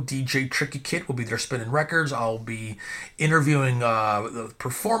ego, DJ Tricky Kid, will be there spinning records. I'll be interviewing the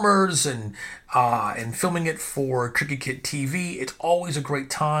performers and filming it for Tricky Kid TV. It's always a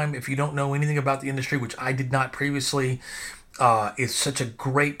great time. If you don't know anything about the industry, which I did not previously, it's such a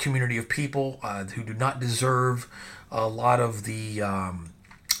great community of people who do not deserve a lot of the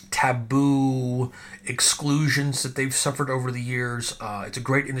taboo exclusions that they've suffered over the years. It's a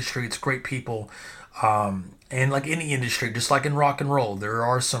great industry. It's great people. And like any industry, just like in rock and roll, there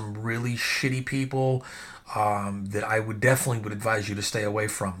are some really shitty people that I would advise you to stay away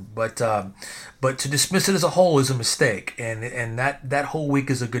from. But to dismiss it as a whole is a mistake. And that whole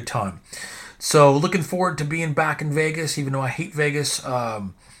week is a good time. So looking forward to being back in Vegas, even though I hate Vegas,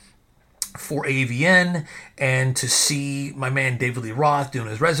 for AVN, and to see my man David Lee Roth doing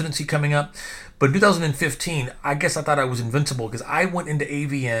his residency coming up. But in 2015, I guess I thought I was invincible because I went into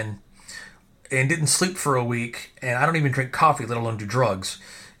AVN and didn't sleep for a week, and I don't even drink coffee, let alone do drugs.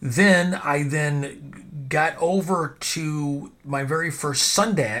 Then I got over to my very first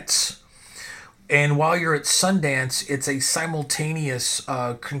Sundance, and while you're at Sundance, it's a simultaneous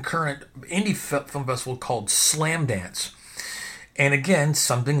concurrent indie film festival called Slam Dance. And again,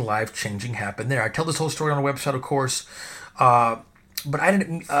 something life-changing happened there. I tell this whole story on the website, of course. But I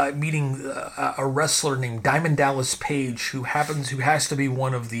ended up meeting a wrestler named Diamond Dallas Page, who has to be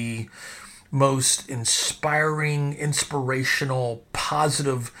one of the most inspiring, inspirational,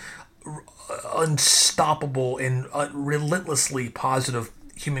 positive, unstoppable, and relentlessly positive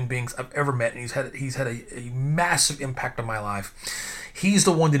human beings I've ever met. And he's had a massive impact on my life. He's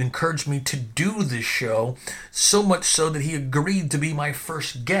the one that encouraged me to do this show, so much so that he agreed to be my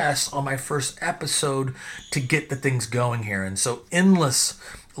first guest on my first episode to get the things going here. And so endless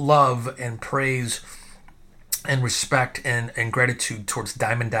love and praise and respect and gratitude towards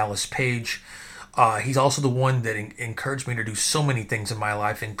Diamond Dallas Page. He's also the one that encouraged me to do so many things in my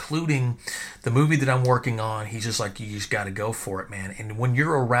life, including the movie that I'm working on. He's just like, you just got to go for it, man. And when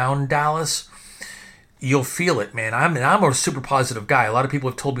you're around Dallas, you'll feel it, man. I'm a super positive guy. A lot of people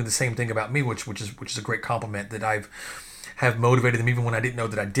have told me the same thing about me, which is a great compliment, that have motivated them even when I didn't know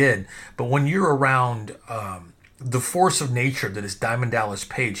that I did. But when you're around the force of nature that is Diamond Dallas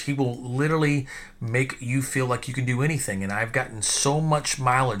Page, he will literally make you feel like you can do anything. And I've gotten so much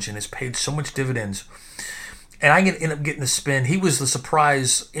mileage and has paid so much dividends. And I ended up getting to spin. He was the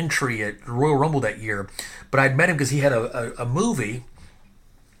surprise entry at Royal Rumble that year, but I'd met him because he had a movie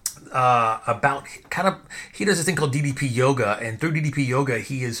about he does this thing called DDP Yoga, and through DDP Yoga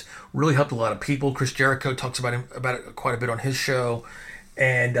he has really helped a lot of people. Chris Jericho talks about it quite a bit on his show,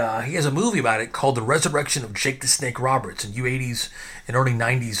 and he has a movie about it called The Resurrection of Jake the Snake Roberts. And you 80s and early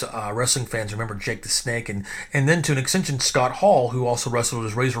 90s wrestling fans remember Jake the Snake, and then to an extension Scott Hall, who also wrestled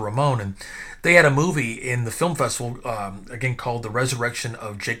as Razor Ramon, and they had a movie in the film festival again called The Resurrection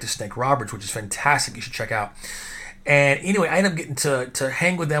of Jake the Snake Roberts, which is fantastic. You should check out. And anyway, I ended up getting to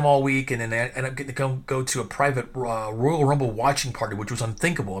hang with them all week, and then I ended up getting to go to a private Royal Rumble watching party, which was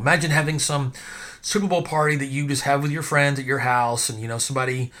unthinkable. Imagine having some Super Bowl party that you just have with your friends at your house, and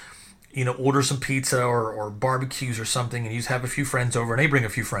somebody orders some pizza or barbecues or something, and you just have a few friends over, and they bring a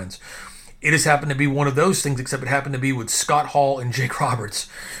few friends. It just happened to be one of those things, except it happened to be with Scott Hall and Jake Roberts.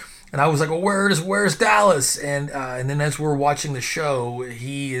 And I was like, well, where's Dallas? And then as we're watching the show,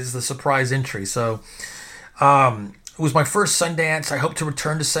 he is the surprise entry. So it was my first Sundance. I hope to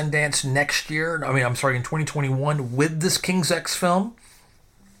return to Sundance next year. In 2021 with this King's X film.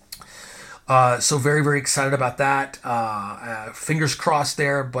 So very, very excited about that. Fingers crossed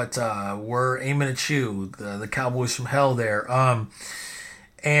there, but we're aiming at you, the Cowboys from Hell there.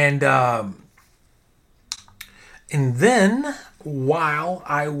 And then while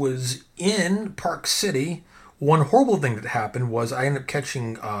I was in Park City, one horrible thing that happened was I ended up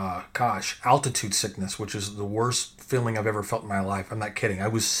catching, altitude sickness, which is the worst feeling I've ever felt in my life. I'm not kidding. I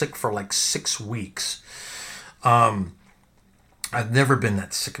was sick for like 6 weeks. I've never been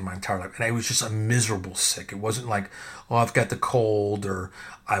that sick in my entire life. And I was just a miserable sick. It wasn't like, oh, I've got the cold or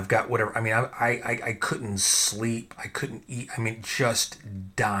I've got whatever. I mean, I couldn't sleep. I couldn't eat. I mean, just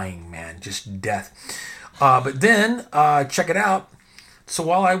dying, man. Just death. But then, check it out. So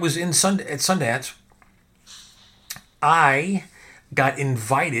while I was at Sundance, I got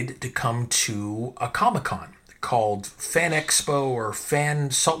invited to come to a Comic-Con called Fan Expo or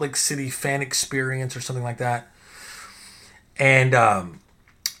Salt Lake City Fan Experience or something like that. And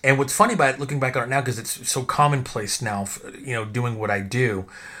what's funny about it, looking back on it now, because it's so commonplace now, doing what I do.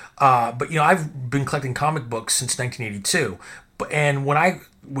 But I've been collecting comic books since 1982. And when I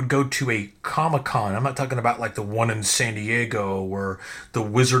would go to a Comic-Con, I'm not talking about like the one in San Diego or the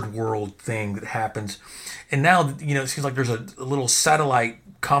Wizard World thing that happens. And now, it seems like there's a little satellite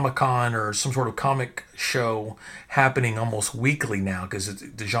Comic-Con or some sort of comic show happening almost weekly now because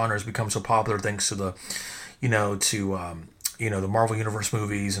the genre has become so popular thanks to the, the Marvel Universe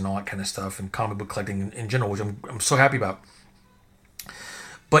movies and all that kind of stuff and comic book collecting in general, which I'm so happy about.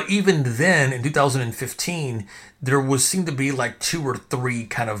 But even then, in 2015, there seemed to be like 2 or 3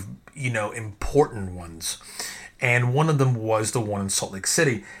 kind of, important ones. And one of them was the one in Salt Lake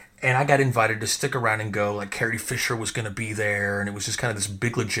City. And I got invited to stick around and go, like Carrie Fisher was going to be there. And it was just kind of this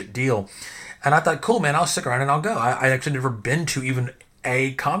big legit deal. And I thought, cool, man, I'll stick around and I'll go. I actually never been to even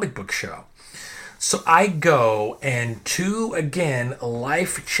a comic book show. So I go, and 2, again,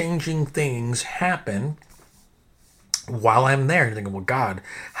 life-changing things happen while I'm there. You're thinking, well, God,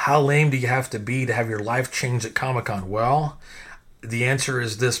 how lame do you have to be to have your life changed at Comic-Con? Well, the answer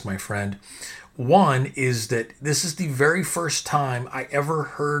is this, my friend. One is that this is the very first time I ever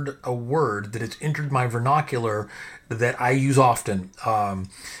heard a word that has entered my vernacular that I use often. And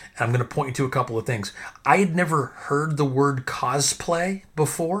I'm going to point you to a couple of things. I had never heard the word cosplay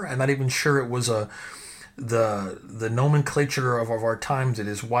before. I'm not even sure it was the nomenclature of our times. It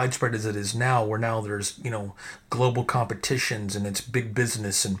is widespread as it is now, where now there's, global competitions and it's big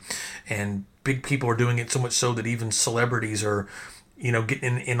business and big people are doing it so much so that even celebrities are,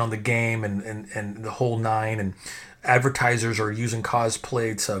 getting in on the game and the whole nine, and advertisers are using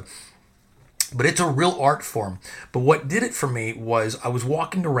cosplay to. But it's a real art form. But what did it for me was I was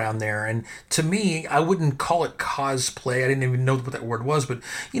walking around there, and to me, I wouldn't call it cosplay. I didn't even know what that word was. But,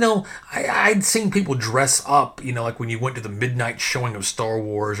 I'd seen people dress up, like when you went to the midnight showing of Star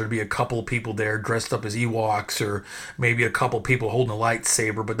Wars, there'd be a couple of people there dressed up as Ewoks, or maybe a couple of people holding a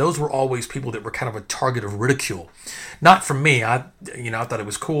lightsaber. But those were always people that were kind of a target of ridicule. Not from me. I thought it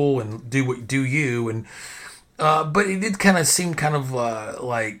was cool and do you. And but it did kind of seem kind of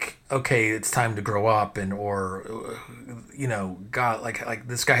like, okay, it's time to grow up, God, like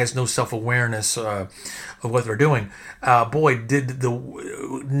this guy has no self-awareness of what they're doing. Boy, did the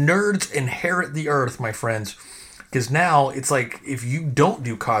nerds inherit the earth, my friends. Because now it's like, if you don't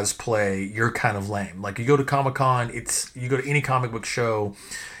do cosplay, you're kind of lame. Like, you go to Comic-Con, you go to any comic book show,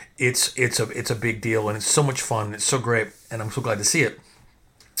 it's a big deal, and it's so much fun. It's so great, and I'm so glad to see it.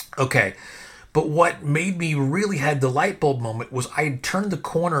 Okay. But what made me really had the light bulb moment was I had turned the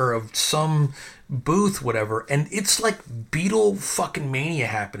corner of some booth, whatever, and it's like Beetle fucking mania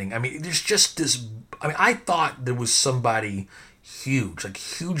happening. I mean, there's just this. I mean, I thought there was somebody huge, like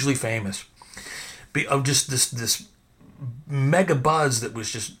hugely famous, of just this mega buzz that was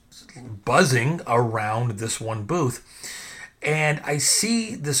just buzzing around this one booth. And I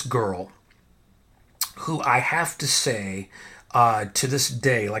see this girl who I have to say, to this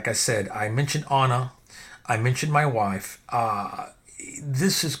day, like I said, I mentioned Anna, I mentioned my wife.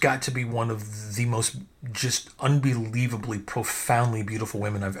 This has got to be one of the most just unbelievably, profoundly beautiful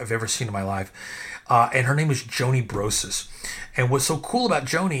women I've ever seen in my life. And her name is Joni Brosis. And what's so cool about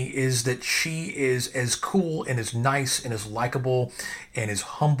Joni is that she is as cool and as nice and as likable and as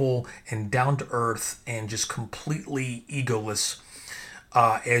humble and down to earth and just completely egoless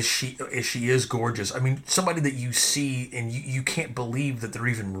as she is gorgeous. I mean, somebody that you see and you can't believe that they're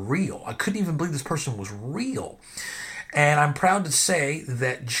even real. I couldn't even believe this person was real. And I'm proud to say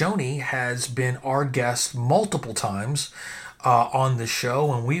that Joni has been our guest multiple times on the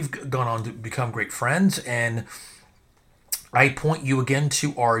show, and we've gone on to become great friends. And I point you again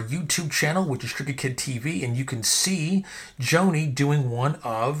to our YouTube channel, which is Tricky Kid TV, and you can see Joni doing one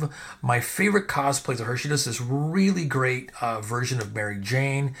of my favorite cosplays of her. She does this really great version of Mary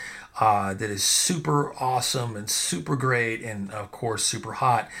Jane that is super awesome and super great and, of course, super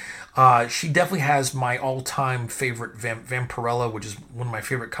hot. She definitely has my all-time favorite Vampirella, which is one of my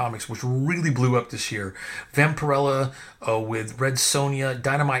favorite comics, which really blew up this year. Vampirella with Red Sonja.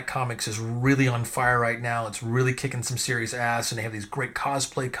 Dynamite Comics is really on fire right now. It's really kicking some serious ass, and they have these great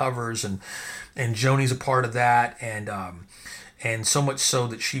cosplay covers, and Joni's a part of that, and so much so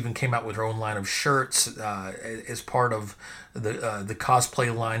that she even came out with her own line of shirts as part of the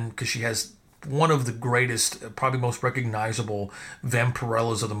cosplay line, because she has one of the greatest, probably most recognizable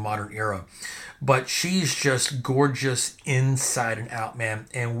Vampirellas of the modern era. But she's just gorgeous inside and out, man.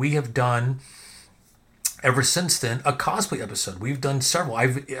 And we have done, ever since then, a cosplay episode. We've done several.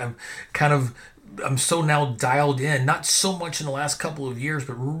 I'm so now dialed in, not so much in the last couple of years,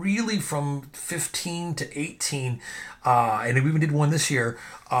 but really from 15 to 18, and we even did one this year.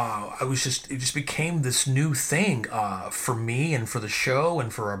 It just became this new thing for me and for the show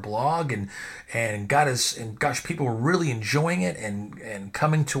and for our blog, and gosh, people were really enjoying it and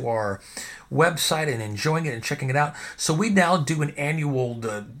coming to our website and enjoying it and checking it out. So we now do an annual,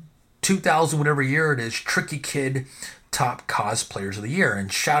 the 2000 whatever year it is, Tricky Kid Top Cosplayers of the Year.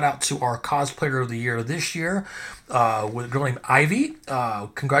 And shout out to our cosplayer of the year this year with a girl named Ivy.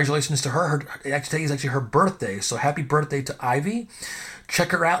 Congratulations to her. Today is actually her birthday, so happy birthday to Ivy.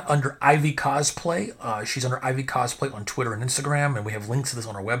 Check her out under Ivy Cosplay. She's under Ivy Cosplay on Twitter and Instagram, and we have links to this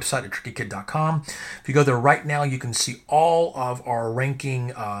on our website at trickykid.com. If you go there right now, you can see all of our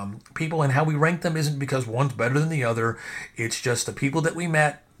ranking people, and how we rank them isn't because one's better than the other. It's just the people that we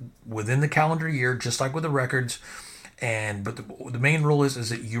met within the calendar year, just like with the records. But the main rule is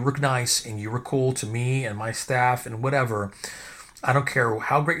that you were nice and you were cool to me and my staff and whatever. I don't care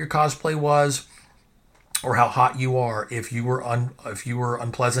how great your cosplay was or how hot you are. If you were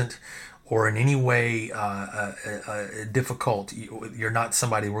unpleasant or in any way difficult, you're not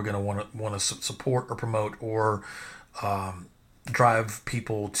somebody we're going to want to support or promote or drive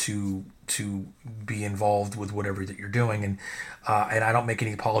people to be involved with whatever that you're doing, and I don't make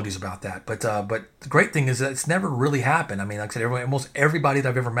any apologies about that. But the great thing is that it's never really happened. I mean, like I said, almost everybody that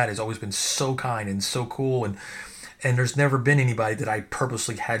I've ever met has always been so kind and so cool, and there's never been anybody that I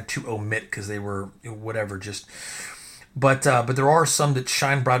purposely had to omit because they were whatever. But there are some that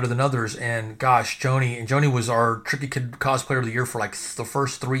shine brighter than others, and gosh, Joni was our Tricky Kid Cosplayer of the Year for like the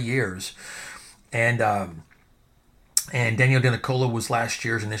first 3 years, and Danielle DeNicola was last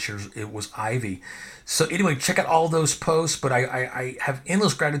year's, and this year's it was Ivy. So anyway, check out all those posts. But I have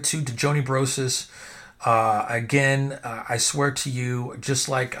endless gratitude to Joni Brosis. Again, I swear to you, just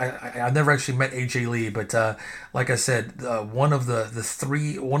like I've never actually met AJ Lee, but like I said, one of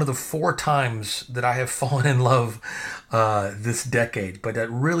the 4 times that I have fallen in love this decade. But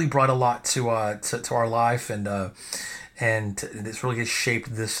that really brought a lot to our life, and it's really has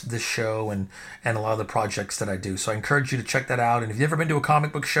shaped this show and a lot of the projects that I do. So I encourage you to check that out. And if you've never been to a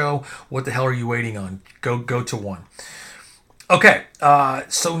comic book show, what the hell are you waiting on? Go to one. Okay,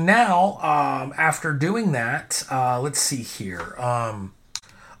 so now after doing that, let's see here.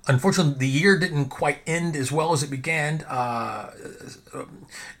 Unfortunately, the year didn't quite end as well as it began.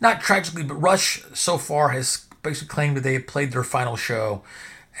 Not tragically, but Rush so far has basically claimed that they had played their final show.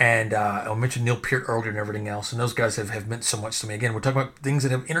 And I mentioned Neil Peart earlier and everything else, and those guys have meant so much to me. Again, we're talking about things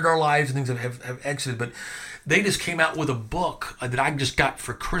that have entered our lives and things that have exited, but they just came out with a book that I just got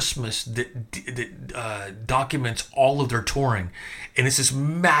for Christmas that documents all of their touring. And it's this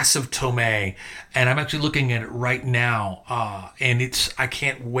massive tome, and I'm actually looking at it right now, and I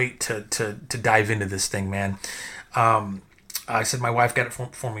can't wait to dive into this thing, man. I said my wife got it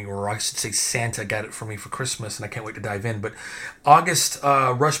for me, or I should say Santa got it for me for Christmas, and I can't wait to dive in. But August,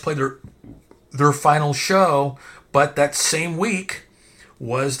 Rush played their final show, but that same week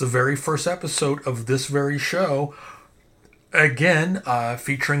was the very first episode of this very show, again,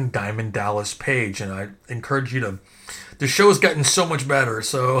 featuring Diamond Dallas Page. And I encourage you to... The show has gotten so much better.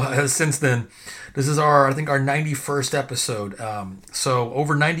 So since then, this is I think our 91st episode. So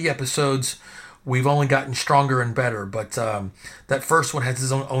over 90 episodes... We've only gotten stronger and better, but that first one has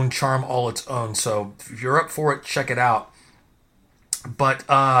its own charm all its own. So if you're up for it, check it out. But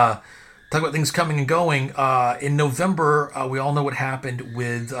talk about things coming and going. In November, we all know what happened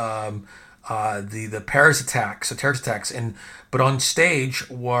with the Paris attacks, the terrorist attacks. But on stage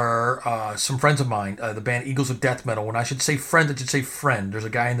were some friends of mine, the band Eagles of Death Metal. When I should say friend, I should say friend. There's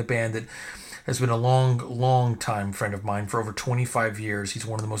a guy in the band that has been a long time friend of mine for over 25 years. He's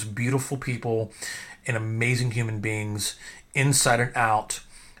one of the most beautiful people and amazing human beings inside and out.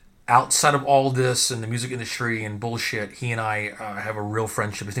 Outside of all this and the music industry and bullshit, he and I have a real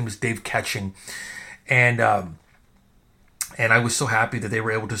friendship. His name was Dave Ketching, and I was so happy that they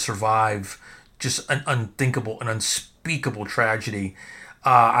were able to survive just an unthinkable and unspeakable tragedy.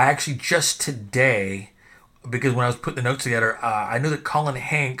 I actually just today, because when I was putting the notes together, I knew that Colin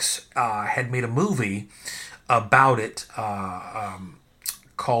Hanks had made a movie about it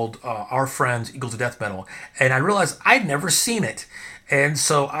called Our Friends Eagles of Death Metal, and I realized I'd never seen it. And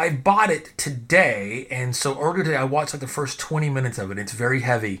so I bought it today, and so earlier today I watched like the first 20 minutes of it. It's very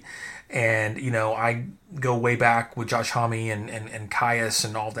heavy, and you know, I go way back with Josh Homme and Caius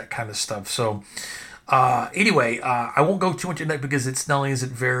and all that kind of stuff. So anyway, I won't go too much into that because it's not only is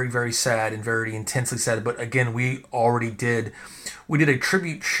it very, very sad and very intensely sad, but again, we did a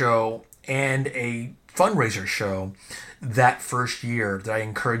tribute show and a fundraiser show that first year that I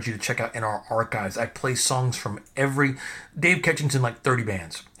encourage you to check out in our archives. I play songs from Dave Ketching's in like 30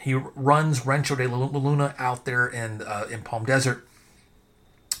 bands. He runs Rancho de la Luna out there in Palm Desert,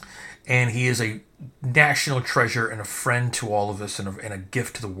 and he is a national treasure and a friend to all of us and a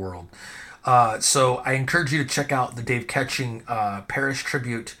gift to the world. So I encourage you to check out the Dave Ketching Parish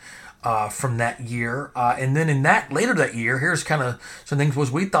tribute from that year. And then later that year, here's kind of some things was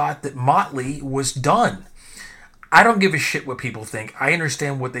we thought that Motley was done. I don't give a shit what people think. I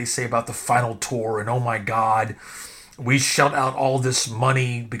understand what they say about the final tour and oh my God, we shelled out all this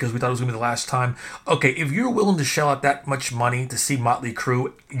money because we thought it was going to be the last time. Okay, if you're willing to shell out that much money to see Motley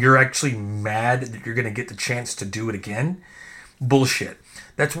Crue, you're actually mad that you're going to get the chance to do it again? Bullshit.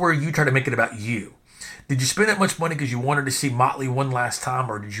 That's where you try to make it about you. Did you spend that much money because you wanted to see Motley one last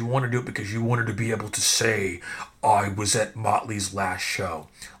time, or did you want to do it because you wanted to be able to say, I was at Motley's last show?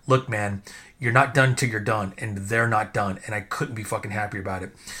 Look, man, you're not done till you're done, and they're not done, and I couldn't be fucking happy about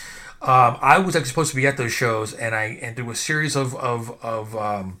it. I was actually supposed to be at those shows, and through a series of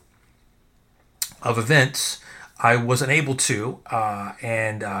events, I wasn't able to,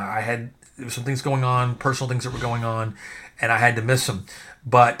 and there were some things going on, personal things that were going on, and I had to miss them.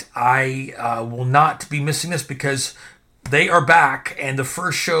 But I will not be missing this because they are back, and the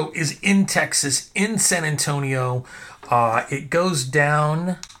first show is in Texas, in San Antonio. It goes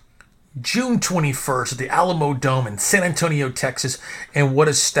down June 21st at the Alamo Dome in San Antonio, Texas. And what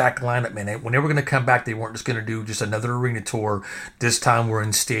a stacked lineup, man. When they were going to come back, they weren't just going to do just another arena tour. This time we're in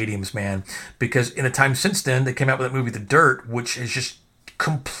stadiums, man. Because in the time since then, they came out with that movie, The Dirt, which has just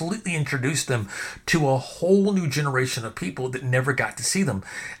completely introduced them to a whole new generation of people that never got to see them.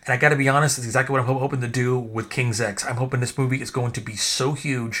 And I got to be honest, it's exactly what I'm hoping to do with King's X. I'm hoping this movie is going to be so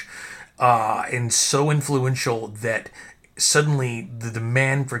huge and so influential that suddenly the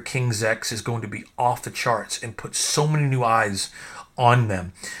demand for King's X is going to be off the charts and put so many new eyes on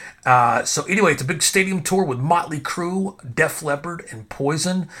them. So anyway, it's a big stadium tour with Motley Crue, Def Leppard, and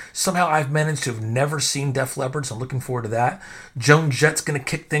Poison. Somehow I've managed to have never seen Def Leppard, so I'm looking forward to that. Joan Jett's going to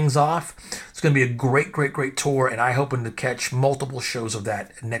kick things off. It's going to be a great, great, great tour, and I'm hoping to catch multiple shows of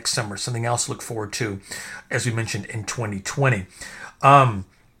that next summer. Something else to look forward to, as we mentioned, in 2020.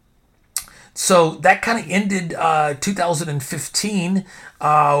 So that kind of ended 2015.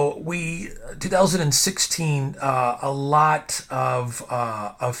 2016, a lot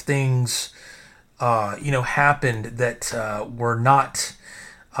of things, happened that were not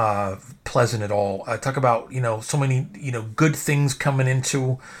pleasant at all. I talk about, so many, good things coming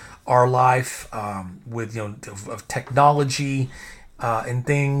into our life with, of technology and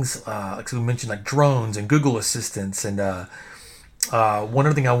things, like we mentioned, like drones and Google Assistants and one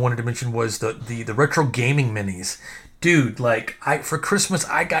other thing I wanted to mention was the retro gaming minis. Dude, for Christmas,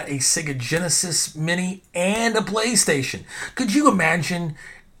 I got a Sega Genesis Mini and a PlayStation. Could you imagine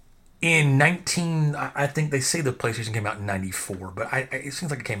I think they say the PlayStation came out in 94, but it seems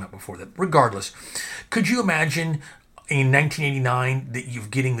like it came out before that. Regardless, could you imagine in 1989 that you're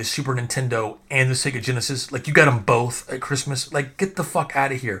getting the Super Nintendo and the Sega Genesis? Like, you got them both at Christmas? Like, get the fuck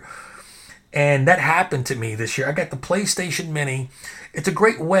out of here. And that happened to me this year. I got the PlayStation Mini. It's a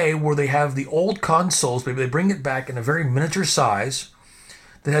great way where they have the old consoles, but they bring it back in a very miniature size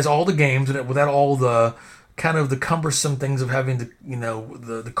that has all the games in it without all the kind of the cumbersome things of having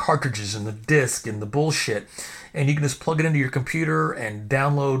the cartridges and the disc and the bullshit. And you can just plug it into your computer and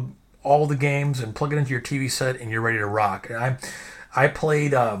download all the games and plug it into your TV set and you're ready to rock. And I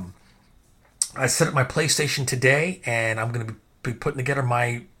played, I set up my PlayStation today and I'm going to be putting together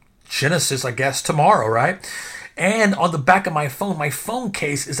my Genesis, I guess, tomorrow, right? And on the back of my phone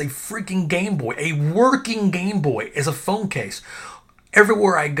case is a freaking Game Boy. A working Game Boy is a phone case.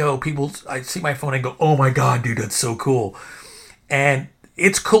 Everywhere I go, I see my phone and go, oh my God, dude, that's so cool. And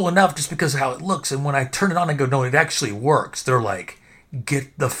it's cool enough just because of how it looks. And when I turn it on and go, no, it actually works. They're like,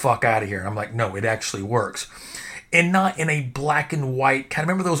 get the fuck out of here. And I'm like, no, it actually works. And not in a black and white kind of,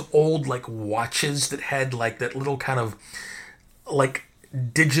 remember those old like watches that had like that little kind of like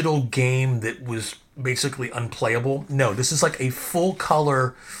digital game that was basically unplayable? No, this is like a full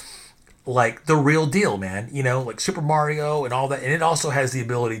color, like the real deal, man. You know, like Super Mario and all that. And it also has the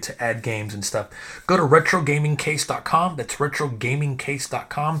ability to add games and stuff. Go to retrogamingcase.com. That's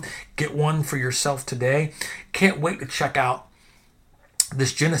retrogamingcase.com. Get one for yourself today. Can't wait to check out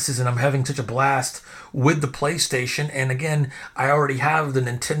this Genesis, and I'm having such a blast with the PlayStation. And again, I already have the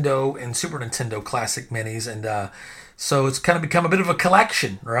Nintendo and Super Nintendo Classic Minis, and so it's kind of become a bit of a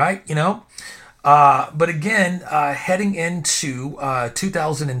collection, right? You know? But again, heading into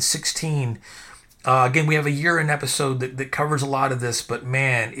 2016, again, we have a year-end episode that covers a lot of this, but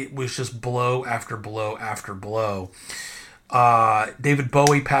man, it was just blow after blow after blow. David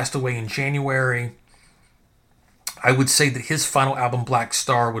Bowie passed away in January. I would say that his final album, Black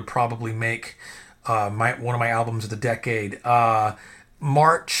Star, would probably make one of my albums of the decade.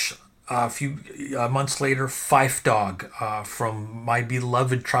 March, a few months later, Phife Dawg from my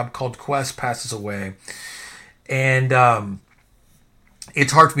beloved Tribe Called Quest passes away. And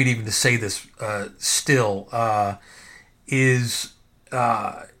it's hard for me to even to say this still. In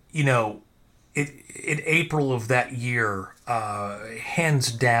April of that year,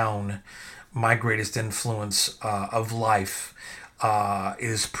 hands down, my greatest influence of life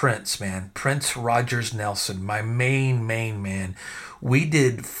is Prince, man. Prince Rogers Nelson, my main man. We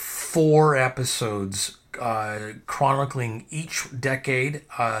did 4 episodes chronicling each decade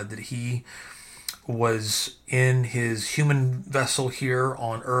that he was in his human vessel here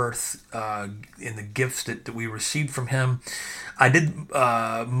on Earth, in the gifts that we received from him. I did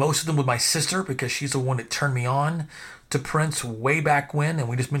most of them with my sister because she's the one that turned me on to Prince way back when, and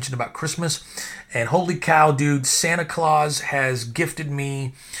we just mentioned about Christmas. And holy cow, dude, Santa Claus has gifted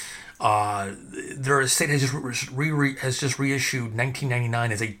me. Their estate has just reissued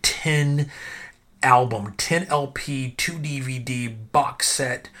 1999 as a 10 album, 10 LP, 2 DVD box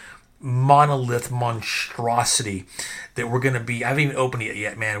set monolith monstrosity that we're going to be, I haven't even opened it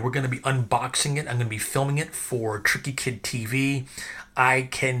yet, man. We're going to be unboxing it. I'm going to be filming it for Tricky Kid TV. I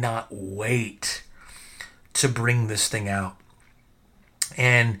cannot wait to bring this thing out.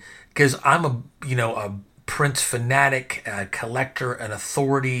 And because I'm a Prince fanatic, a collector, an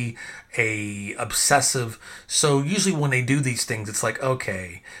authority, a obsessive. So usually when they do these things, it's like,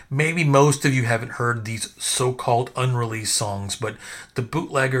 okay, maybe most of you haven't heard these so-called unreleased songs, but the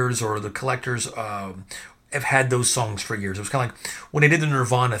bootleggers or the collectors have had those songs for years. It was kind of like when they did the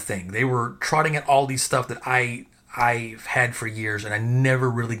Nirvana thing. They were trotting at all these stuff that I've had for years, and I never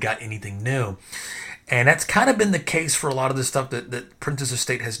really got anything new. And that's kind of been the case for a lot of the stuff that Prince's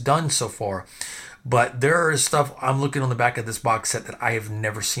estate has done so far. But there is stuff I'm looking on the back of this box set that I have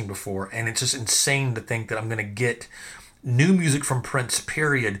never seen before. And it's just insane to think that I'm going to get new music from Prince,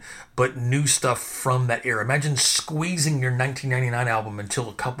 period, but new stuff from that era. Imagine squeezing your 1999 album until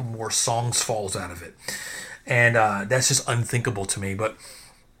a couple more songs falls out of it. And that's just unthinkable to me.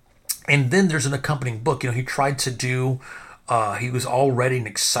 And then there's an accompanying book. He tried to do... he was all ready and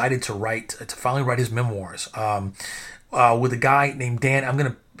excited to finally write his memoirs with a guy named Dan. I'm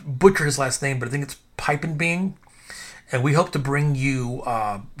going to butcher his last name, but I think it's Piepenbeing. And we hope to bring you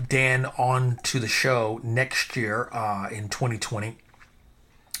Dan on to the show next year in 2020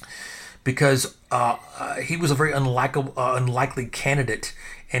 because he was a very unlikely candidate.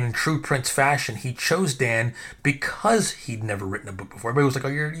 And in true Prince fashion, he chose Dan because he'd never written a book before. Everybody was like, oh,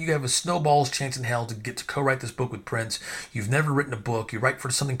 you have a snowball's chance in hell to get to co-write this book with Prince. You've never written a book. You write for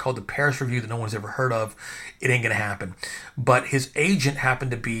something called the Paris Review that no one's ever heard of. It ain't going to happen. But his agent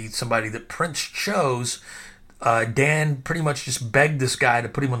happened to be somebody that Prince chose. Dan pretty much just begged this guy to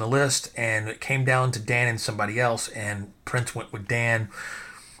put him on the list, and it came down to Dan and somebody else, and Prince went with Dan.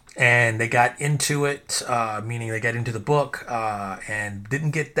 And they got into it, meaning they got into the book and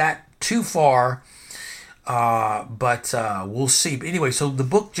didn't get that too far, but we'll see. But anyway, so the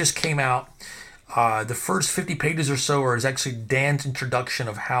book just came out. The first 50 pages or so is actually Dan's introduction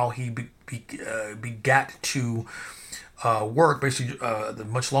of how he begat to work, basically the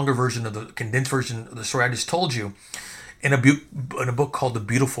much longer version of the condensed version of the story I just told you, in a book called The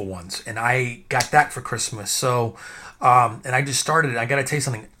Beautiful Ones. And I got that for Christmas. So... and I just started it. I got to tell you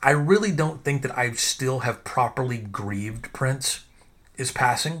something. I really don't think that I still have properly grieved Prince is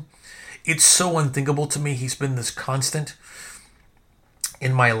passing. It's so unthinkable to me. He's been this constant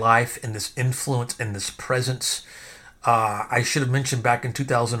in my life, and this influence and this presence. I should have mentioned back in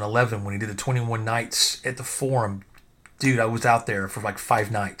 2011 when he did the 21 Nights at the Forum, dude, I was out there for like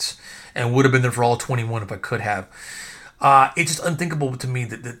 5 nights and would have been there for all 21 if I could have. It's just unthinkable to me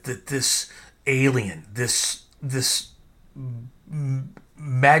that this alien, this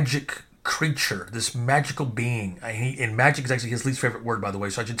magic creature, this magical being, and magic is actually his least favorite word, by the way,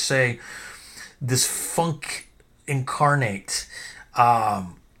 so I should say this funk incarnate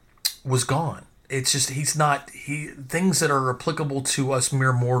was gone. It's just things that are applicable to us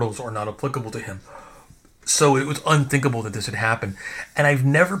mere mortals are not applicable to him. So it was unthinkable that this had happened. And I've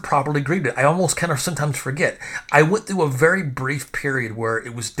never properly grieved it. I almost kind of sometimes forget. I went through a very brief period where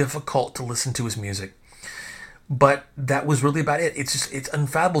it was difficult to listen to his music. But that was really about it. It's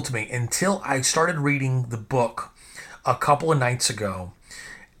unfathomable to me until I started reading the book a couple of nights ago.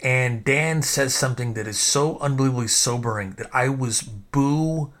 And Dan says something that is so unbelievably sobering that I was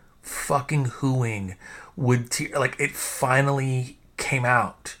boo fucking hooing like it finally came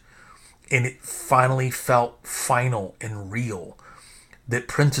out. And it finally felt final and real that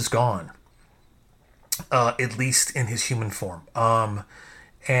Prince is gone, at least in his human form. I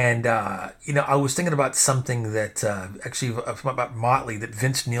was thinking about something that actually about Motley that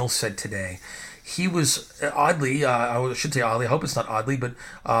Vince Neil said today. He was oddly, I should say oddly, I hope it's not oddly, but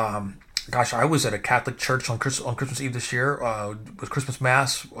I was at a Catholic church on Christmas Eve this year with Christmas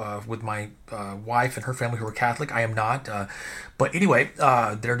Mass with my wife and her family who are Catholic. I am not, but anyway,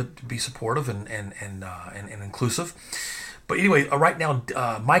 there to be supportive and inclusive. But anyway, right now,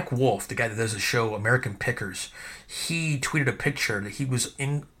 Mike Wolf, the guy that does the show American Pickers, he tweeted a picture that he was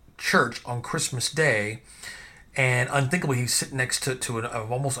in church on Christmas Day, and unthinkably, he's sitting next to an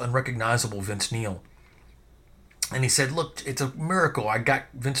almost unrecognizable Vince Neil. And he said, look, it's a miracle. I got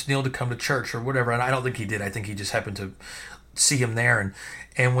Vince Neil to come to church or whatever. And I don't think he did. I think he just happened to see him there.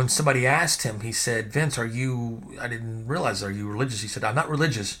 And when somebody asked him, he said, Vince, I didn't realize, are you religious? He said, I'm not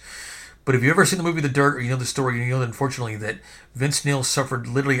religious. But have you ever seen the movie The Dirt, or you know the story, you know, unfortunately, that Vince Neil suffered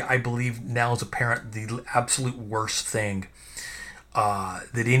literally, I believe now as a parent, the absolute worst thing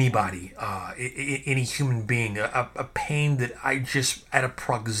that anybody, any human being, a pain that I just, at a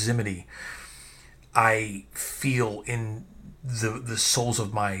proximity, I feel in the soles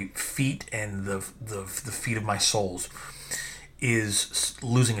of my feet and the feet of my soles is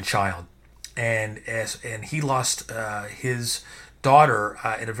losing a child, and he lost his daughter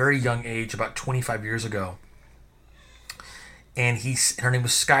at a very young age, about 25 years ago, and her name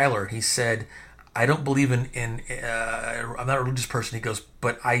was Skylar. He said, I don't believe in I'm not a religious person. He goes,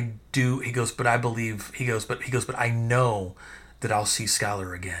 but I do. He goes, but I believe. But I know that I'll see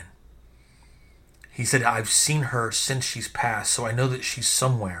Skylar again. He said, I've seen her since she's passed, so I know that she's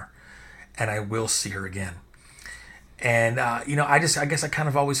somewhere, and I will see her again. And, I guess I kind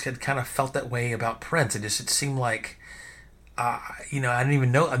of always had kind of felt that way about Prince. It seemed like, I didn't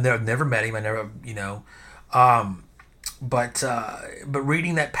even know, I've never met him, but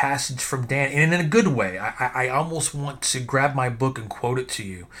reading that passage from Dan, and in a good way, I almost want to grab my book and quote it to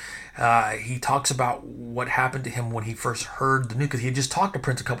you. He talks about what happened to him when he first heard the news, because he had just talked to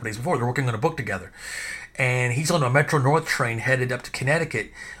Prince a couple days before. They're working on a book together. And he's on a Metro North train headed up to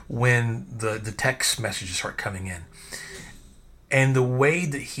Connecticut when the text messages start coming in. And the way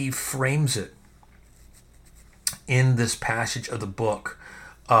that he frames it in this passage of the book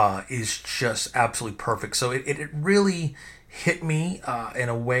is just absolutely perfect. So it really hit me in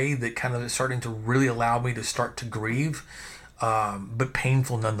a way that kind of is starting to really allow me to start to grieve, but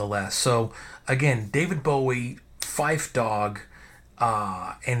painful nonetheless. So again, David Bowie, Phife Dawg,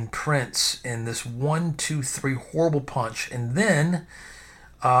 and Prince in this 1, 2, 3 horrible punch. And then,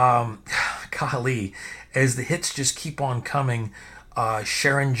 golly, as the hits just keep on coming,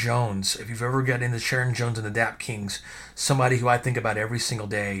 Sharon Jones, if you've ever got into Sharon Jones and the Dap Kings, somebody who I think about every single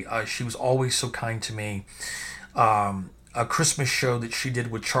day. She was always so kind to me. A Christmas show that she did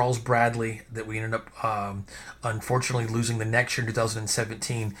with Charles Bradley that we ended up unfortunately losing the next year in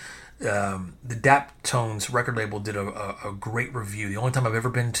 2017. The Dap Tones record label did a great review. The only time I've ever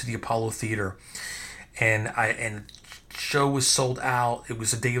been to the Apollo Theater, and show was sold out. It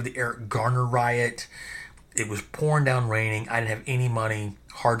was the day of the Eric Garner riot. It was pouring down raining. I didn't have any money,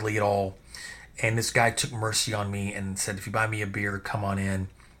 hardly at all. And this guy took mercy on me and said, if you buy me a beer, come on in.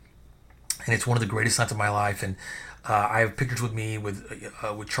 And it's one of the greatest nights of my life. And I have pictures with me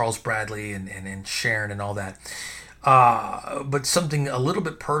with Charles Bradley and Sharon and all that. But something a little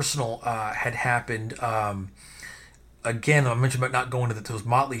bit personal had happened. Again, I mentioned about not going to those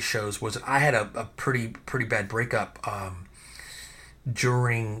Motley shows, was that I had a pretty bad breakup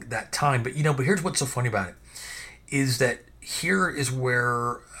during that time. But here's what's so funny about it, is that here is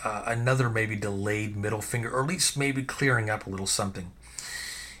where another maybe delayed middle finger, or at least maybe clearing up a little something,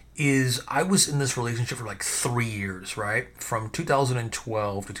 is I was in this relationship for like 3 years, right? From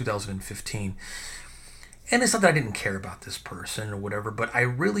 2012 to 2015. And it's not that I didn't care about this person or whatever, but I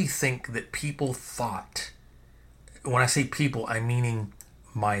really think that people thought, when I say people, I'm meaning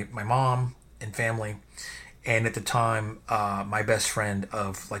my mom and family, and at the time, my best friend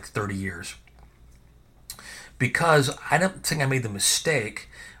of like 30 years. Because I don't think I made the mistake,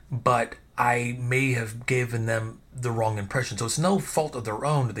 but I may have given them the wrong impression. So it's no fault of their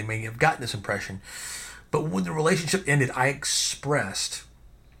own that they may have gotten this impression. But when the relationship ended, I expressed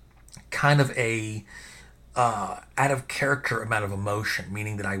kind of a out of character amount of emotion,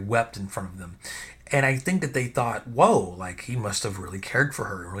 meaning that I wept in front of them. And I think that they thought, whoa, like he must have really cared for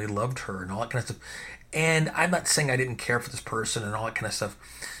her and really loved her and all that kind of stuff. And I'm not saying I didn't care for this person and all that kind of stuff.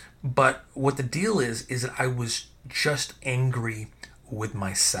 But what the deal is that I was just angry with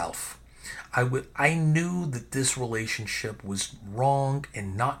myself. I knew that this relationship was wrong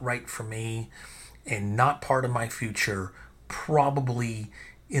and not right for me and not part of my future, probably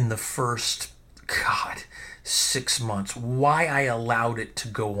in the first, 6 months. Why I allowed it to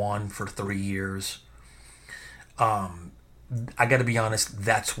go on for 3 years, I got to be honest,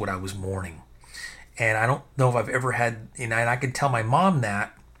 that's what I was mourning. And I don't know if I've ever had, and I could tell my mom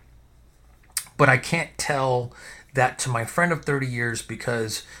that, but I can't tell that to my friend of 30 years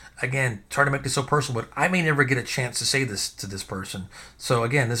because, again, try to make this so personal, but I may never get a chance to say this to this person. So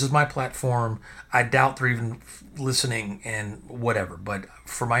again, this is my platform. I doubt they're even listening and whatever, but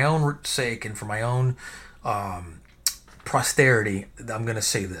for my own sake and for my own posterity, I'm going to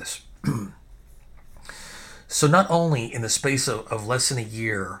say this. So not only in the space of less than a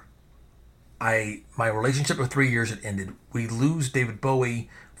year, my relationship of 3 years had ended. We lose David Bowie,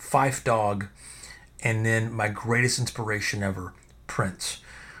 Phife Dawg, and then my greatest inspiration ever, Prince,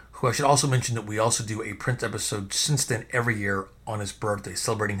 who I should also mention that we also do a Prince episode since then every year on his birthday,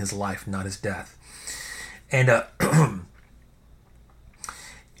 celebrating his life, not his death. And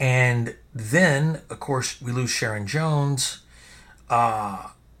and then, of course, we lose Sharon Jones.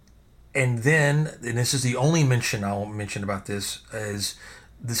 And then, and this is the only mention I'll mention about this, is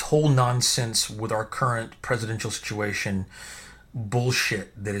this whole nonsense with our current presidential situation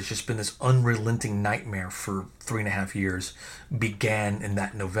bullshit that has just been this unrelenting nightmare for 3.5 years began in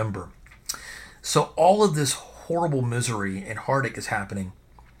that November. So all of this horrible misery and heartache is happening.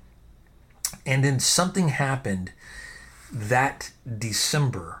 And then something happened that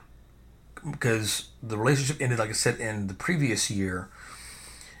December, because the relationship ended, like I said, in the previous year.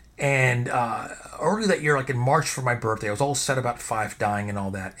 And early that year, like in March for my birthday, I was all set about Phife dying and all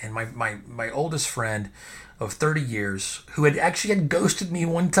that. And my oldest friend of 30 years, who had ghosted me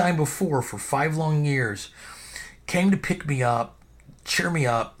one time before for 5 long years, came to pick me up, cheer me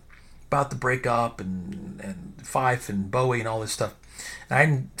up about the breakup and Phife and Bowie and all this stuff. And I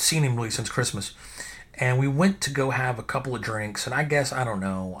hadn't seen him really since Christmas. And we went to go have a couple of drinks. And I guess, I don't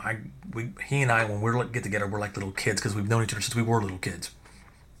know, he and I, when we get together, we're like little kids because we've known each other since we were little kids.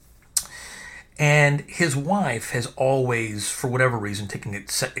 And his wife has always, for whatever reason, taken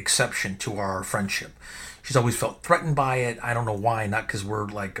exception to our friendship. She's always felt threatened by it. I don't know why, not because we're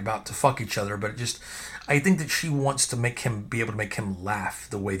like about to fuck each other, but I think that she wants to be able to make him laugh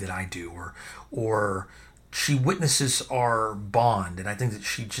the way that I do, or she witnesses our bond, and I think that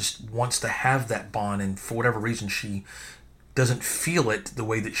she just wants to have that bond, and for whatever reason, she doesn't feel it the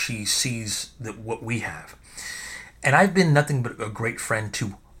way that she sees that what we have. And I've been nothing but a great friend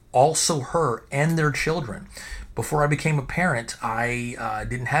to also her and their children. Before I became a parent, I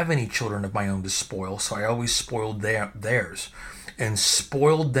didn't have any children of my own to spoil, so I always spoiled theirs. And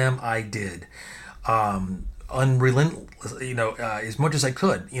spoiled them I did. Unrelentless, as much as I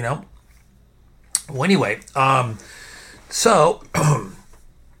could, Well, anyway, so,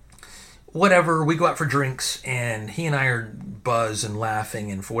 whatever, we go out for drinks, and he and I are buzzed and laughing,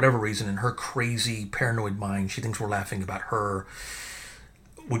 and for whatever reason, in her crazy, paranoid mind, she thinks we're laughing about her,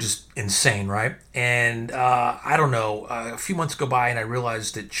 which is insane, right? And I don't know, a few months go by and I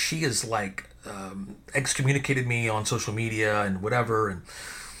realized that she is like excommunicated me on social media and whatever,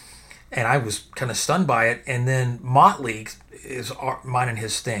 and I was kind of stunned by it. And then Motley is mine and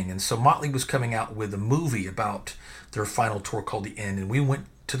his thing, and so Motley was coming out with a movie about their final tour called The End, and we went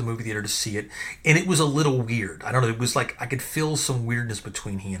to the movie theater to see it, and it was a little weird. I don't know, it was like I could feel some weirdness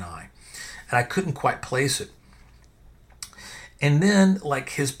between he and I couldn't quite place it. And then, like,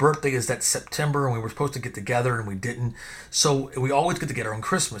 his birthday is that September, and we were supposed to get together, and we didn't. So we always get together on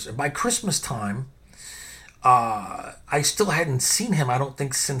Christmas. And by Christmas time, I still hadn't seen him, I don't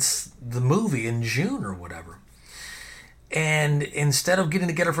think, since the movie in June or whatever. And instead of getting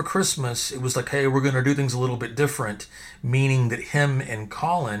together for Christmas, it was like, hey, we're going to do things a little bit different, meaning that him and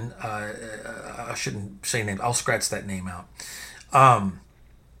Colin, I shouldn't say names, I'll scratch that name out.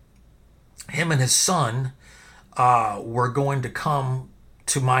 Him and his son were going to come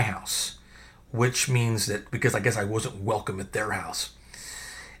to my house, which means that, because I guess I wasn't welcome at their house.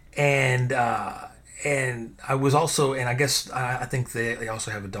 And I was also, and I guess, I think they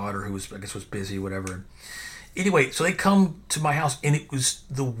also have a daughter who was, I guess, was busy, whatever. Anyway, so they come to my house, and it was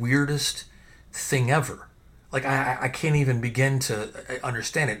the weirdest thing ever. Like, I can't even begin to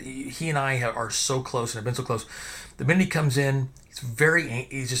understand it. He and I are so close, and have been so close. The minute he comes in, it's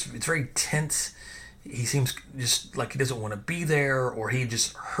very tense. He seems just like he doesn't want to be there, or he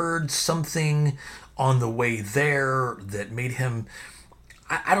just heard something on the way there that made him,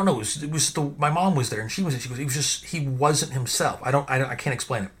 I don't know. It was my mom was there, and she goes, he wasn't himself. I can't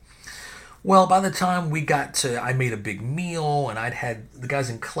explain it. Well, by the time we got to, I made a big meal, and the guys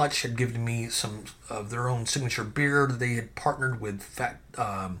in Clutch had given me some of their own signature beer that they had partnered with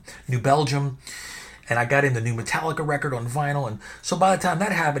New Belgium, and I got him the new Metallica record on vinyl, and so by the time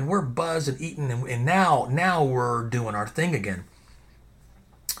that happened, we're buzzed and eating, and now we're doing our thing again.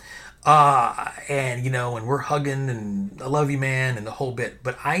 And and we're hugging, and I love you, man, and the whole bit.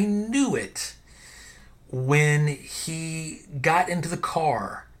 But I knew it when he got into the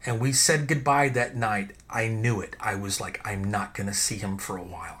car and we said goodbye that night. I knew it. I was like, I'm not going to see him for a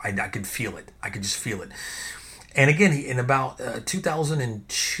while. I could feel it. I could just feel it. And again, in about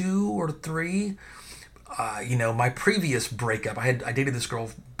 2002 or 3, my previous breakup, I dated this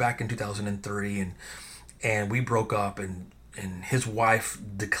girl back in 2003, and we broke up, and his wife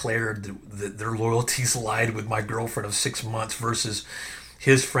declared that their loyalties lied with my girlfriend of 6 months versus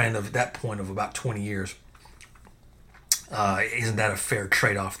his friend of that point of about 20 years. Isn't that a fair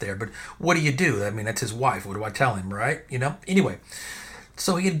trade-off there? But what do you do? I mean, that's his wife. What do I tell him, right? Anyway,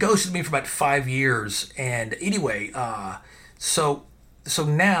 so he had ghosted me for about 5 years. And anyway, so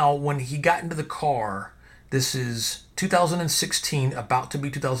now when he got into the car, this is 2016, about to be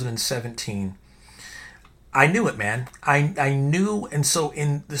 2017, I knew it, man. I knew. And so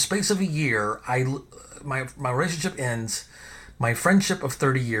in the space of a year, my relationship ends. My friendship of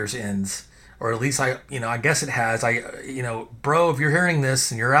 30 years ends. Or at least I guess it has. Bro, if you're hearing this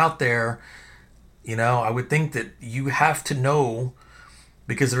and you're out there, I would think that you have to know,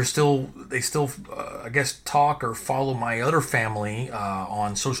 because they still, I guess, talk or follow my other family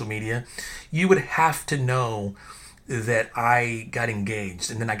on social media. You would have to know that I got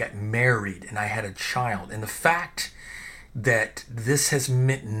engaged, and then I got married, and I had a child. And the fact that this has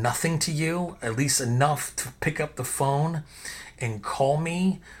meant nothing to you, at least enough to pick up the phone and call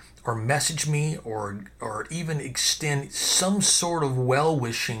me, or message me, or even extend some sort of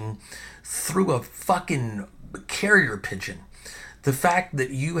well-wishing through a fucking carrier pigeon. The fact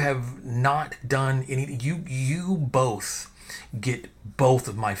that you have not done anything, you both get both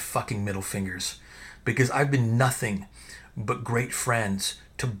of my fucking middle fingers, because I've been nothing but great friends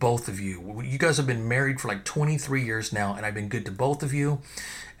to both of you. You guys have been married for like 23 years now, and I've been good to both of you,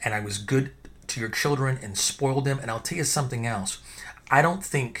 and I was good to your children and spoiled them. And I'll tell you something else. I don't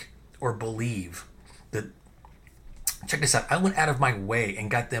think or believe that, check this out, I went out of my way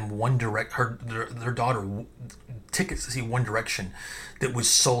and got them their daughter tickets to see One Direction that was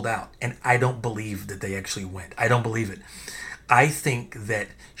sold out, and I don't believe that they actually went. I don't believe it. I think that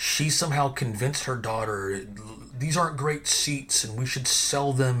she somehow convinced her daughter, these aren't great seats and we should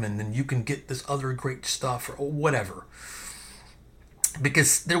sell them, and then you can get this other great stuff, or whatever.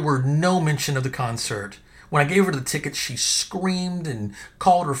 Because there were no mention of the concert. When I gave her the tickets, she screamed and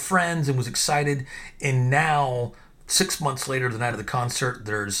called her friends and was excited. And now, 6 months later, the night of the concert,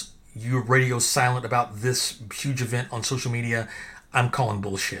 there's your radio silent about this huge event on social media. I'm calling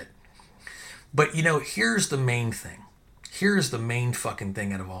bullshit. But here's the main thing. Here's the main fucking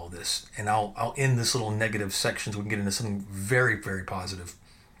thing out of all this. And I'll end this little negative section so we can get into something very, very positive.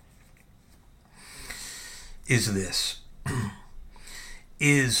 Is this.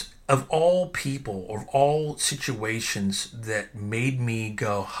 Of all people, or all situations that made me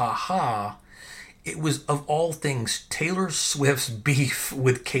go, ha ha, it was, of all things, Taylor Swift's beef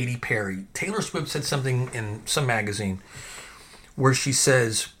with Katy Perry. Taylor Swift said something in some magazine where she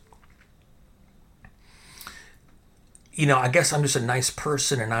says, I guess I'm just a nice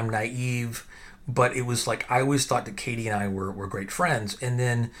person and I'm naive, but it was like, I always thought that Katy and I were great friends. And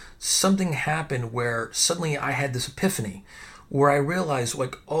then something happened where suddenly I had this epiphany, where I realized,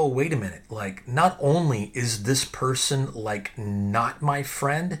 like, oh, wait a minute. Like, not only is this person, like, not my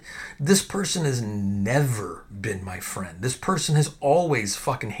friend, this person has never been my friend. This person has always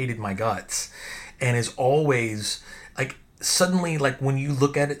fucking hated my guts, and is always, like, suddenly, like, when you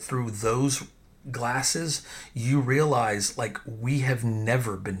look at it through those glasses, you realize, like, we have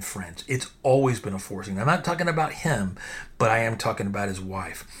never been friends. It's always been a forcing. I'm not talking about him, but I am talking about his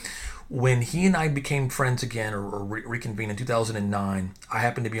wife. When he and I became friends again, or reconvened in 2009, I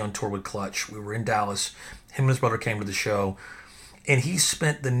happened to be on tour with Clutch. We were in Dallas. Him and his brother came to the show, and he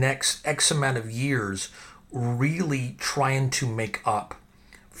spent the next X amount of years really trying to make up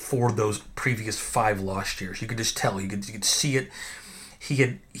for those previous 5 lost years. You could just tell. You could see it. He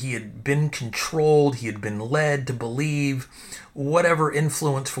had been controlled. He had been led to believe whatever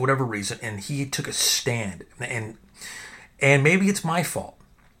influence for whatever reason, and he took a stand. And maybe it's my fault.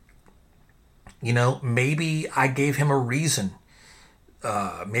 You know, maybe I gave him a reason.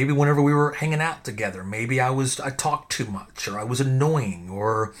 Maybe whenever we were hanging out together, maybe I talked too much, or I was annoying,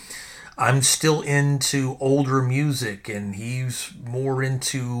 or I'm still into older music and he's more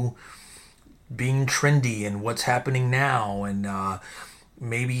into being trendy and what's happening now. And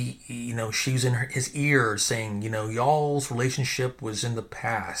maybe, you know, she's in his ear saying, you know, y'all's relationship was in the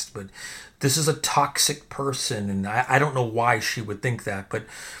past, but this is a toxic person. And I don't know why she would think that, but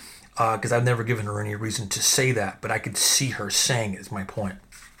because I've never given her any reason to say that, but I could see her saying it, is my point.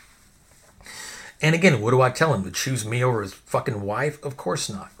 And again, what do I tell him? To choose me over his fucking wife? Of course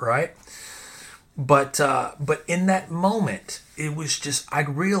not, right? But in that moment, it was just, I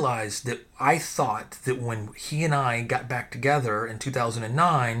realized that I thought that when he and I got back together in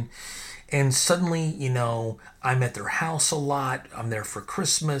 2009, and suddenly, you know, I'm at their house a lot. I'm there for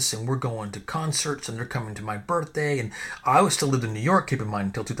Christmas, and we're going to concerts, and they're coming to my birthday. And I was still lived in New York, keep in mind,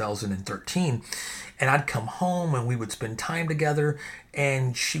 until 2013. And I'd come home, and we would spend time together.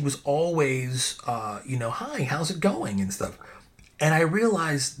 And she was always, you know, hi, how's it going, and stuff. And I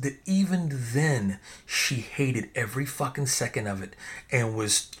realized that even then, she hated every fucking second of it, and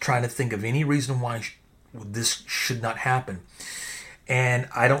was trying to think of any reason why this should not happen. And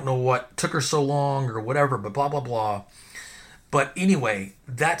I don't know what took her so long or whatever, but blah, blah, blah. But anyway,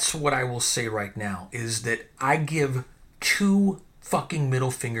 that's what I will say right now, is that I give 2 fucking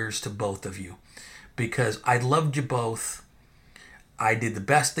middle fingers to both of you, because I loved you both. I did the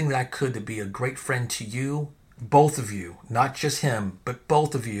best thing that I could to be a great friend to you, both of you, not just him, but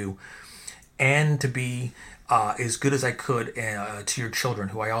both of you, and to be as good as I could to your children,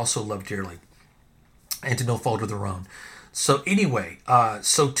 who I also love dearly, and to no fault of their own. So anyway,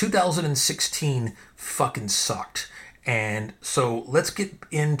 so 2016 fucking sucked. And so let's get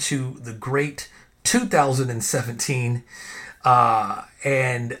into the great 2017.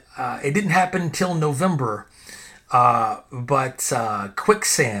 And it didn't happen until November. But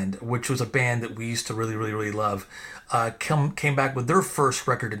Quicksand, which was a band that we used to really, really, really love, came back with their first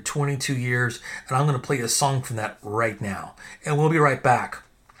record in 22 years. And I'm going to play a song from that right now. And we'll be right back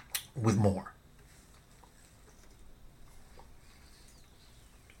with more.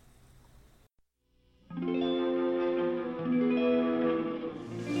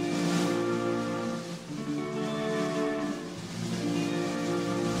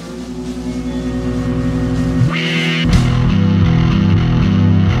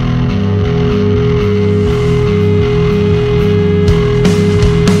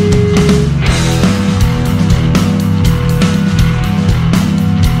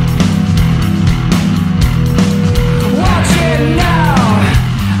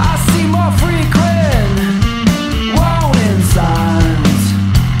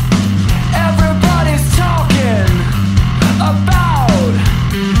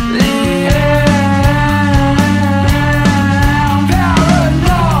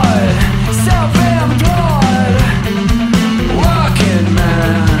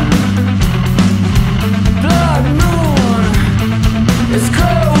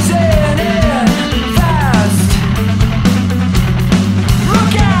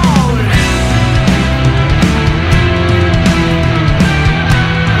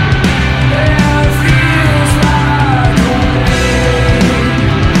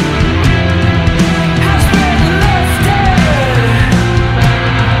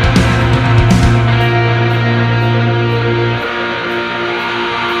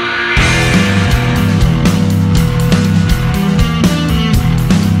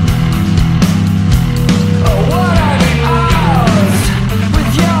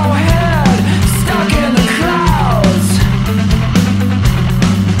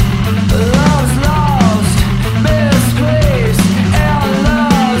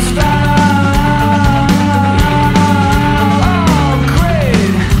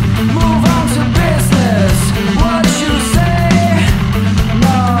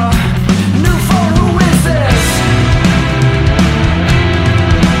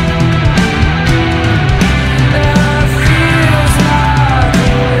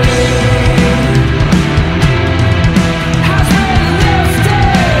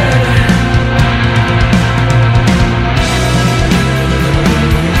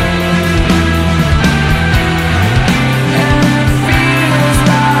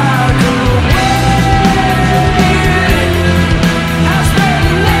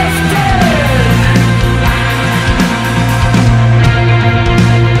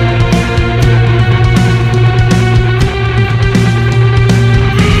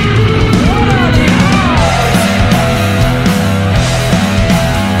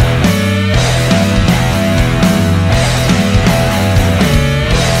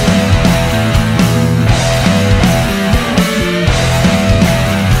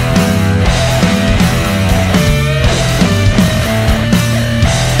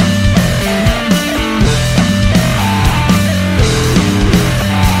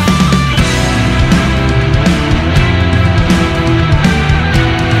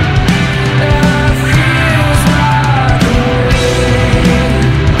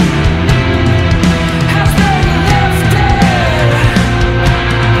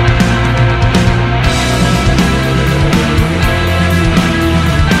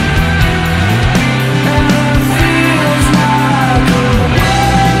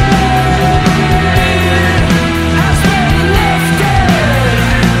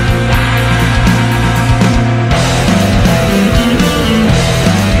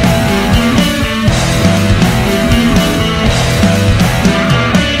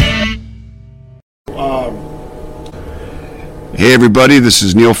 Hey everybody, this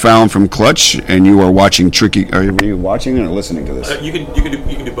is Neil Fallon from Clutch, and you are watching Tricky. Are you watching or listening to this? You can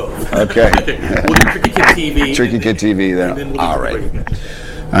do both. Okay. We'll do Tricky Kid TV. Tricky Kid TV. Then we'll do all right. radio.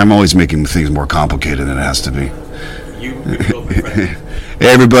 I'm always making things more complicated than it has to be. You both be friends.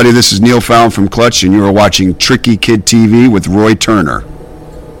 Hey everybody, this is Neil Fallon from Clutch, and you are watching Tricky Kid TV with Roy Turner.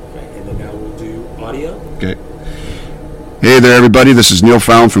 Okay, and then now we'll do audio. Okay. Hey there everybody, this is Neil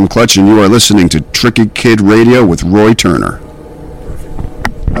Fallon from Clutch, and you are listening to Tricky Kid Radio with Roy Turner.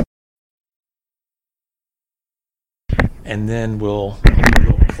 And then we'll do a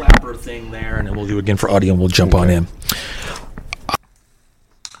little clapper thing there, and then we'll do it again for audio, and we'll jump on in.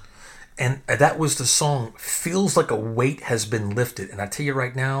 And that was the song, Feels Like a Weight Has Been Lifted. And I tell you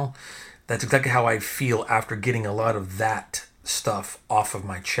right now, that's exactly how I feel after getting a lot of that stuff off of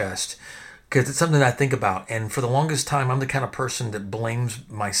my chest. Because it's something I think about. And for the longest time, I'm the kind of person that blames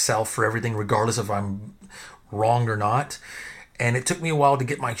myself for everything, regardless if I'm wrong or not. And it took me a while to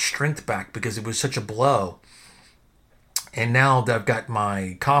get my strength back because it was such a blow. And now that I've got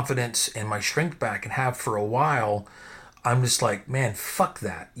my confidence and my strength back and have for a while, I'm just like, man, fuck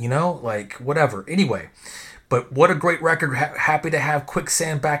that, like whatever. Anyway, but what a great record. Happy to have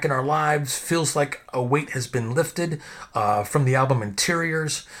Quicksand back in our lives. Feels like a weight has been lifted from the album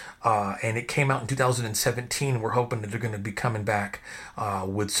Interiors. And it came out in 2017. We're hoping that they're going to be coming back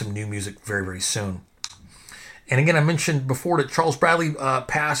with some new music very, very soon. And again, I mentioned before that Charles Bradley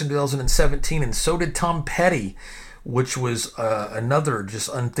passed in 2017, and so did Tom Petty, which was another just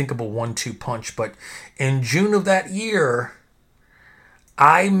unthinkable 1-2 punch. But in June of that year,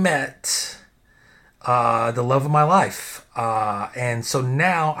 I met the love of my life. And so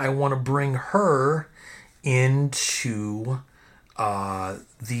now I want to bring her into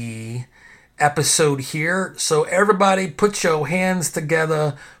the episode here. So everybody put your hands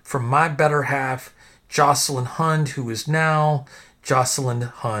together for my better half, Jocelyn Hund, who is now Jocelyn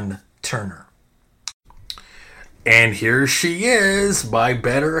Hund Turner. And here she is, my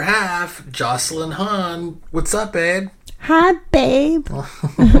better half, Jocelyn Hund. What's up, babe? Hi, babe.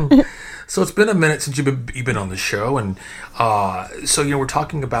 So it's been a minute since you've been on the show, and so we're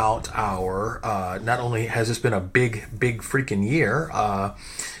talking about our. Not only has this been a big freaking year,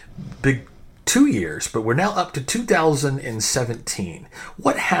 big 2 years, but we're now up to 2017.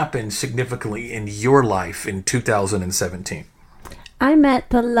 What happened significantly in your life in 2017? I met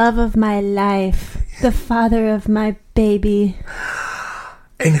the love of my life, the father of my baby.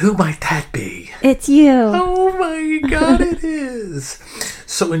 And who might that be? It's you. Oh my God, it is.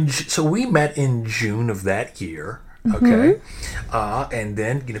 So we met in June of that year. Okay. Mm-hmm. And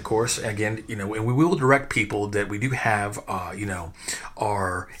then, of course, again, and we will direct people that we do have,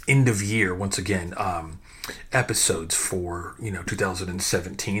 our end of year, once again, episodes for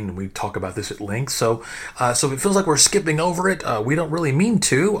 2017, and we talk about this at length. So if it feels like we're skipping over it, we don't really mean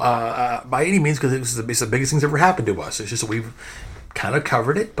to by any means, because it's the biggest things that ever happened to us. It's just that we've kind of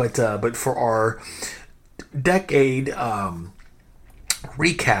covered it, but for our decade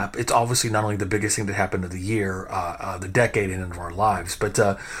recap, it's obviously not only the biggest thing that happened of the year, the decade and of our lives, but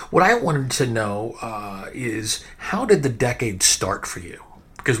what I wanted to know is, how did the decade start for you?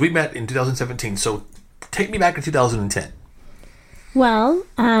 Because we met in 2017, so take me back to 2010. Well,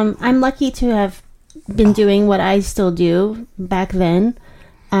 I'm lucky to have been doing what I still do back then.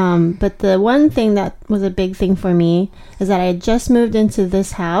 But the one thing that was a big thing for me is that I had just moved into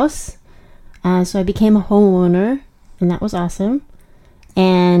this house. So I became a homeowner, and that was awesome.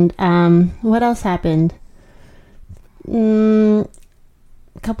 And what else happened? A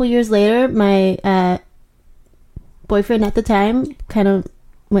couple years later, my boyfriend at the time kind of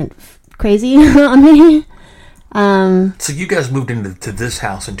went crazy on me. So you guys moved into this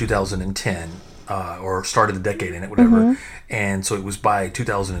house in 2010, or started the decade in it, whatever. Mm-hmm. And so it was by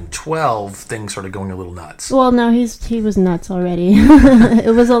 2012 things started going a little nuts. Well, no, he was nuts already.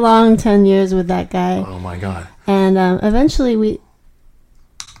 It was a long 10 years with that guy. Oh my God. And eventually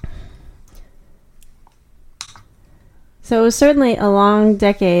So it was certainly a long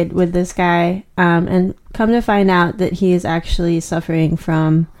decade with this guy, and come to find out that he is actually suffering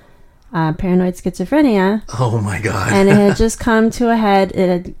from paranoid schizophrenia. Oh my God. And it had just come to a head. It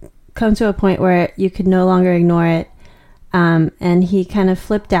had come to a point where you could no longer ignore it. And he kind of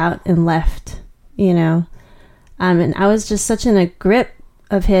flipped out and left, and I was just such in a grip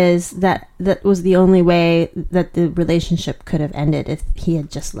of his that was the only way that the relationship could have ended, if he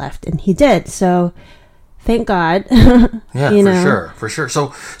had just left, and he did. So thank God. Yeah, you for know? sure, for sure.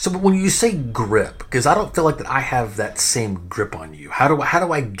 So but when you say grip, because I don't feel like that I have that same grip on you. How do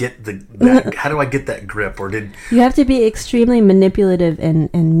I get how do I get that grip? Or did You have to be extremely manipulative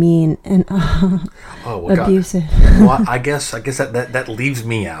and mean and abusive. Well, I guess that leaves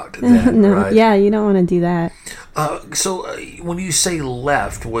me out. Then, No, right? yeah, you don't want to do that. So when you say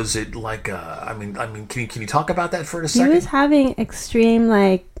left, was it like I mean, can you talk about that for a He second? was having extreme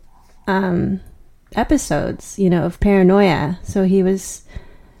episodes, of paranoia. So he was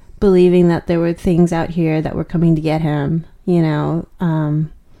believing that there were things out here that were coming to get him. Were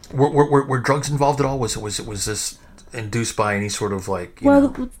drugs involved at all? Was this induced by any sort of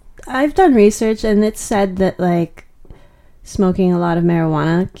I've done research and it's said that smoking a lot of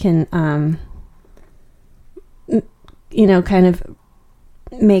marijuana can kind of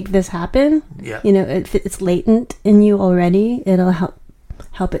make this happen. Yeah. If it's latent in you already, it'll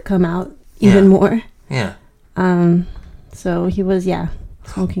help it come out even more. Yeah. So he was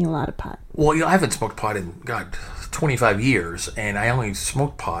smoking a lot of pot. Well, I haven't smoked pot in 25 years, and I only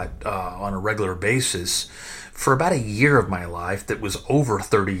smoked pot on a regular basis for about a year of my life. That was over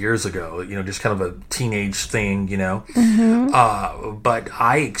 30 years ago. Just kind of a teenage thing. Mm-hmm. But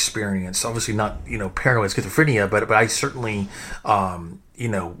I experienced, obviously not paranoid schizophrenia, but I certainly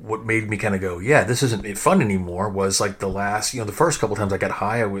what made me kind of go, yeah, this isn't fun anymore, was like the first couple times I got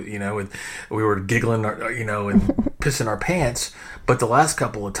high, we were giggling, and pissing our pants. But the last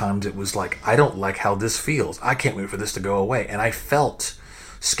couple of times it was like, I don't like how this feels. I can't wait for this to go away. And I felt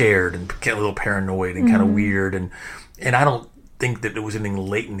scared and a little paranoid and kind of weird. And I don't think that there was anything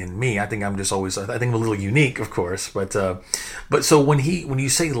latent in me. I think I'm just always, I think I'm a little unique, of course. But so when you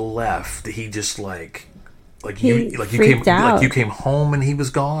say left, he just you came home and he was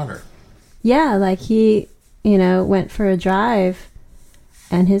gone, or he went for a drive,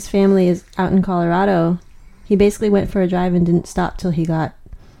 and his family is out in Colorado. He basically went for a drive and didn't stop till he got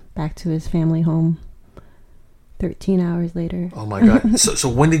back to his family home 13 hours later. Oh my God. So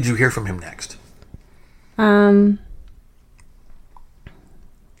when did you hear from him next? I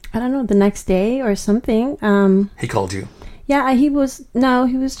don't know, the next day or something. He called you? Yeah, he was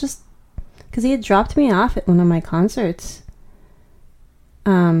just, because he had dropped me off at one of my concerts.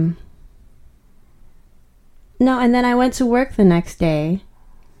 No, and then I went to work the next day,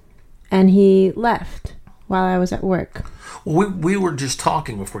 and he left while I was at work. We were just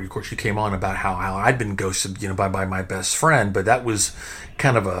talking before, of course, you came on about how I'd been ghosted, by my best friend, but that was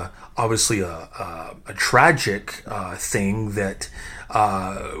kind of obviously a tragic thing. That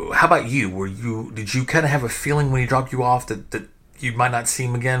how about you? Did you kind of have a feeling when he dropped you off that you might not see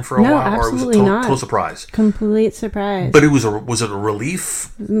him again for a while, or was it total surprise? Complete surprise. But was it a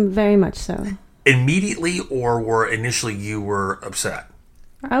relief? Very much so. Immediately, or initially you were upset?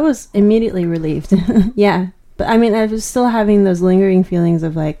 I was immediately relieved. Yeah. But I mean, I was still having those lingering feelings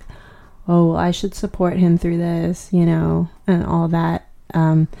of oh, I should support him through this, and all that.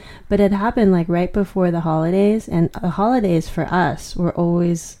 But it happened right before the holidays, and the holidays for us were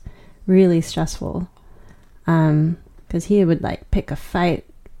always really stressful. Because he would pick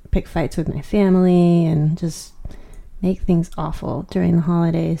fights with my family and just make things awful during the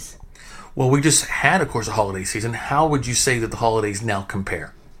holidays. Well, we just had, of course, a holiday season. How would you say that the holidays now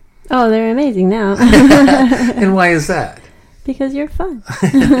compare? Oh, they're amazing now. And why is that? Because you're fun.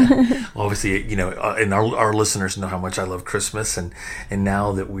 Well, obviously, and our listeners know how much I love Christmas, and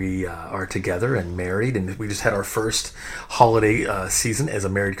now that we are together and married, and we just had our first holiday season as a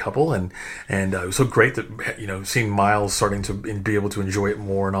married couple, and it was so great that seeing Miles starting to be able to enjoy it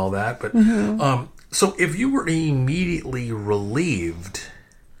more and all that. But so if you were immediately relieved,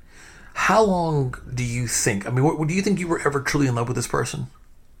 how long do you think? I mean, do you think you were ever truly in love with this person?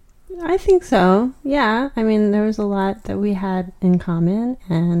 I think so. Yeah. I mean, there was a lot that we had in common,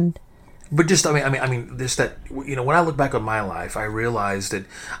 and. But just, I mean, this that when I look back on my life, I realized that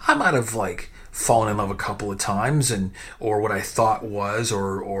I might have fallen in love a couple of times, or what I thought was,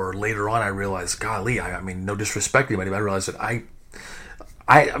 or later on I realized, golly, I mean, no disrespect to anybody, but I realized that I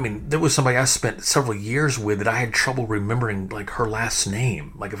mean, there was somebody I spent several years with that I had trouble remembering her last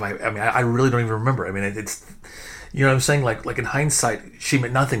name. I really don't even remember. I mean, it's. You know what I'm saying? Like in hindsight, she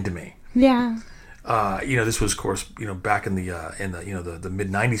meant nothing to me. Yeah. This was, of course, back in the the mid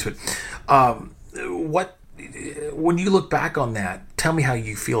 '90s. But when you look back on that, tell me how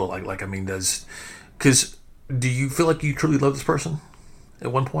you feel. Because do you feel like you truly love this person at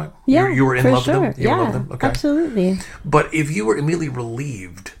one point? Yeah, you were in love with them. You were in love with them? Okay. Absolutely. But if you were immediately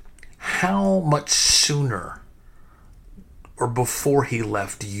relieved, how much sooner or before he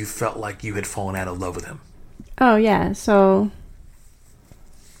left do you felt like you had fallen out of love with him? Oh, yeah. So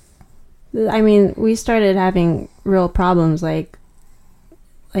I mean, we started having real problems like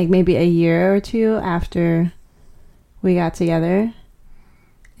maybe a year or two after we got together.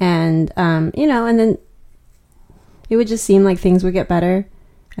 And, you know, and then it would just seem like things would get better,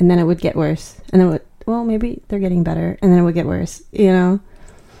 and then it would get worse. And then it would, well, maybe they're getting better, and then it would get worse, you know?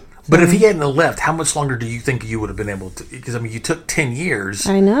 But if he hadn't left, how much longer do you think you would have been able to? Because, I mean, you took 10 years.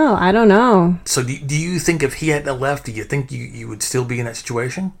 I know. I don't know. So do you think if he hadn't left, do you think you would still be in that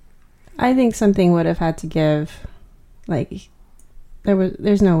situation? I think something would have had to give. Like,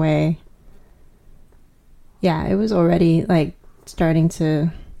 there's no way. Yeah, it was already, like, starting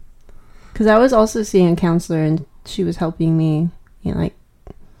to... Because I was also seeing a counselor, and she was helping me, you know, like,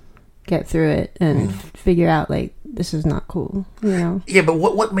 get through it and figure out, like, this is not cool, you know? Yeah, but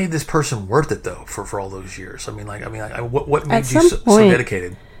what made this person worth it, though, for all those years? I mean, what made At you some so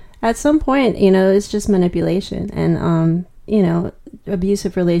dedicated? At some point, you know, it's just manipulation. And, you know,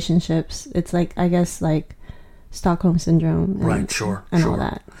 abusive relationships, it's like, I guess, like, Stockholm Syndrome. And, right, sure. And sure. all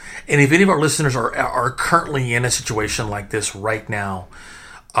that. And if any of our listeners are currently in a situation like this right now,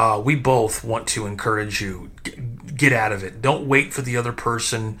 we both want to encourage you, get out of it. Don't wait for the other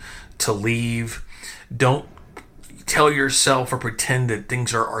person to leave. Don't tell yourself or pretend that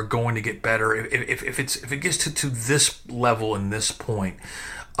things are going to get better. If it gets to this level and this point,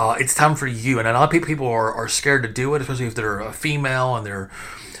 it's time for you. And a lot of people are scared to do it, especially if they're a female and they're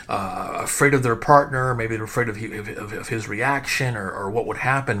afraid of their partner. Maybe they're afraid of his reaction or what would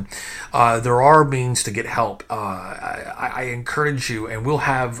happen. There are means to get help. I encourage you, and we'll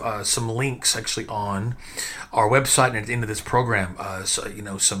have some links actually on our website and at the end of this program. So, you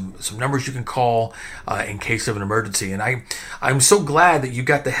know, some numbers you can call in case of an emergency. And I'm so glad that you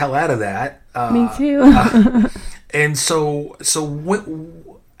got the hell out of that. Me too. And so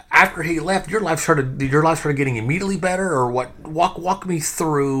after he left, your life started getting immediately better, or what? Walk me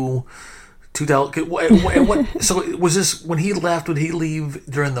through 2000. What? So was this when he left? Would he leave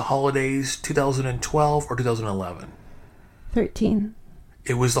during the holidays, 2012 or 2011? 13.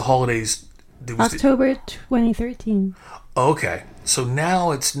 It was the holidays. October 2013. Okay,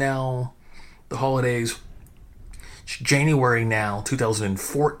 so it's now the holidays. It's January now,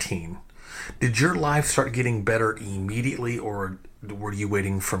 2014. Did your life start getting better immediately, or were you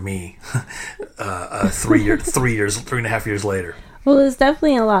waiting for me 3.5 years later? Well, it's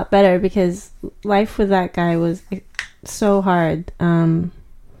definitely a lot better because life with that guy was so hard. You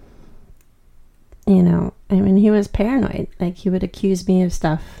know, I mean, he was paranoid. Like, he would accuse me of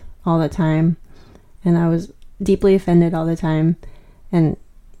stuff all the time, and I was deeply offended all the time. And,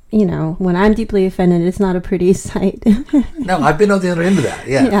 you know, when I'm deeply offended, it's not a pretty sight. No, I've been on the other end of that.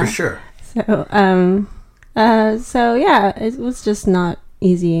 Yeah, for sure. So yeah, it was just not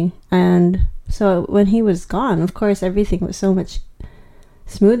easy. And so when he was gone, of course, everything was so much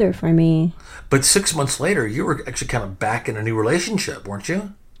smoother for me. But 6 months later, you were actually kind of back in a new relationship, weren't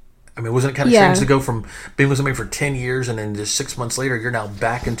you? I mean, wasn't it kind of strange to go from being with somebody for 10 years and then just 6 months later, you're now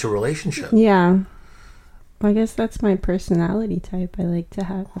back into a relationship? Yeah. I guess that's my personality type. I like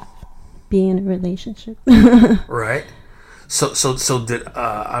to be in a relationship. Right. So did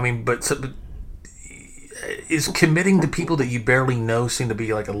but is committing to people that you barely know seem to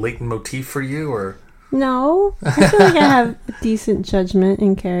be like a latent motif for you, or? No, I feel like I have decent judgment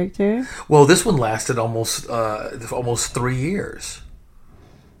and character. Well, this one lasted almost 3 years.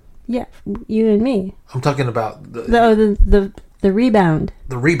 Yeah, you and me. I'm talking about the rebound.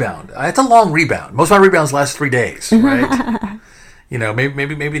 The rebound. It's a long rebound. Most of my rebounds last 3 days, right? You know,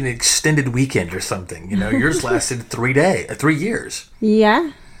 maybe an extended weekend or something. You know, yours lasted 3 years.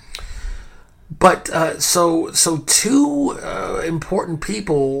 Yeah. But so two important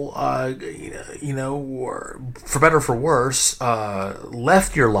people, you know, for better or for worse,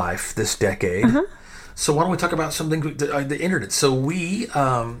 left your life this decade. Uh-huh. So why don't we talk about something the internet? So we,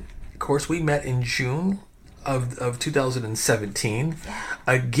 of course, we met in June of 2017.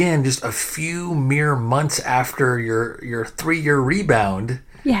 Again, just a few mere months after your 3-year rebound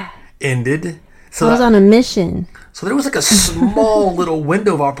ended. So I was on a mission. So there was like a small little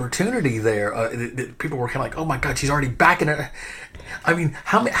window of opportunity there. That people were kind of like, "Oh my God, she's already back in it." I mean,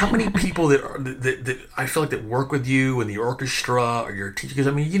 how many people that I feel like that work with you in the orchestra or your teacher? Because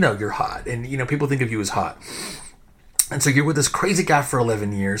I mean, you know, you're hot, and you know people think of you as hot. And so you're with this crazy guy for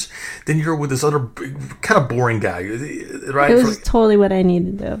 11 years. Then you're with this other kind of boring guy, right? It was totally what I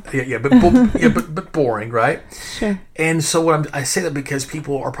needed, though. But boring, right? Sure. And so I say that because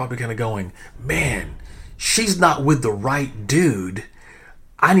people are probably kind of going, man, she's not with the right dude.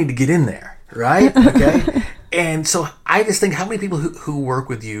 I need to get in there, right? Okay. And so I just think, how many people who work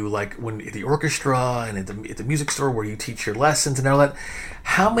with you, like when at the orchestra and at the music store where you teach your lessons and all that,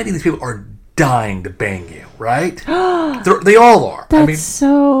 how many of these people are dying to bang you, right? They all are. That's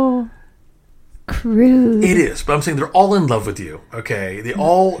so crude. It is, but I'm saying they're all in love with you, okay? They're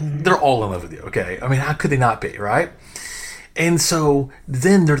all in love with you, okay? I mean, how could they not be, right? And so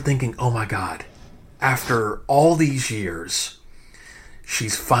then they're thinking, oh my God, after all these years,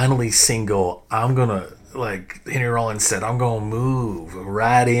 she's finally single. I'm going to, like Henry Rollins said, I'm going to move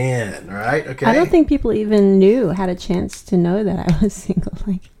right in, right? Okay. I don't think people even had a chance to know that I was single.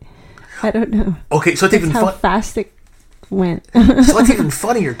 Like, I don't know. Okay, so it's even how fast it went. So that's even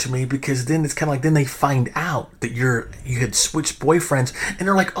funnier to me, because then it's kind of like, then they find out that you had switched boyfriends, and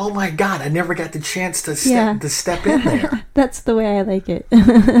they're like, oh my God, I never got the chance to step in there. That's the way I like it.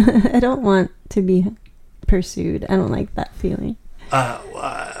 I don't want to be pursued. I don't like that feeling.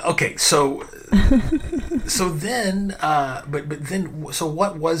 Okay, so then, so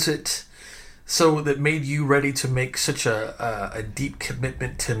what was it? So that made you ready to make such a deep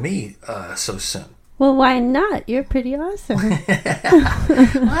commitment to me so soon? Well, why not? You're pretty awesome.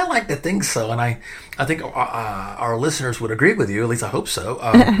 I like to think so, and I think our listeners would agree with you. At least I hope so.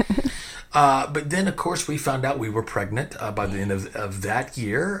 But then, of course, we found out we were pregnant by the end of that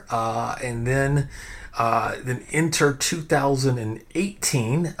year, and then enter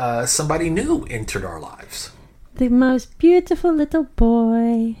 2018, somebody new entered our lives. The most beautiful little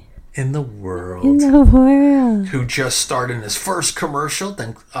boy in the world. Who just starred in his first commercial.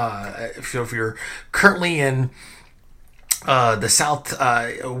 Then, if you're currently in the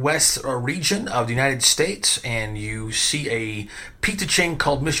southwest region of the United States and you see a pizza chain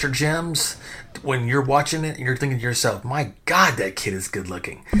called Mr. Jim's, when you're watching it and you're thinking to yourself, my God, that kid is good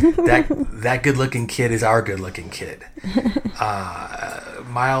looking. That good looking kid is our good looking kid.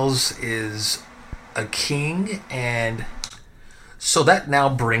 Miles is a king, and so that now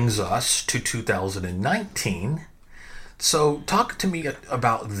brings us to 2019. So talk to me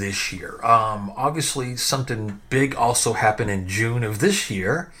about this year. Obviously, something big also happened in June of this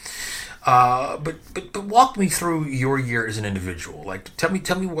year. But walk me through your year as an individual. Like, tell me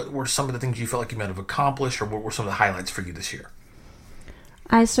what were some of the things you felt like you might have accomplished, or what were some of the highlights for you this year?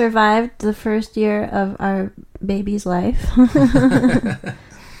 I survived the first year of our baby's life.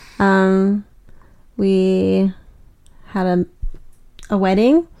 We had a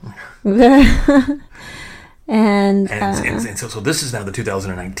wedding. And so this is now the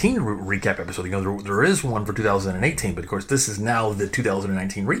 2019 recap episode. You know, there is one for 2018, but of course this is now the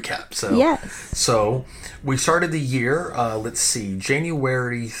 2019 recap. So yes. So we started the year. Let's see,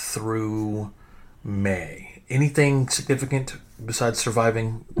 January through May. Anything significant besides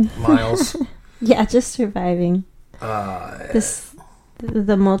surviving, Miles? Yeah, just surviving.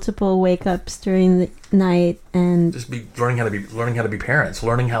 The multiple wake ups during the night, and just learning how to be parents,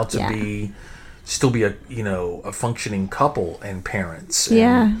 learning how to still be a functioning couple and parents.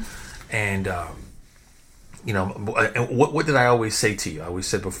 And what did I always say to you? I always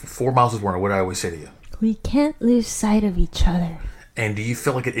said before Miles was born, what did I always say to you? We can't lose sight of each other. And do you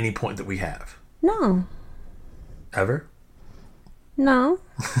feel like at any point that we have? No. Ever? No.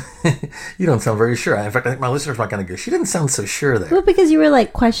 You don't sound very sure. In fact, I think my listeners might kind of go, she didn't sound so sure there. Well, because you were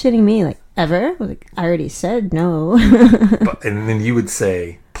like questioning me, like, ever? Like, I already said no. And then you would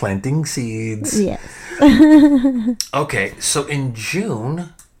say, planting seeds. Yes. Okay, so in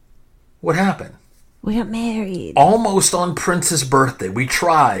June, what happened? We got married. Almost on Prince's birthday. We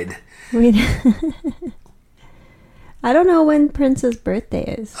tried. I don't know when Prince's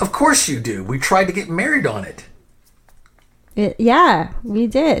birthday is. Of course you do. We tried to get married on it. Yeah, we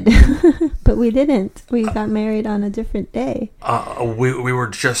did. But we didn't. We got married on a different day. We were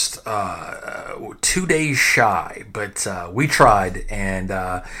just 2 days shy, but we tried, and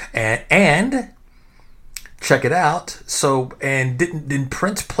check it out. So, and didn't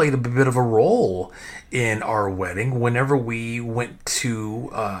Prince played a bit of a role in our wedding? Whenever we went to,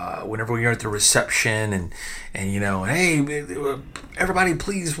 whenever we were at the reception, and hey, everybody,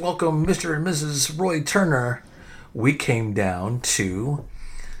 please welcome Mr. and Mrs. Roy Turner. We came down to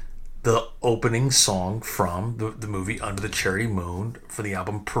the opening song from the movie Under the Cherry Moon for the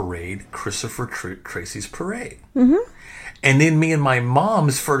album Parade, Christopher Tracy's Parade. Mm-hmm. And then me and my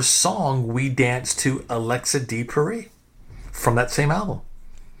mom's first song, we danced to Alexa D. Paris from that same album.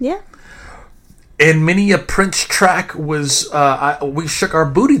 Yeah. And many a Prince track was, we shook our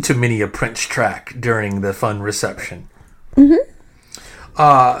booty to many a Prince track during the fun reception. Mm-hmm.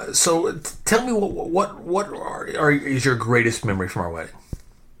 So tell me what is your greatest memory from our wedding?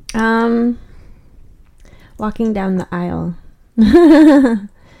 Walking down the aisle. That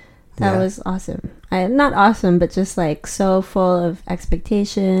was awesome. not awesome, but just like so full of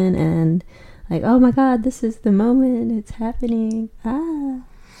expectation and like, oh my God, this is the moment. It's happening. Ah.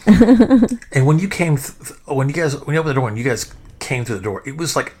 And when you came, when you opened the door, when you guys came through the door, it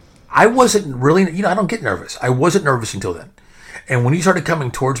was like, I wasn't really, I don't get nervous. I wasn't nervous until then. And when you started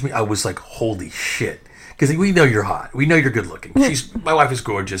coming towards me, I was like, holy shit. Because we know you're hot. We know you're good looking. My wife is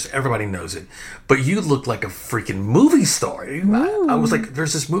gorgeous. Everybody knows it. But you look like a freaking movie star. I was like,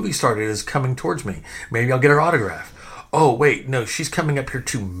 there's this movie star that is coming towards me. Maybe I'll get her autograph. Oh, wait, no, she's coming up here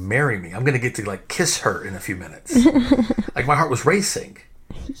to marry me. I'm going to get to, like, kiss her in a few minutes. Like, my heart was racing.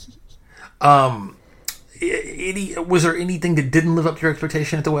 Was there anything that didn't live up to your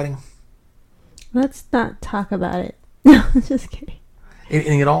expectation at the wedding? Let's not talk about it. No, just kidding.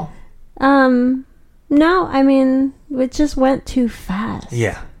 Anything at all? No, I mean, it just went too fast.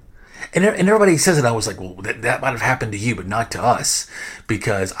 Yeah. And everybody says it. I was like, well, that might have happened to you, but not to us.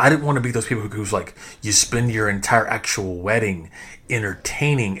 Because I didn't want to be those people who's like, you spend your entire actual wedding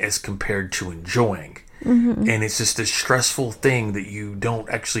entertaining as compared to enjoying. Mm-hmm. And it's just this stressful thing that you don't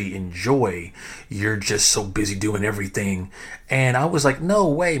actually enjoy. You're just so busy doing everything. And I was like, no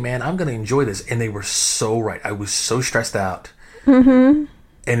way, man, I'm going to enjoy this. And they were so right. I was so stressed out. Mm-hmm.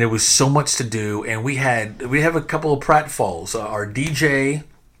 And there was so much to do. And we have a couple of pratfalls. Our DJ,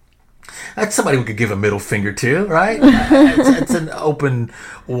 that's somebody we could give a middle finger to, right? It's an open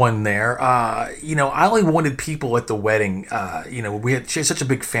one there. I only wanted people at the wedding. She had such a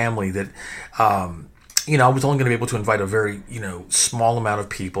big family that, I was only going to be able to invite a very, small amount of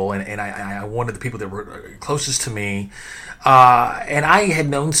people. And I wanted the people that were closest to me. And I had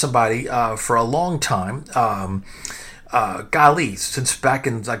known somebody for a long time, golly, since back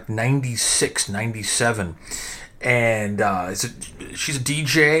in like 96, 97. And she's a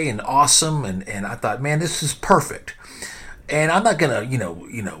DJ and awesome. And I thought, man, this is perfect. And I'm not going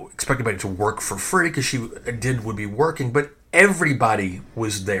to, expect anybody to work for free because she would be working. But everybody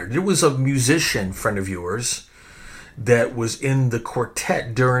was there. There was a musician friend of yours that was in the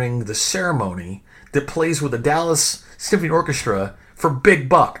quartet during the ceremony that plays with the Dallas Symphony Orchestra for big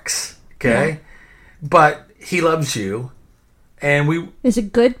bucks. Okay. Yeah. But he loves you. And is a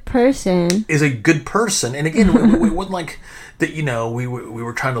good person. And again, it wasn't like that, we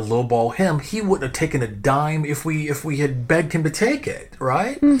were trying to lowball him. He wouldn't have taken a dime if we had begged him to take it,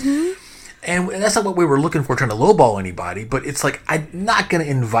 right? Mm-hmm. And that's not what we were looking for, trying to lowball anybody. But it's like, I'm not going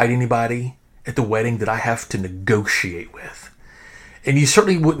to invite anybody at the wedding that I have to negotiate with. And you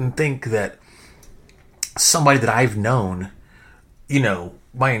certainly wouldn't think that somebody that I've known,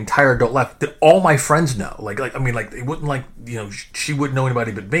 my entire adult life, that all my friends know. It wouldn't she wouldn't know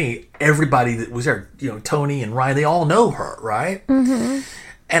anybody but me. Everybody that was there, Tony and Ryan, they all know her, right? Mm-hmm.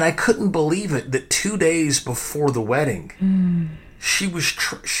 And I couldn't believe it that 2 days before the wedding, she was,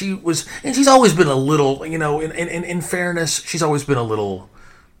 and she's always been a little, in fairness, she's always been a little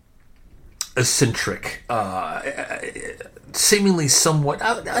eccentric, seemingly somewhat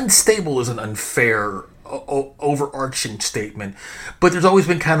unstable is an unfair overarching statement, but there's always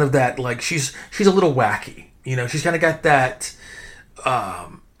been kind of that, like, she's a little wacky, she's kind of got that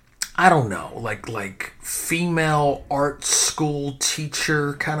I don't know, like female art school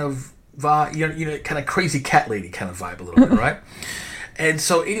teacher kind of vibe, kind of crazy cat lady kind of vibe a little bit, right? And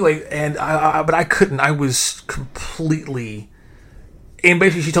so anyway, but I couldn't, I was completely, and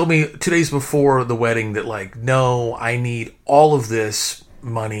basically she told me 2 days before the wedding that, like, no, I need all of this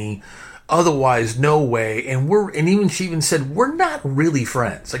money, otherwise, no way. And she even said, we're not really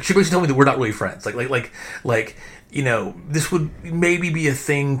friends. Like, she basically told me that we're not really friends. Like, this would maybe be a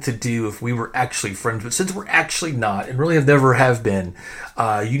thing to do if we were actually friends. But since we're actually not, and really never have been,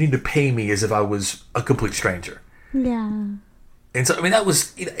 you need to pay me as if I was a complete stranger. Yeah. And so, that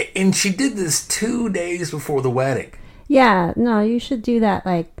was, and she did this 2 days before the wedding. Yeah, no, you should do that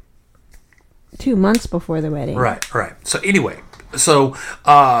like 2 months before the wedding. Right. So anyway,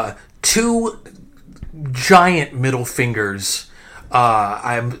 two giant middle fingers.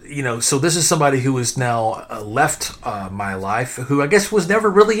 So this is somebody who has now left my life, who I guess was never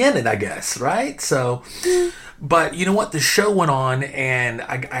really in it, I guess, right? So, but you know what? The show went on, and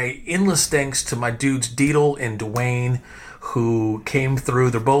I endless thanks to my dudes, Deedle and Dwayne, who came through.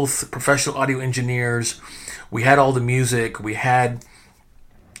 They're both professional audio engineers. We had all the music, we had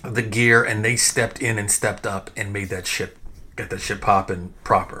the gear, and they stepped in and stepped up and made that shit, got that shit popping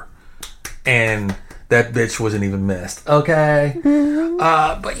proper. And that bitch wasn't even missed. Okay. Mm-hmm.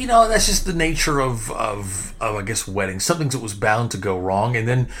 But that's just the nature of I guess weddings. Some things that was bound to go wrong. And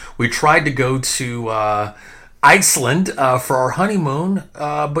then we tried to go to Iceland for our honeymoon,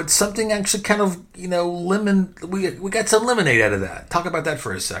 but something actually kind of we got some lemonade out of that. Talk about that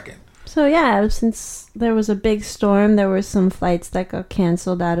for a second. So yeah, since there was a big storm, there were some flights that got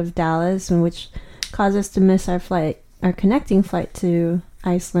canceled out of Dallas, and which caused us to miss our connecting flight to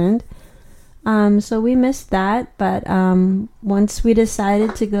Iceland. So we missed that, but once we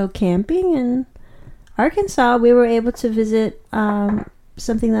decided to go camping in Arkansas, we were able to visit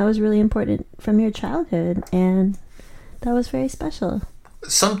something that was really important from your childhood, and that was very special.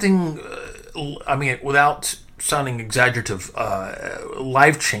 Something, without sounding exaggerative,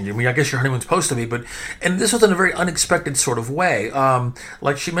 life-changing. I mean, I guess your honeymoon's supposed to be, and this was in a very unexpected sort of way.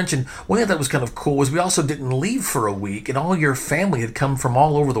 Like she mentioned, one thing that was kind of cool was we also didn't leave for a week, and all your family had come from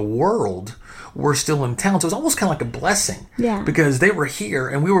all over the world. Were still in town, so it was almost kind of like a blessing. Yeah. Because they were here,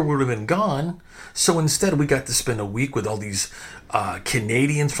 and we would have been gone. So instead, we got to spend a week with all these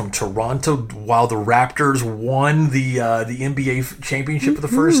Canadians from Toronto while the Raptors won the NBA championship for the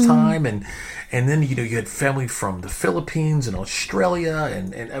first time, and then you had family from the Philippines and Australia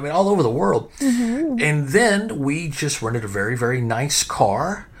and I mean all over the world. And then we just rented a very, very nice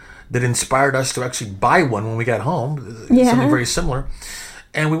car that inspired us to actually buy one when we got home. Something very similar.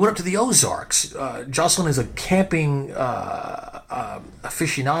 And we went up to the Ozarks. Jocelyn is a camping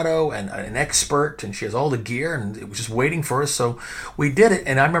aficionado and an expert, and she has all the gear, and it was just waiting for us. So we did it,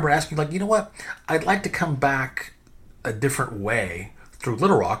 and I remember asking, you know what? I'd like to come back a different way through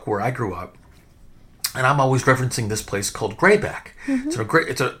Little Rock, where I grew up. And I'm always referencing this place called Grayback. It's an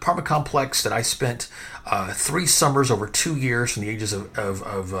apartment complex that I spent 3 summers over 2 years from the ages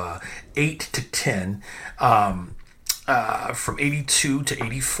of 8 to 10. From 82 to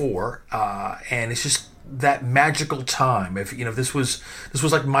 84, and it's just that magical time. If this was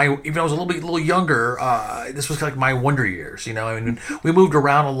like my, even I was a little younger, this was like my wonder years. I mean, we moved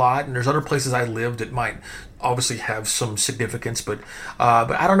around a lot, and there's other places I lived that might obviously have some significance, but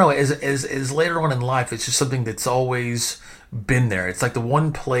I don't know. As later on in life, it's just something that's always been there. It's like the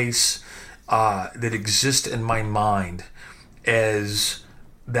one place that exists in my mind as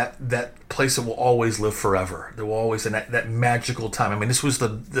that place that will always live forever. There will always that magical time. I mean, this was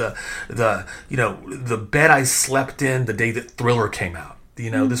the bed I slept in the day that Thriller came out.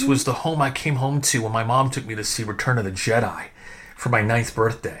 This was the home I came home to when my mom took me to see Return of the Jedi for my 9th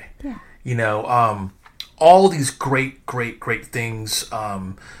birthday. Yeah. All these great things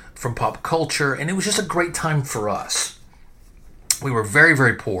from pop culture, and it was just a great time for us. We were very,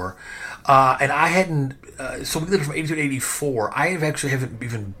 very poor. And I hadn't, so we lived from 82 to 84. I haven't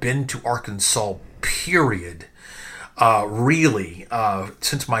even been to Arkansas, period, really,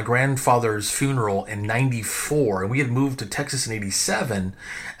 since my grandfather's funeral in 94. And we had moved to Texas in 87.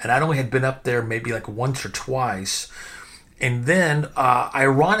 And I only had been up there maybe like once or twice. And then,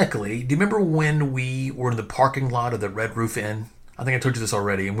 ironically, do you remember when we were in the parking lot of the Red Roof Inn? I think I told you this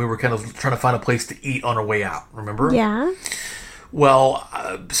already. And we were kind of trying to find a place to eat on our way out, remember? Yeah. Well,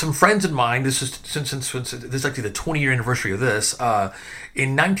 some friends of mine, this is since this is actually the 20-year anniversary of this,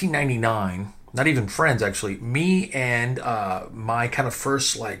 in 1999, not even friends actually, me and my kind of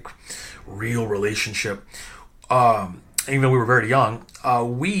first real relationship, even though we were very young,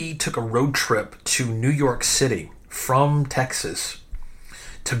 we took a road trip to New York City from Texas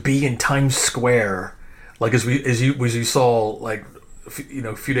to be in Times Square, as you saw a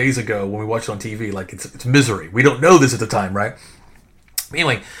few days ago when we watched it on TV. It's misery. We don't know this at the time, right?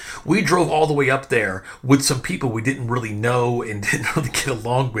 Anyway, we drove all the way up there with some people we didn't really know and didn't really get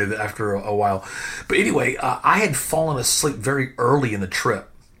along with after a while. But anyway, I had fallen asleep very early in the trip.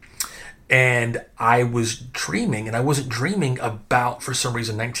 And I was dreaming, and I wasn't dreaming about, for some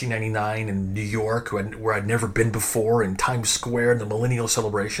reason, 1999 in New York, where I'd never been before, in Times Square, and the Millennial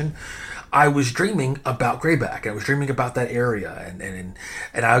Celebration. I was dreaming about Grayback. I was dreaming about that area. And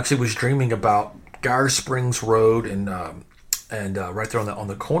I actually was dreaming about Geyer Springs Road and right there on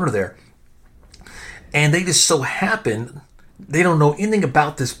the corner there. And they just so happen, they don't know anything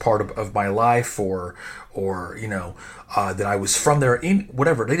about this part of my life or that I was from there, in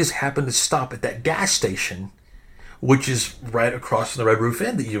whatever. They just happened to stop at that gas station, which is right across from the Red Roof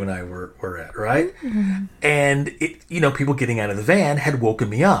Inn that you and I were at, right? Mm-hmm. And it, people getting out of the van had woken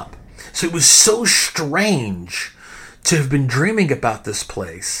me up. So it was so strange to have been dreaming about this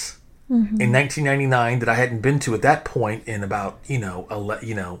place in 1999 that I hadn't been to at that point in about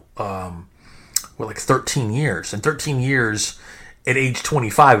 13 years. And 13 years at age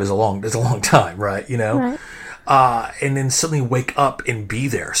 25 is a long time, right? Right. And then suddenly wake up and be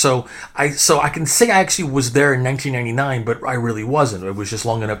there. So I can say I actually was there in 1999, but I really wasn't. It was just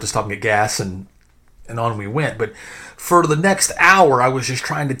long enough to stop and get gas, and on we went. But for the next hour, I was just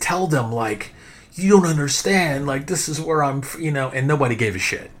trying to tell them, you don't understand, this is where I'm, and nobody gave a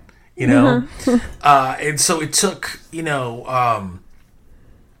shit, and so it took,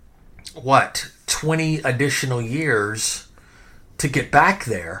 20 additional years to get back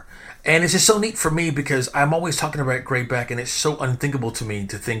there. And it's just so neat for me because I'm always talking about Grayback, and it's so unthinkable to me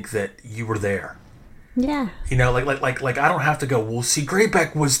to think that you were there. Yeah. You know, like I don't have to go, well, see,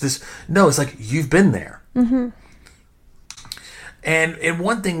 Grayback was this. No, it's like you've been there. Mm-hmm. And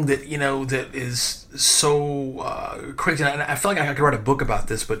one thing that, you know, that is so crazy, and I feel like I could write a book about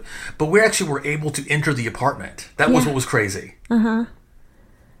this, but we actually were able to enter the apartment. That was what was crazy. Uh-huh.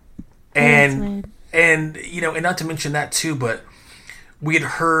 And you know, and not to mention that too, but we had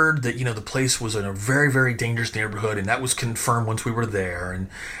heard that, you know, the place was in a very, very dangerous neighborhood, and that was confirmed once we were there.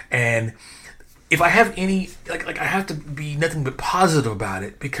 And if I have any, like I have to be nothing but positive about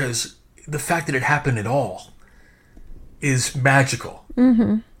it, because the fact that it happened at all is magical.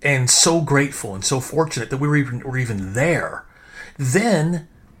 Mm-hmm. And so grateful and so fortunate that we were even there. Then,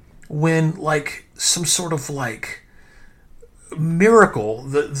 when like some sort of like miracle,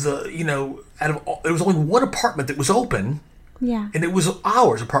 the you know, out of all, there was only one apartment that was open. Yeah. And it was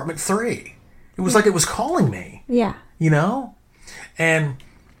ours, apartment 3. It was like it was calling me. Yeah. You know? And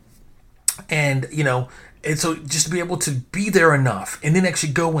you know, and so just to be able to be there enough and then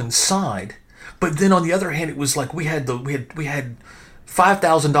actually go inside. But then on the other hand, it was like we had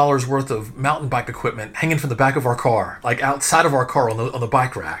 $5,000 worth of mountain bike equipment hanging from the back of our car, like outside of our car on the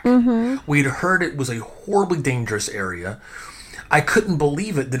bike rack. Mm-hmm. We'd heard it was a horribly dangerous area. I couldn't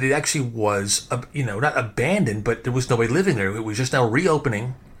believe it that it actually was, you know, not abandoned, but there was nobody living there. It was just now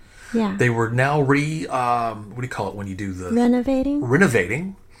reopening. Yeah. They were now what do you call it when you do the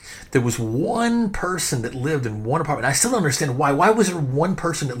renovating? There was one person that lived in one apartment. I still don't understand why. Why was there one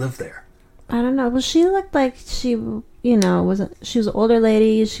person that lived there? I don't know. Well, she looked like she, you know, she was an older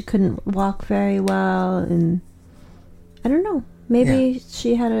lady. She couldn't walk very well, and I don't know. Maybe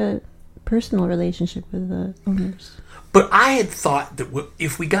she had a personal relationship with the owners. But I had thought that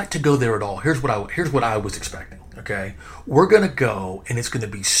if we got to go there at all, here's what I was expecting. Okay, we're gonna go, and it's gonna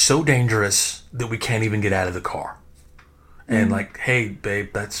be so dangerous that we can't even get out of the car. And like, hey,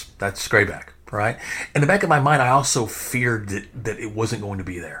 babe, that's Grayback, right? In the back of my mind, I also feared that it wasn't going to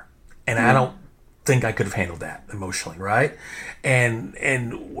be there, and I don't think I could have handled that emotionally, right? And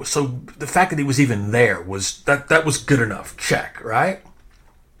so the fact that he was even there was that was good enough. Check, right?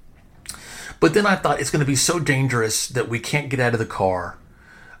 But then I thought it's going to be so dangerous that we can't get out of the car.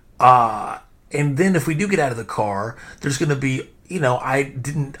 And then if we do get out of the car, there's going to be, you know, I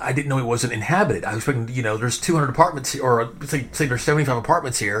didn't know it wasn't inhabited. I was expecting, you know, there's 200 apartments here, or say there's 75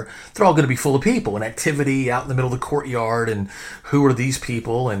 apartments here. They're all going to be full of people and activity out in the middle of the courtyard. And who are these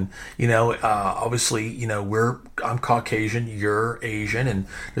people? And, you know, obviously, you know, I'm Caucasian, you're Asian, and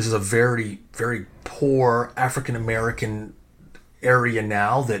this is a very, very poor African-American area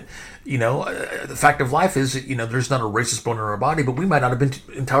now that, you know, the fact of life is that, you know, there's not a racist bone in our body, but we might not have been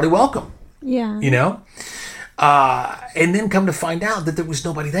entirely welcome. Yeah. You know? And then come to find out that there was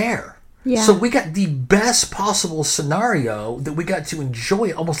nobody there. Yeah. So we got the best possible scenario that we got to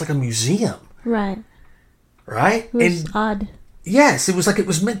enjoy, almost like a museum. Right. Right? It was odd. Yes, it was like it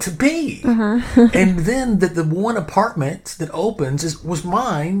was meant to be. Uh-huh. And then the one apartment that opens was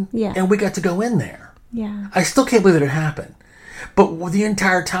mine, and we got to go in there. Yeah. I still can't believe that it happened. But the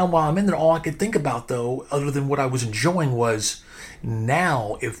entire time while I'm in there, all I could think about, though, other than what I was enjoying, was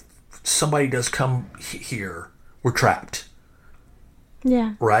now if somebody does come here, we're trapped.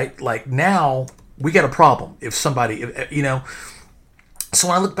 Yeah. Right? Like now we got a problem. If somebody, you know. So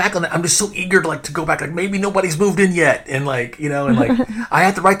when I look back on that, I'm just so eager to go back. Like maybe nobody's moved in yet, and like, you know, and like I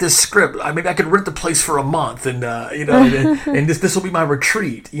have to write this script. Maybe I could rent the place for a month, and you know, and this will be my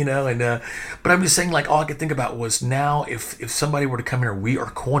retreat, you know. And but I'm just saying, like, all I could think about was now if somebody were to come here, we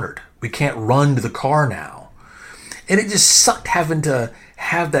are cornered. We can't run to the car now, and it just sucked having to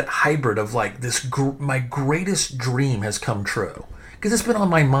have that hybrid of like this. My greatest dream has come true because it's been on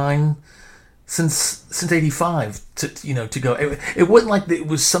my mind since 85 to go. It wasn't like it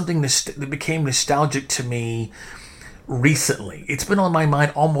was something that became nostalgic to me recently. It's been on my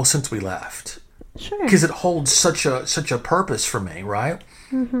mind almost since we left. Sure. Because it holds such a purpose for me, right?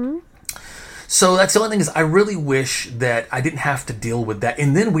 Mm-hmm. So that's the only thing is I really wish that I didn't have to deal with that.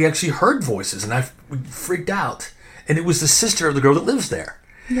 And then we actually heard voices, and we freaked out. And it was the sister of the girl that lives there.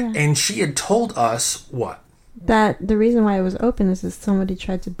 Yeah. And she had told us what? That the reason why it was open is that somebody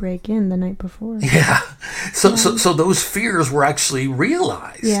tried to break in the night before. Yeah. So those fears were actually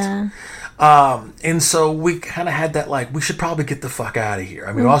realized. Yeah. And so we kind of had that, like, we should probably get the fuck out of here.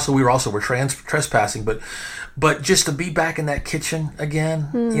 I mean, we're trespassing, but just to be back in that kitchen again,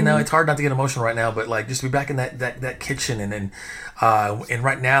 it's hard not to get emotional right now, but like just to be back in that kitchen, and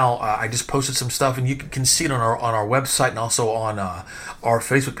right now I just posted some stuff, and you can see it on our website and also on our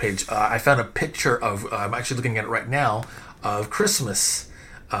Facebook page. I found a picture of, I'm actually looking at it right now, of Christmas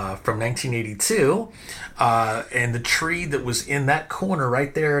from 1982, and the tree that was in that corner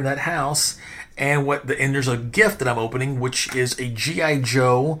right there in that house. And there's a gift that I'm opening, which is a G.I.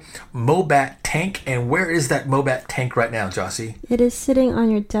 Joe Mobat tank. And where is that Mobat tank right now, Jossie? It is sitting on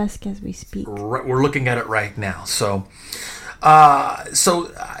your desk as we speak. Right, we're looking at it right now. So I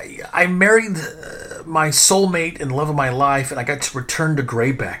married my soulmate and love of my life, and I got to return to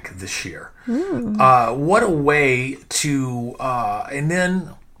Grayback this year. What a way to... and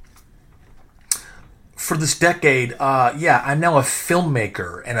then... For this decade, I'm now a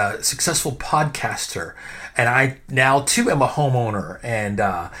filmmaker and a successful podcaster, and I now too am a homeowner and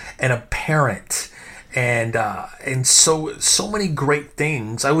a parent, and so many great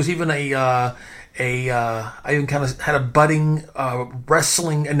things. I was even I even kind of had a budding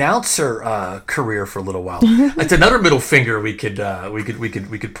wrestling announcer career for a little while. That's another middle finger we could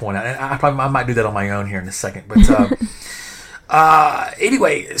point out. And I might do that on my own here in a second, but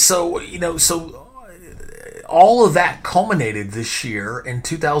anyway, so. All of that culminated this year in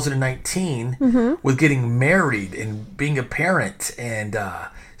 2019 with getting married and being a parent and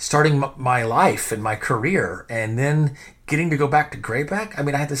starting my life and my career, and then getting to go back to Grayback. I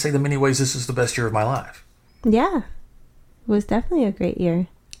mean, I have to say, in many ways, this is the best year of my life. Yeah, it was definitely a great year.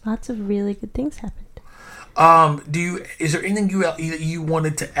 Lots of really good things happened. Is there anything you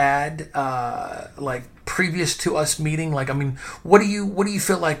wanted to add, like previous to us meeting? Like, I mean, what do you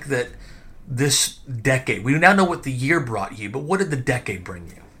feel like that this decade, we now know what the year brought you, but what did the decade bring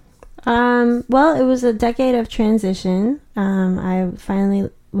you? Well, it was a decade of transition. I finally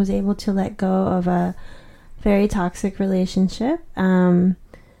was able to let go of a very toxic relationship.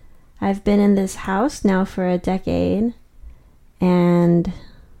 I've been in this house now for a decade, and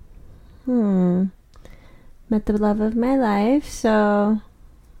met the love of my life, so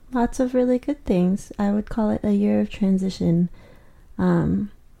lots of really good things. I would call it a year of transition.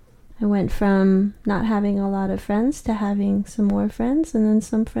 I went from not having a lot of friends to having some more friends, and then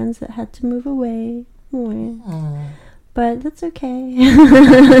some friends that had to move away. But that's okay.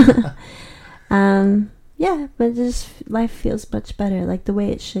 But just life feels much better, like the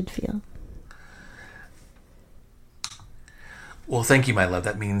way it should feel. Well, thank you, my love.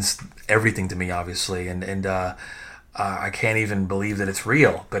 That means everything to me, obviously, and I can't even believe that it's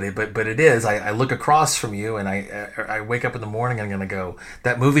real, but it is. I look across from you, and I wake up in the morning, and I'm gonna go,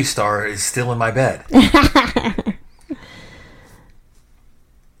 that movie star is still in my bed.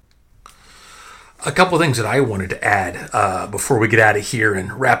 A couple of things that I wanted to add before we get out of here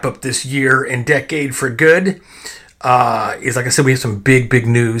and wrap up this year and decade for good is, like I said, we have some big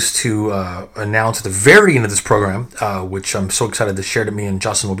news to announce at the very end of this program, which I'm so excited to share, that me and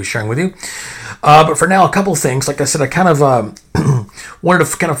Justin will be sharing with you. But for now, a couple of things. Like I said, I kind of wanted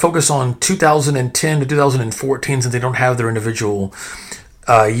to kind of focus on 2010 to 2014 since they don't have their individual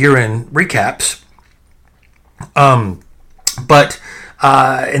year-end recaps. And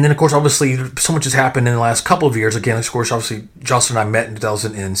then, of course, obviously, so much has happened in the last couple of years. Again, of course, obviously, Jocelyn and I met in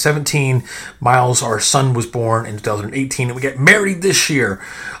 2017. Miles, our son, was born in 2018, and we got married this year.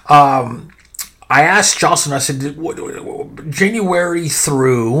 I asked Jocelyn, I said, January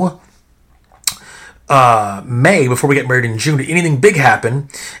through May, before we get married in June, did anything big happen?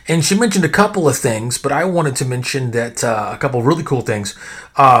 And she mentioned a couple of things, but I wanted to mention that a couple of really cool things.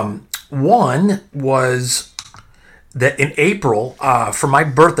 One was that in April, for my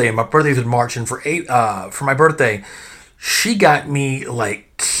birthday, and my birthday's in March, and for my birthday, she got me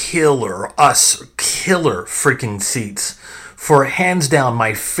like killer freaking seats for hands down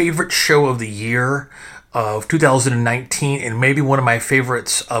my favorite show of the year of 2019, and maybe one of my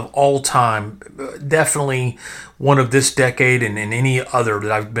favorites of all time. Definitely one of this decade and any other that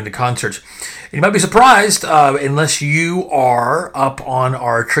I've been to concerts. And you might be surprised, unless you are up on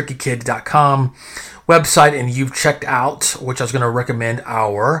our trickykid.com website and you've checked out, which I was going to recommend,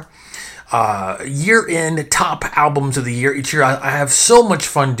 our year-end top albums of the year each year. I have so much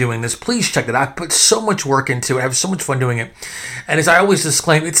fun doing this. Please check it out. I put so much work into it. I have so much fun doing it. And as I always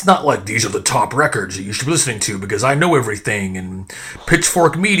disclaim, it's not like these are the top records that you should be listening to because I know everything, and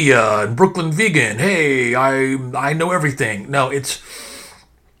Pitchfork Media and Brooklyn Vegan, hey, I know everything. No, it's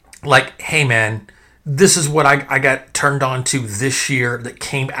like, hey man, this is what I got turned on to this year, that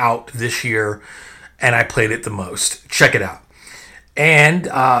came out this year, and I played it the most. Check it out. And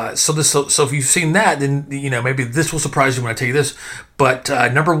so if you've seen that, then maybe this will surprise you when I tell you this. But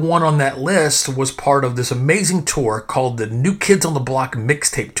number one on that list was part of this amazing tour called the New Kids on the Block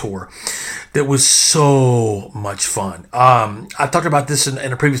Mixtape Tour. That was so much fun. I talked about this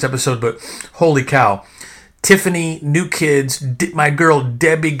in a previous episode, but holy cow. Tiffany, New Kids, my girl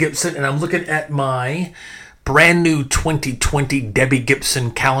Debbie Gibson, and I'm looking at my brand new 2020 Debbie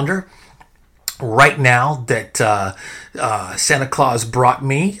Gibson calendar right now that Santa Claus brought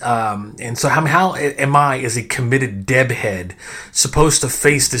me. And so how am I, as a committed Deb head, supposed to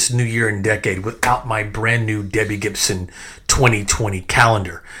face this new year and decade without my brand new Debbie Gibson 2020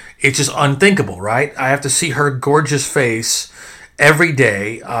 calendar? It's just unthinkable, right? I have to see her gorgeous face every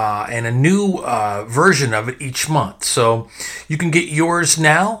day and a new version of it each month. So you can get yours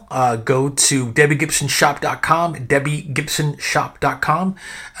now. Go to DebbieGibsonShop.com, DebbieGibsonShop.com,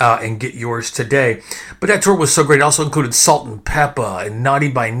 and get yours today. But that tour was so great. It also included Salt and Pepper and Naughty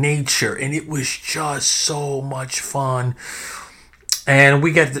by Nature, and it was just so much fun. And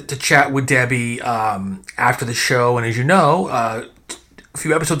we got to chat with Debbie after the show, and as you know, a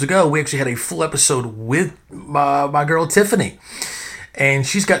few episodes ago, we actually had a full episode with my girl Tiffany, and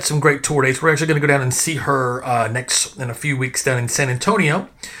she's got some great tour dates. We're actually going to go down and see her next in a few weeks down in San Antonio,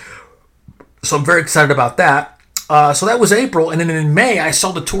 so I'm very excited about that. So that was April, and then in May I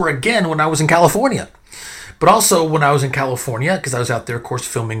saw the tour again when I was in California. But also when I was in California, because I was out there, of course,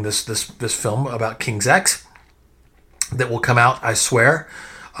 filming this film about King's X that will come out, I swear,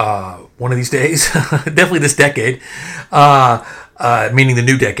 one of these days, definitely this decade. Meaning the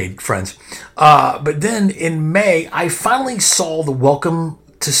new decade, friends. But then in May, I finally saw the Welcome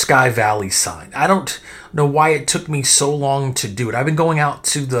to Sky Valley sign. I don't know why it took me so long to do it. I've been going out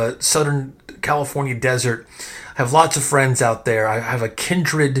to the Southern California desert. I have lots of friends out there. I have a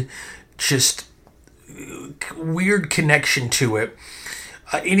kindred, just weird connection to it.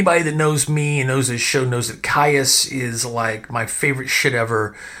 Anybody that knows me and knows this show knows that Caius is like my favorite shit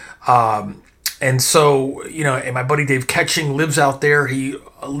ever. And so, and my buddy Dave Ketching lives out there. He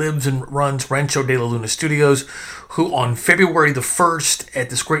lives and runs Rancho de la Luna Studios, who on February the 1st at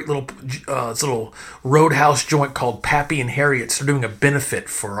this great little roadhouse joint called Pappy and Harriet's, they're doing a benefit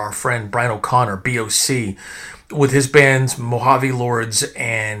for our friend Brian O'Connor, BOC, with his bands Mojave Lords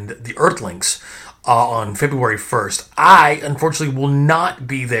and the Earthlings. On February 1st. I, unfortunately, will not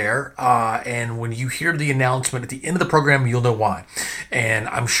be there, and when you hear the announcement at the end of the program, you'll know why. And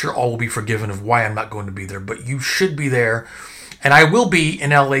I'm sure all will be forgiven of why I'm not going to be there, but you should be there. And I will be in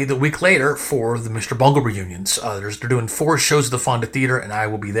LA the week later for the Mr. Bungle reunions. They're doing 4 shows at the Fonda Theater, and I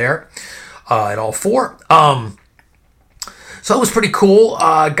will be there at all 4. So it was pretty cool.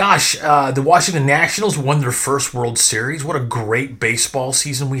 The Washington Nationals won their first World Series. What a great baseball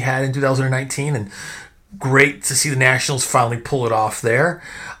season we had in 2019, and great to see the Nationals finally pull it off there.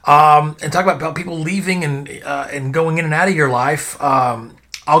 And talk about people leaving and going in and out of your life.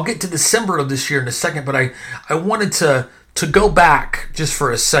 I'll get to December of this year in a second, but I wanted to go back just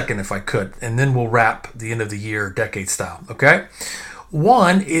for a second if I could, and then we'll wrap the end of the year decade style, okay?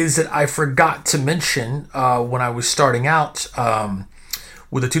 One is that I forgot to mention when I was starting out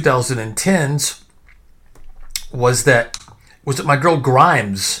with the 2010s was that my girl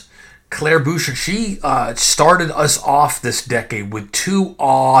Grimes, Claire Boucher. She started us off this decade with 2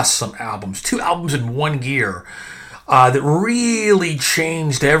 awesome albums, 2 albums in 1 year that really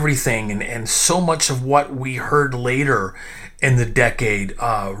changed everything, and so much of what we heard later in the decade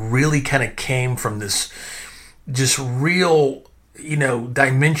really kind of came from this just real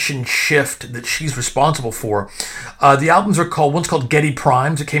dimension shift that she's responsible for. The albums are one's called Getty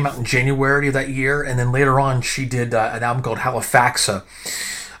Primes. It came out in January of that year, and then later on she did an album called Halifaxa.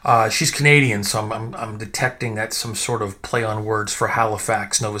 She's Canadian, so I'm detecting that's some sort of play on words for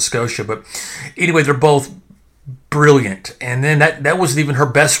Halifax, Nova Scotia. But anyway, they're both brilliant. And then that wasn't even her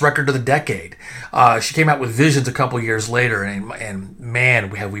best record of the decade. She came out with Visions a couple years later, and man,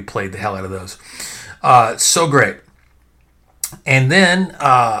 have we played the hell out of those. So great. And then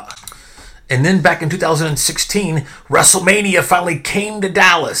back in 2016, WrestleMania finally came to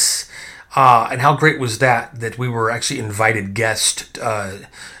Dallas. And how great was that we were actually invited guests to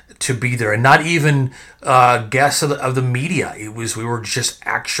be there, and not even guests of the media. We were just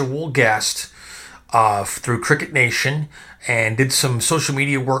actual guests through Cricket Nation, and did some social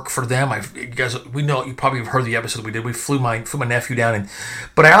media work for them. You probably have heard the episode we did. We flew my nephew down,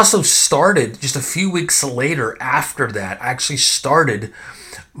 but I also started just a few weeks later after that. I actually started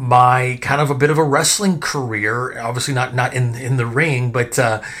my kind of a bit of a wrestling career, obviously not in the ring, but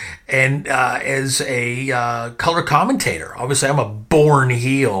as a color commentator. Obviously, I'm a born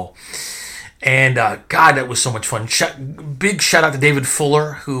heel. And God, that was so much fun. Big shout out to David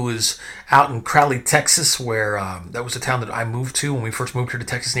Fuller, who is out in Crowley, Texas, where that was the town that I moved to when we first moved here to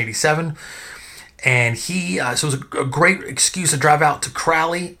Texas in '87. And he, so it was a great excuse to drive out to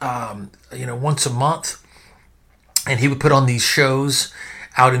Crowley, once a month. And he would put on these shows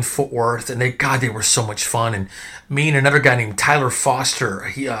out in Fort Worth, and they were so much fun. And me and another guy named Tyler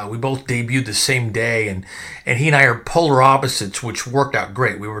Foster, we both debuted the same day, and he and I are polar opposites, which worked out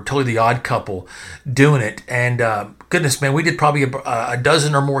great. We were totally the odd couple doing it, and goodness, man, we did probably a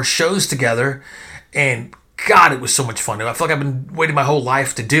dozen or more shows together, and God, it was so much fun. I feel like I've been waiting my whole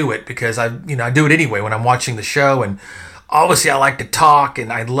life to do it, because I do it anyway when I'm watching the show, and obviously I like to talk,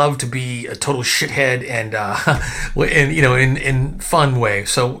 and I love to be a total shithead, and in fun way.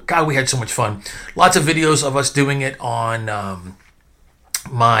 So God, we had so much fun. Lots of videos of us doing it on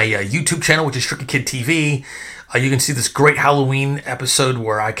my YouTube channel, which is Tricky Kid TV. You can see this great Halloween episode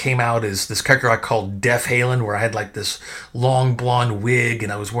where I came out as this character I called Def Halen, where I had like this long blonde wig,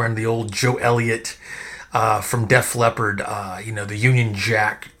 and I was wearing the old Joe Elliott from Def Leppard, the Union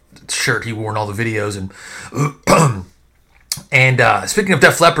Jack shirt he wore in all the videos. And speaking of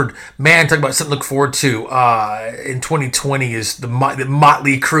Def Leppard, man, talking about something to look forward to in 2020 is the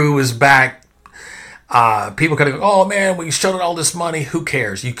Motley Crue is back. People kind of go, oh man, we showed all this money. Who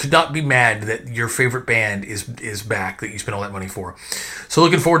cares? You could not be mad that your favorite band is back, that you spent all that money for. So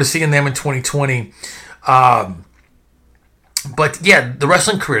looking forward to seeing them in 2020. But yeah, the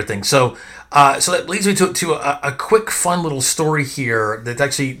wrestling career thing. So that leads me to a quick, fun little story here that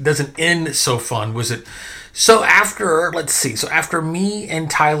actually doesn't end so fun. So after me and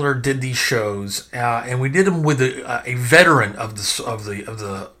Tyler did these shows, and we did them with a veteran of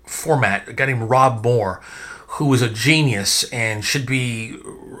the format, a guy named Rob Moore, who was a genius and should be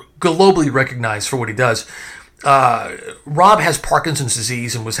globally recognized for what he does. Rob has Parkinson's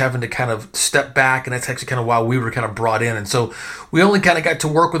disease and was having to kind of step back, and that's actually kind of why we were kind of brought in. And so we only kind of got to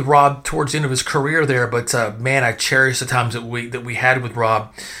work with Rob towards the end of his career there. But man, I cherish the times that we had with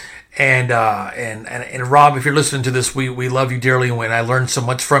Rob. And Rob, if you're listening to this, we love you dearly, and I learned so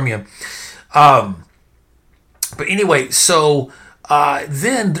much from you. But anyway, so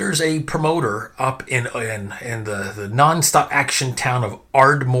then there's a promoter up in the nonstop action town of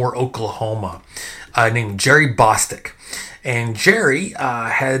Ardmore, Oklahoma, named Jerry Bostic. And Jerry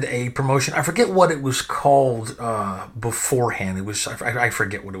had a promotion. I forget what it was called beforehand. It was I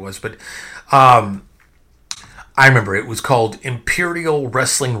forget what it was, but I remember it was called Imperial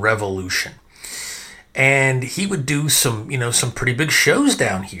Wrestling Revolution. And he would do some pretty big shows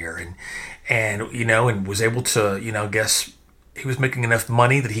down here, and was able to, guess he was making enough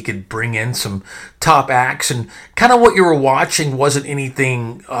money that he could bring in some top acts, and kind of what you were watching wasn't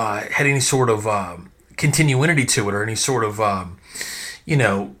anything, had any sort of continuity to it, or any sort of,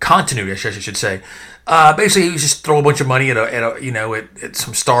 continuity, I should say. Basically, he was just throw a bunch of money at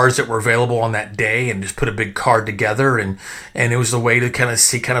some stars that were available on that day, and just put a big card together, and it was the way to kind of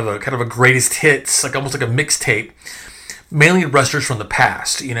see kind of a greatest hits, like almost like a mixtape, mainly wrestlers from the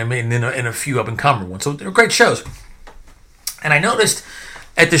past, and then a few up and coming ones. So they were great shows. And I noticed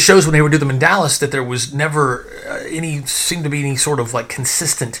at the shows when they would do them in Dallas that there was never seemed to be any sort of like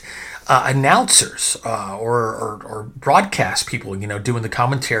consistent announcers or broadcast people, doing the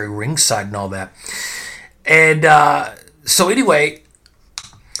commentary ringside and all that. And so anyway,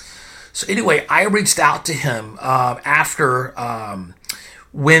 I reached out to him after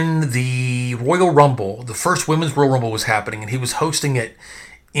when the Royal Rumble, the first Women's Royal Rumble, was happening, and he was hosting it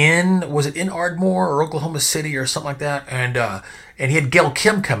in Ardmore or Oklahoma City or something like that, and he had Gail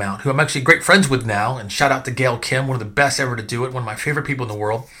Kim come out, who I'm actually great friends with now, and shout out to Gail Kim, one of the best ever to do it, one of my favorite people in the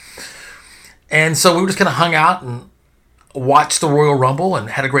world. And so we just kind of hung out and watched the Royal Rumble and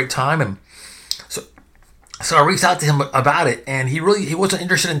had a great time. And so I reached out to him about it, and he wasn't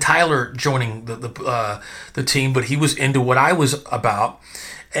interested in Tyler joining the team, but he was into what I was about,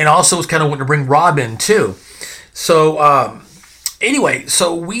 and also was kind of wanting to bring Rob in too. So anyway,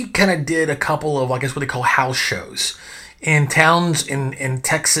 so we kind of did a couple of, I guess, what they call house shows in towns in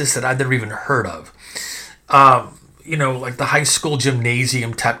Texas that I'd never even heard of. Like the high school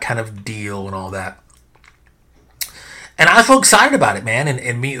gymnasium type kind of deal and all that. And I was so excited about it, man.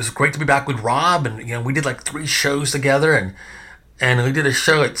 And me, it was great to be back with Rob. And, we did like 3 shows together. And we did a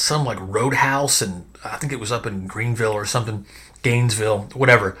show at some like Roadhouse. And I think it was up in Greenville or something, Gainesville,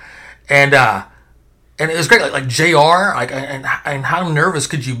 whatever. And it was great. Like JR, and how nervous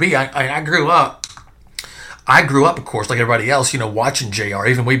could you be? I grew up, of course, like everybody else, watching JR,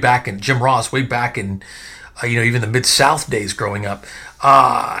 even way back in Jim Ross, way back in, even the Mid-South days growing up.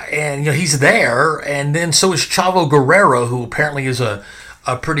 And he's there. And then so is Chavo Guerrero, who apparently is a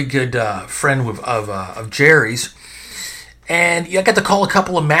a pretty good friend of Jerry's, and I got to call a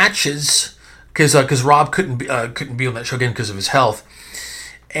couple of matches because Rob couldn't be on that show again because of his health.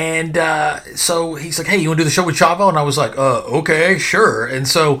 And so he's like, "Hey, you want to do the show with Chavo?" And I was like, "Okay, sure." And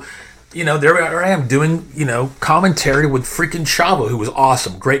so, there I am doing, commentary with freaking Chavo, who was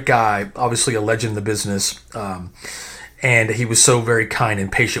awesome, great guy, obviously a legend in the business, and he was so very kind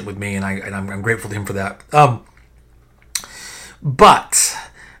and patient with me, and I'm grateful to him for that. But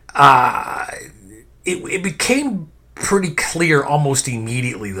it became pretty clear almost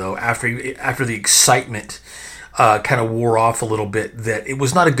immediately, though, after the excitement kind of wore off a little bit, that it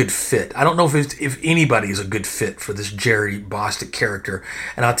was not a good fit. I don't know if anybody is a good fit for this Jerry Bostic character,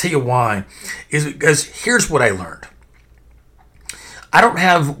 and I'll tell you why. Is because here's what I learned. I don't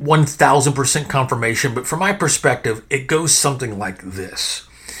have 1,000% confirmation, but from my perspective, it goes something like this.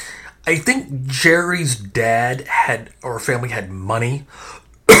 I think Jerry's dad family had money.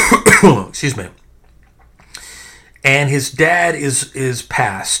 Excuse me. And his dad is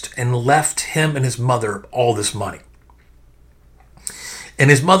passed and left him and his mother all this money. And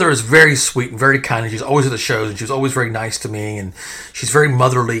his mother is very sweet and very kind, and she's always at the shows, and she was always very nice to me, and she's very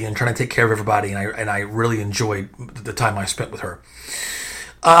motherly and trying to take care of everybody, and I really enjoyed the time I spent with her.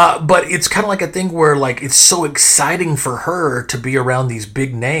 But it's kind of like a thing where, like, it's so exciting for her to be around these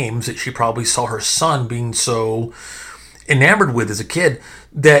big names that she probably saw her son being so enamored with as a kid,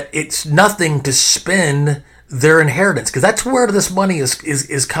 that it's nothing to spend their inheritance, because that's where this money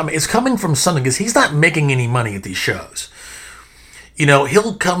is coming. It's coming from something, because he's not making any money at these shows.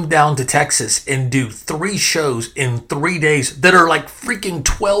 He'll come down to Texas and do 3 shows in 3 days that are like freaking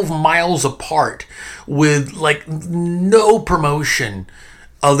 12 miles apart, with like no promotion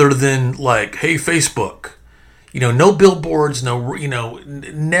other than like, hey, Facebook, no billboards, no,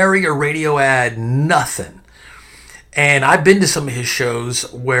 nary a radio ad, nothing. And I've been to some of his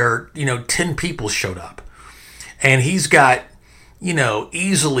shows where 10 people showed up. And he's got,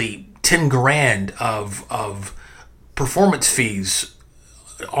 easily 10 grand of performance fees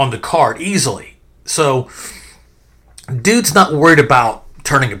on the card, easily. So, dude's not worried about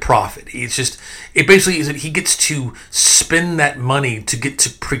turning a profit. It basically is that he gets to spend that money to get to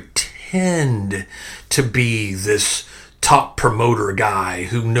pretend to be this top promoter guy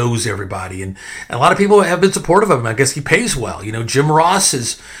who knows everybody. And a lot of people have been supportive of him. I guess he pays well. Jim Ross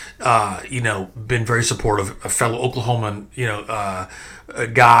has been very supportive, a fellow Oklahoma,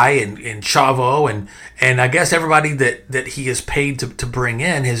 guy, and Chavo, and I guess everybody that he has paid to bring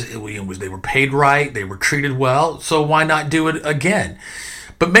in, they were paid right, they were treated well, so why not do it again?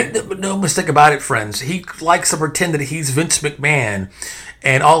 But make no mistake about it, friends, he likes to pretend that he's Vince McMahon,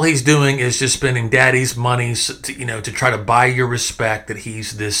 and all he's doing is just spending daddy's money to try to buy your respect that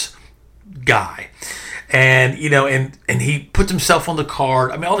he's this guy. And, and he puts himself on the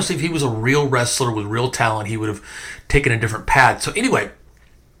card. I mean, obviously, if he was a real wrestler with real talent, he would have taken a different path. So anyway,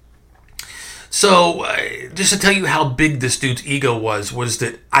 just to tell you how big this dude's ego was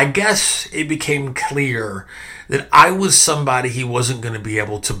that I guess it became clear that I was somebody he wasn't going to be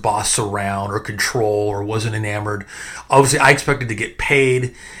able to boss around or control, or wasn't enamored. Obviously, I expected to get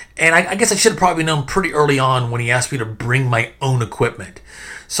paid. And I guess I should have probably known pretty early on when he asked me to bring my own equipment.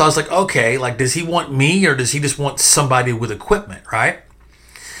 So I was like, okay, like, does he want me, or does he just want somebody with equipment, right?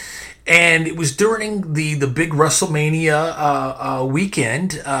 And it was during the big WrestleMania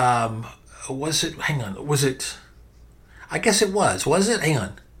weekend. Was it? Hang on. Was it? I guess it was. Was it? Hang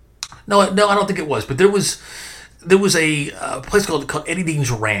on. No, I don't think it was. But there was a place called Eddie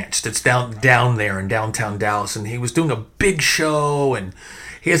Dean's Ranch that's down there in downtown Dallas, and he was doing a big show, and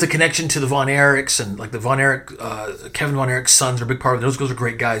he has a connection to the Von Erichs, and like the Von Erich, Kevin Von Erich's sons are a big part of it. Those guys are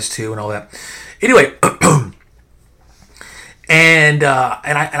great guys too, and all that. Anyway, and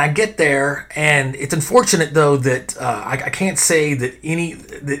I get there, and it's unfortunate though that I can't say that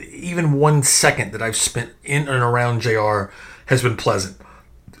even 1 second that I've spent in and around JR has been pleasant.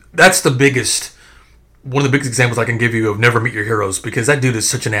 That's one of the biggest examples I can give you of never meet your heroes, because that dude is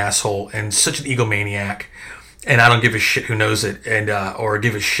such an asshole and such an egomaniac. And I don't give a shit who knows it, and or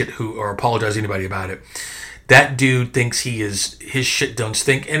give a shit or apologize to anybody about it. That dude thinks his shit don't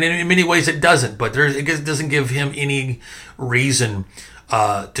stink, and in many ways it doesn't. But it doesn't give him any reason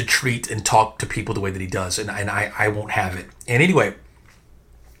to treat and talk to people the way that he does, and I won't have it. And anyway,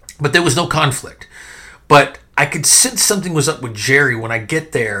 but there was no conflict. But I could sense something was up with Jerry when I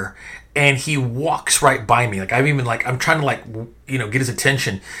get there. And he walks right by me. Like, I'm trying to get his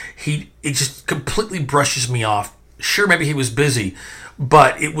attention. It just completely brushes me off. Sure, maybe he was busy,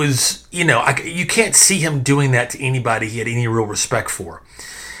 but it was, you can't see him doing that to anybody he had any real respect for.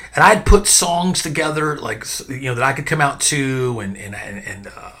 And I'd put songs together, like, that I could come out to,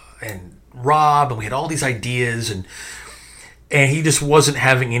 and Rob, and we had all these ideas, and he just wasn't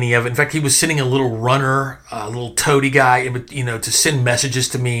having any of it. In fact, he was sending a little runner, a little toady guy, to send messages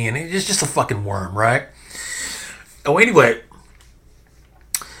to me, and it was just a fucking worm, right? Oh, anyway,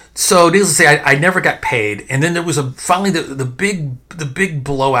 so needless to say, I never got paid, and then there was finally the big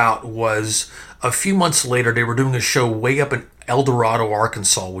blowout was a few months later. They were doing a show way up in El Dorado,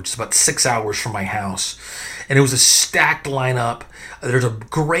 Arkansas, which is about 6 hours from my house, and it was a stacked lineup. There's a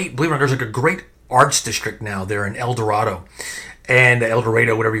great, believe it or not, there's like a great arts district now there in El Dorado, and El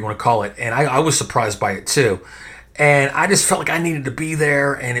Dorado, whatever you want to call it, and I was surprised by it too. And I just felt like I needed to be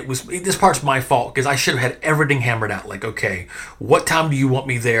there, and this part's my fault, because I should have had everything hammered out. Like, okay, what time do you want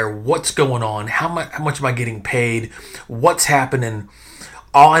me there? What's going on? How much am I getting paid? What's happening?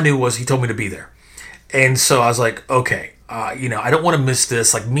 All I knew was he told me to be there. And so I was like, okay, I don't want to miss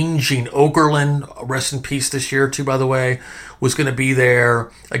this. Like, Mean Gene Okerlund, rest in peace this year too, by the way, was going to be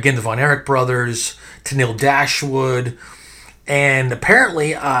there. Again, the Von Erich brothers, Tennille Dashwood. And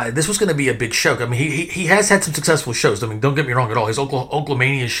apparently, this was going to be a big show. I mean, he has had some successful shows. I mean, don't get me wrong at all. His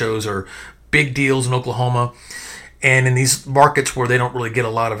Oklahomania shows are big deals in Oklahoma. And in these markets where they don't really get a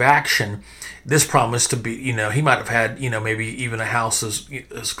lot of action, this promised to be, he might have had, maybe even a house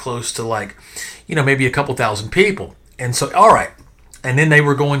as close to like, maybe a couple thousand people. And so, all right. And then they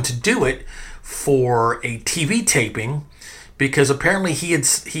were going to do it for a TV taping, because apparently he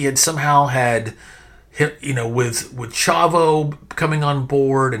had somehow had, with Chavo coming on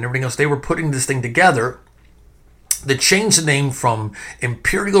board and everything else, they were putting this thing together. They changed the name from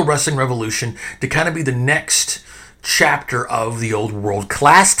Imperial Wrestling Revolution to kind of be the next chapter of the old World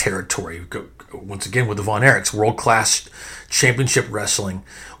Class territory. Once again, with the Von Erichs, World Class Championship Wrestling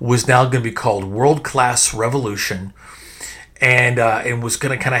was now going to be called World Class Revolution, and was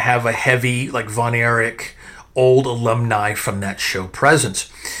going to kind of have a heavy, like, Von Erich old alumni from that show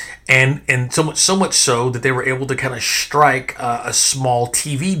presence. And so much so that they were able to kind of strike a small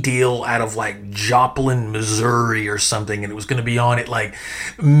TV deal out of like Joplin, Missouri or something, and it was going to be on at like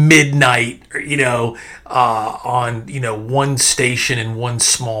midnight, on one station in one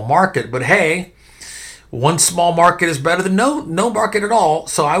small market. But hey, one small market is better than no market at all.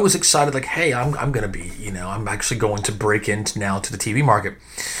 So I was excited, like, hey, I'm going to be, I'm actually going to break into now to the TV market.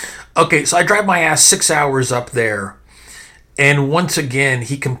 Okay, so I drive my ass 6 hours up there. And once again,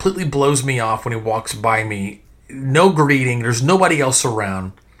 he completely blows me off when he walks by me. No greeting. There's nobody else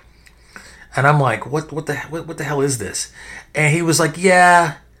around. And I'm like, what the hell is this? And he was like,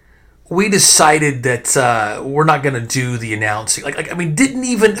 yeah, we decided that we're not going to do the announcing. Didn't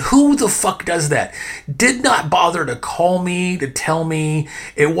even, who the fuck does that? Did not bother to call me, to tell me.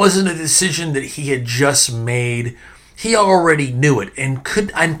 It wasn't a decision that he had just made. He already knew it and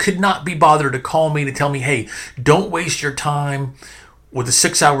could not be bothered to call me to tell me, hey, don't waste your time with a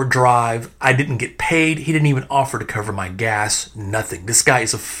 6-hour drive. I didn't get paid. He didn't even offer to cover my gas. Nothing. This guy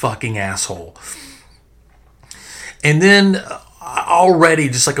is a fucking asshole. And then already,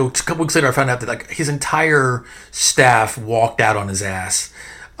 just like a couple weeks later, I found out that like his entire staff walked out on his ass.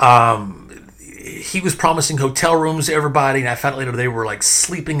 He was promising hotel rooms to everybody, and I found out later they were like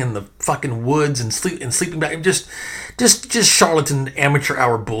sleeping in the fucking woods and sleeping back. Just charlatan amateur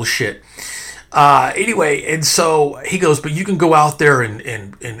hour bullshit. Anyway, and so he goes, but you can go out there and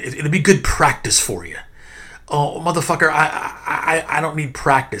it'll be good practice for you. Oh, motherfucker, I don't need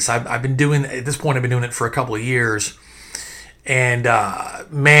practice. I've been doing, at this point, I've been doing it for a couple of years. And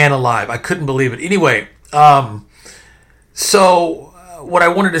man alive, I couldn't believe it. Anyway, so what I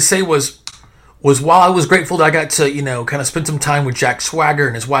wanted to say was while I was grateful that I got to, kind of spend some time with Jack Swagger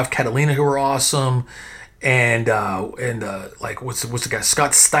and his wife Catalina, who were awesome. And like, what's the guy?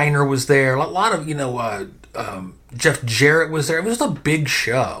 Scott Steiner was there. A lot of, Jeff Jarrett was there. It was a big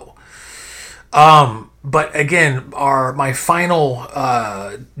show. But again, my final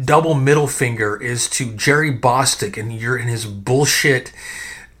double middle finger is to Jerry Bostic and his bullshit,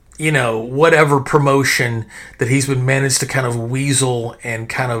 whatever promotion that he's been managed to kind of weasel and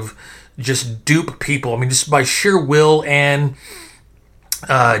kind of just dupe people. I mean, just by sheer will and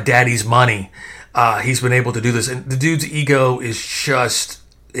daddy's money, he's been able to do this. And the dude's ego is just,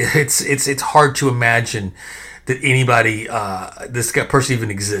 it's hard to imagine that anybody, this person even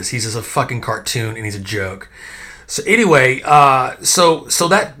exists. He's just a fucking cartoon and he's a joke. So anyway, so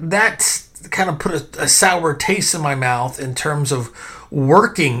that kind of put a sour taste in my mouth in terms of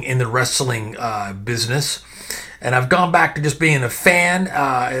working in the wrestling business. And I've gone back to just being a fan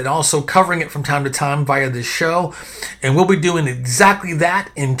and also covering it from time to time via this show. And we'll be doing exactly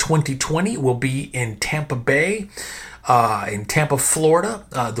that in 2020. We'll be in Tampa Bay. in Tampa, Florida,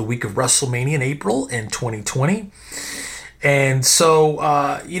 the week of WrestleMania in April in 2020. And so,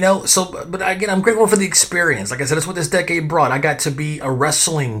 but again, I'm grateful for the experience. Like I said, that's what this decade brought. I got to be a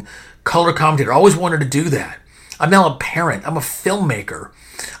wrestling color commentator. I always wanted to do that. I'm now a parent. I'm a filmmaker.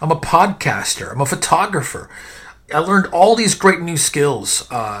 I'm a podcaster. I'm a photographer. I learned all these great new skills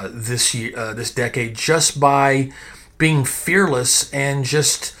this decade just by being fearless and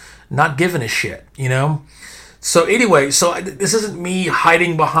just not giving a shit, So anyway, this isn't me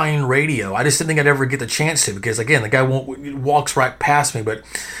hiding behind radio. I just didn't think I'd ever get the chance to because, again, the guy walks right past me. But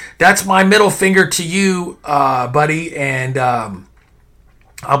that's my middle finger to you, buddy, and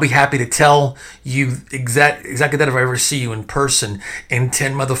I'll be happy to tell you exactly that if I ever see you in person and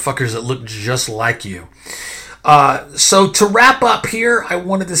 10 motherfuckers that look just like you. So to wrap up here, I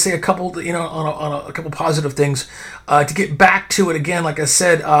wanted to say a couple, on a couple positive things. To get back to it again, like I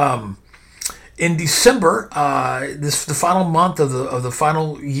said, in December, the final month of the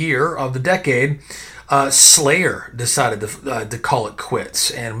final year of the decade, Slayer decided to call it quits,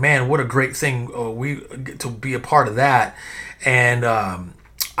 and man, what a great thing we get to be a part of that. And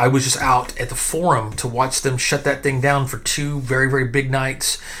I was just out at the Forum to watch them shut that thing down for 2 very, very big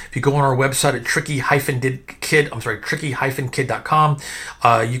nights. If you go on our website at tricky-kid.com,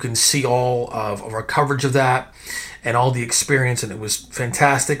 you can see all of our coverage of that and all the experience, and it was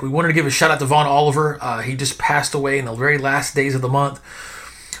fantastic. We wanted to give a shout out to Vaughn Oliver. He just passed away in the very last days of the month.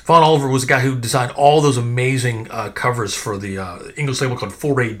 Vaughn Oliver was the guy who designed all those amazing covers for the English label called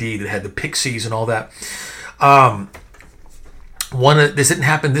 4AD that had the Pixies and all that. This didn't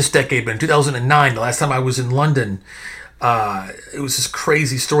happen this decade, but in 2009, the last time I was in London, it was this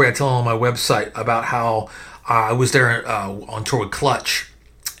crazy story I tell on my website about how I was there on tour with Clutch,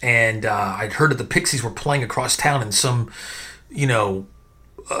 and I'd heard that the Pixies were playing across town in some,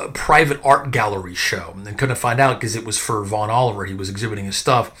 private art gallery show, and then couldn't find out because it was for Vaughn Oliver. He was exhibiting his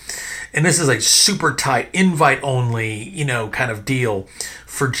stuff, and this is a super tight invite only, kind of deal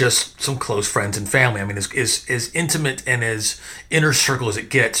for just some close friends and family. I mean, as intimate and as inner circle as it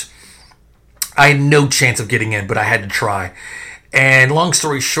gets. I had no chance of getting in, but I had to try. And long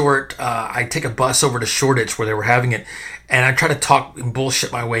story short, I take a bus over to Shoreditch where they were having it, and I try to talk and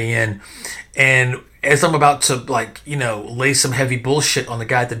bullshit my way in. And as I'm about to, lay some heavy bullshit on the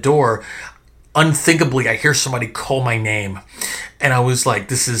guy at the door, unthinkably, I hear somebody call my name. And I was like,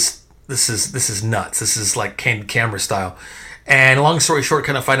 this is nuts. This is like candid camera style. And long story short,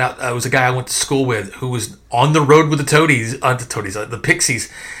 kind of find out it was a guy I went to school with who was on the road with the Pixies,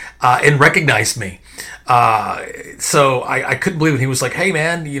 and recognized me. So I couldn't believe it. He was like, hey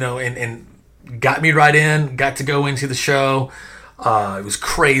man, and got me right in, got to go into the show. It was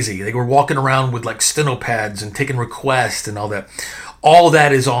crazy. They were walking around with like steno pads and taking requests and all that. All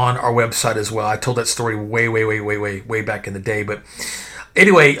that is on our website as well. I told that story way back in the day. But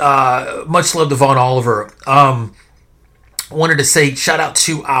anyway, much love to Vaughn Oliver. Wanted to say shout out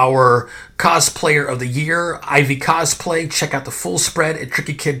to our cosplayer of the year, Ivy Cosplay. Check out the full spread at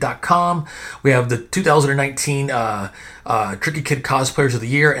trickykid.com. We have the 2019 Tricky Kid Cosplayers of the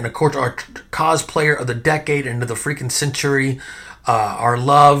Year, and of course our cosplayer of the decade into the freaking century, our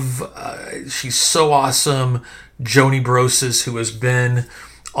love. She's so awesome, Joni Brosis, who has been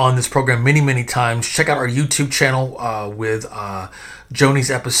on this program many times. Check out our YouTube channel with Joni's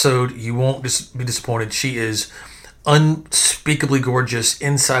episode. You won't be disappointed. She is unspeakably gorgeous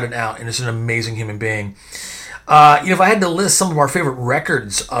inside and out, and is an amazing human being. If I had to list some of our favorite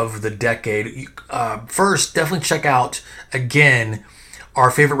records of the decade, first, definitely check out, again,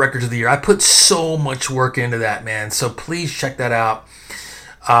 our favorite records of the year. I put so much work into that, man, so please check that out.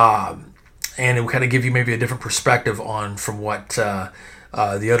 And it will kind of give you maybe a different perspective from what the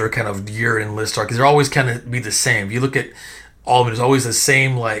other kind of year-end lists are, because they're always kind of be the same. If you look at all of it, it's always the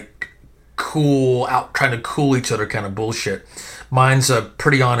same, trying to cool each other kind of bullshit. Mine's a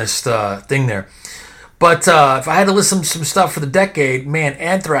pretty honest thing there. But if I had to list some stuff for the decade, man,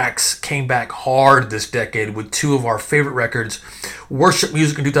 Anthrax came back hard this decade with 2 of our favorite records, Worship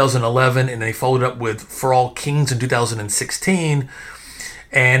Music in 2011, and they followed up with For All Kings in 2016.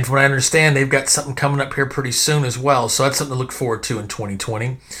 And from what I understand, they've got something coming up here pretty soon as well, so that's something to look forward to in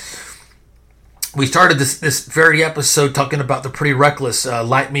 2020. We started this very episode talking about the Pretty Reckless,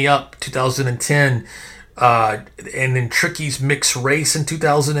 Light Me Up 2010, and then Tricky's Mixed Race in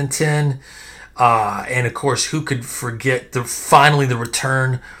 2010, and of course, who could forget finally the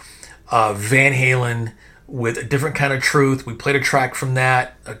return of Van Halen with A Different Kind of Truth. We played a track from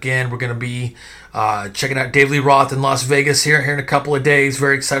that. Again, we're going to be checking out Dave Lee Roth in Las Vegas here in a couple of days.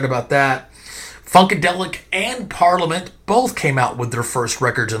 Very excited about that. Funkadelic and Parliament both came out with their first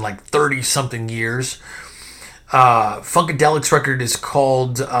records in 30-something years. Funkadelic's record is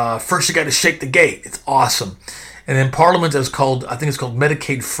called First You Gotta Shake the Gate. It's awesome. And then Parliament is called, I think it's called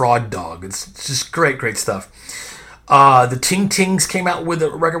Medicaid Fraud Dog. It's just great stuff. The Ting Tings came out with a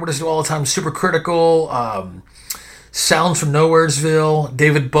record what I do all the time, Super Critical. Sounds from Nowheresville.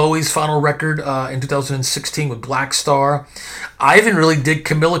 David Bowie's final record in 2016 with Black Star. I even really dig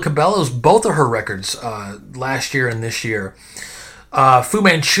Camila Cabello's, both of her records last year and this year. Fu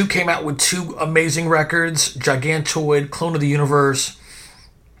Manchu came out with 2 amazing records, Gigantoid, Clone of the Universe.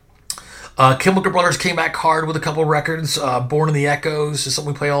 Chemical Brothers came back hard with a couple of records. Born in the Echoes is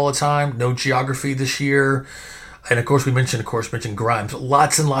something we play all the time. No Geography this year. And of course we mentioned Grimes.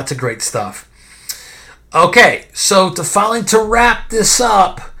 Lots and lots of great stuff. Okay, so to wrap this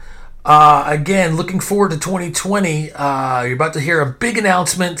up, again, looking forward to 2020. You're about to hear a big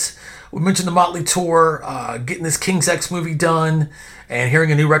announcement. We mentioned the Motley Tour, getting this King's X movie done, and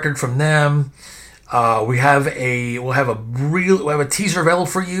hearing a new record from them. We'll have a teaser available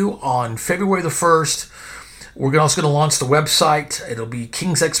for you on February the 1st. We're also going to launch the website. It'll be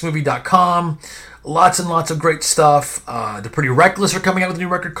kingsxmovie.com. Lots and lots of great stuff. The Pretty Reckless are coming out with a new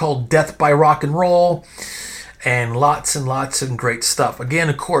record called Death by Rock and Roll. And lots of great stuff. Again,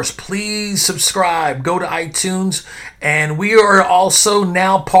 of course, please subscribe. Go to iTunes. And we are also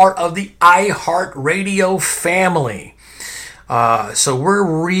now part of the iHeartRadio family. So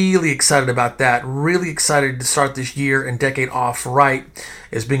we're really excited about that. Really excited to start this year and decade off right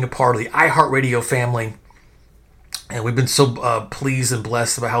as being a part of the iHeartRadio family. And we've been so pleased and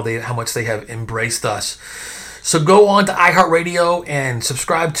blessed about how much they have embraced us. So go on to iHeartRadio and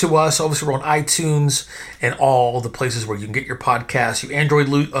subscribe to us. Obviously, we're on iTunes and all the places where you can get your podcasts. You Android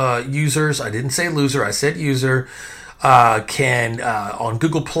users, I didn't say loser, I said user, can on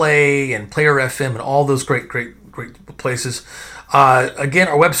Google Play and Player FM and all those great places. Again,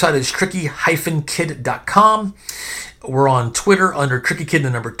 our website is tricky-kid.com. We're on Twitter under Tricky Kid 2,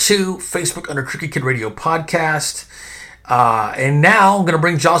 Facebook under Tricky Kid Radio Podcast. And now I'm going to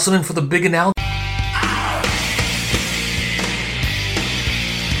bring Jocelyn in for the big announcement.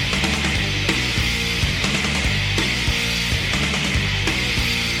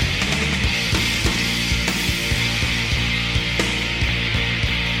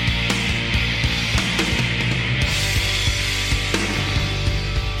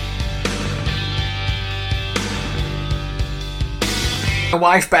 My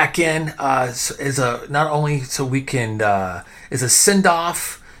wife back in is not only so we can is a send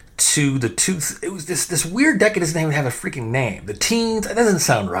off to the tooth. It was this weird decade doesn't even have a freaking name. The teens. It doesn't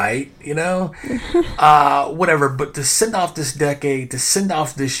sound right, whatever. But to send off this decade, to send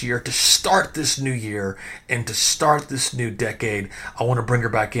off this year, to start this new year, and to start this new decade, I want to bring her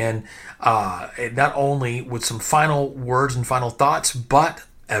back in, and not only with some final words and final thoughts, but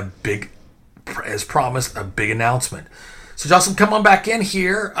as promised, a big announcement. So, Jocelyn, come on back in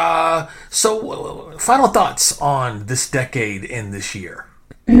here. So, final thoughts on this decade and this year.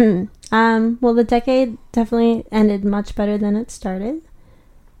 Well, the decade definitely ended much better than it started,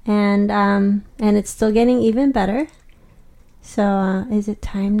 and it's still getting even better. So, is it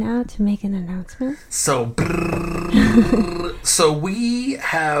time now to make an announcement? So we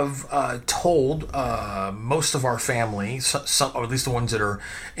have told most of our family, some, or at least the ones that are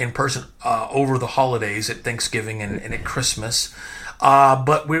in person over the holidays at Thanksgiving and at Christmas.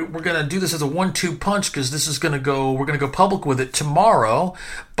 But we're going to do this as a 1-2 punch because this is we're going to go public with it tomorrow.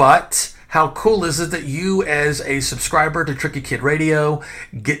 But how cool is it that you, as a subscriber to Tricky Kid Radio,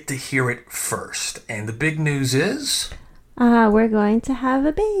 get to hear it first? And the big news is... we're going to have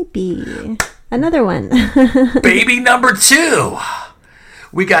a baby. Another one. Baby number 2.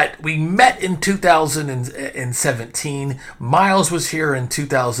 We met in 2017. Miles was here in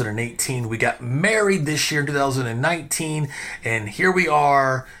 2018. We got married this year in 2019. And here we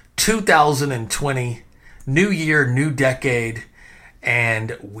are, 2020. New year, new decade.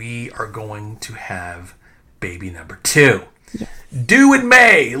 And we are going to have baby number 2. Yes. Due in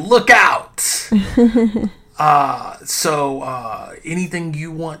May. Look out. So anything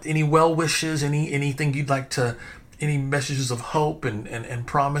you want, any well wishes, anything you'd like to, any messages of hope and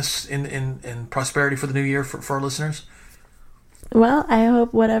promise and prosperity for the new year for our listeners? Well, I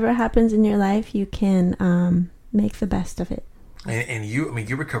hope whatever happens in your life, you can make the best of it. And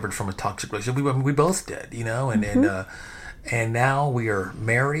you recovered from a toxic relationship. We both did, and now we are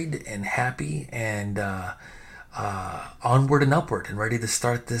married and happy and onward and upward and ready to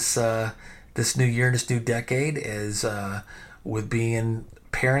start this new year, this new decade is with being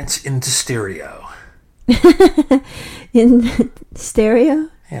parents into stereo. In stereo?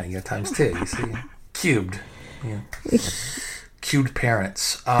 Yeah, you got times 2, you see. Cubed. Yeah. Cubed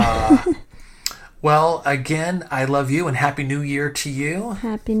parents. Well, again, I love you and Happy New Year to you.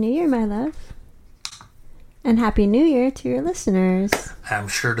 Happy New Year, my love. And Happy New Year to your listeners. I'm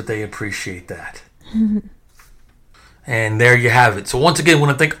sure that they appreciate that. And there you have it. So once again, I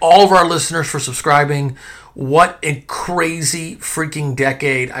want to thank all of our listeners for subscribing. What a crazy freaking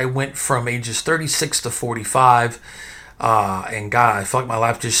decade. I went from ages 36 to 45. And God, I feel like my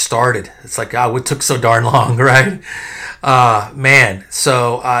life just started. It's like, God, what took so darn long, right? Man.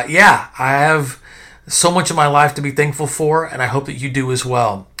 So, yeah, I have so much of my life to be thankful for, and I hope that you do as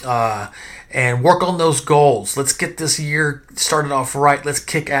well. And work on those goals. Let's get this year started off right. Let's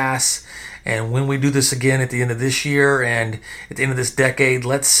kick ass. And when we do this again at the end of this year and at the end of this decade,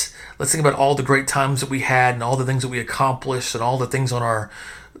 let's think about all the great times that we had and all the things that we accomplished and all the things on our,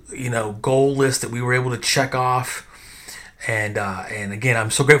 goal list that we were able to check off. And again,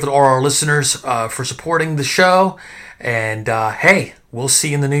 I'm so grateful to all our listeners for supporting the show. And hey, we'll see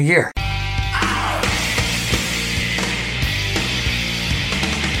you in the new year.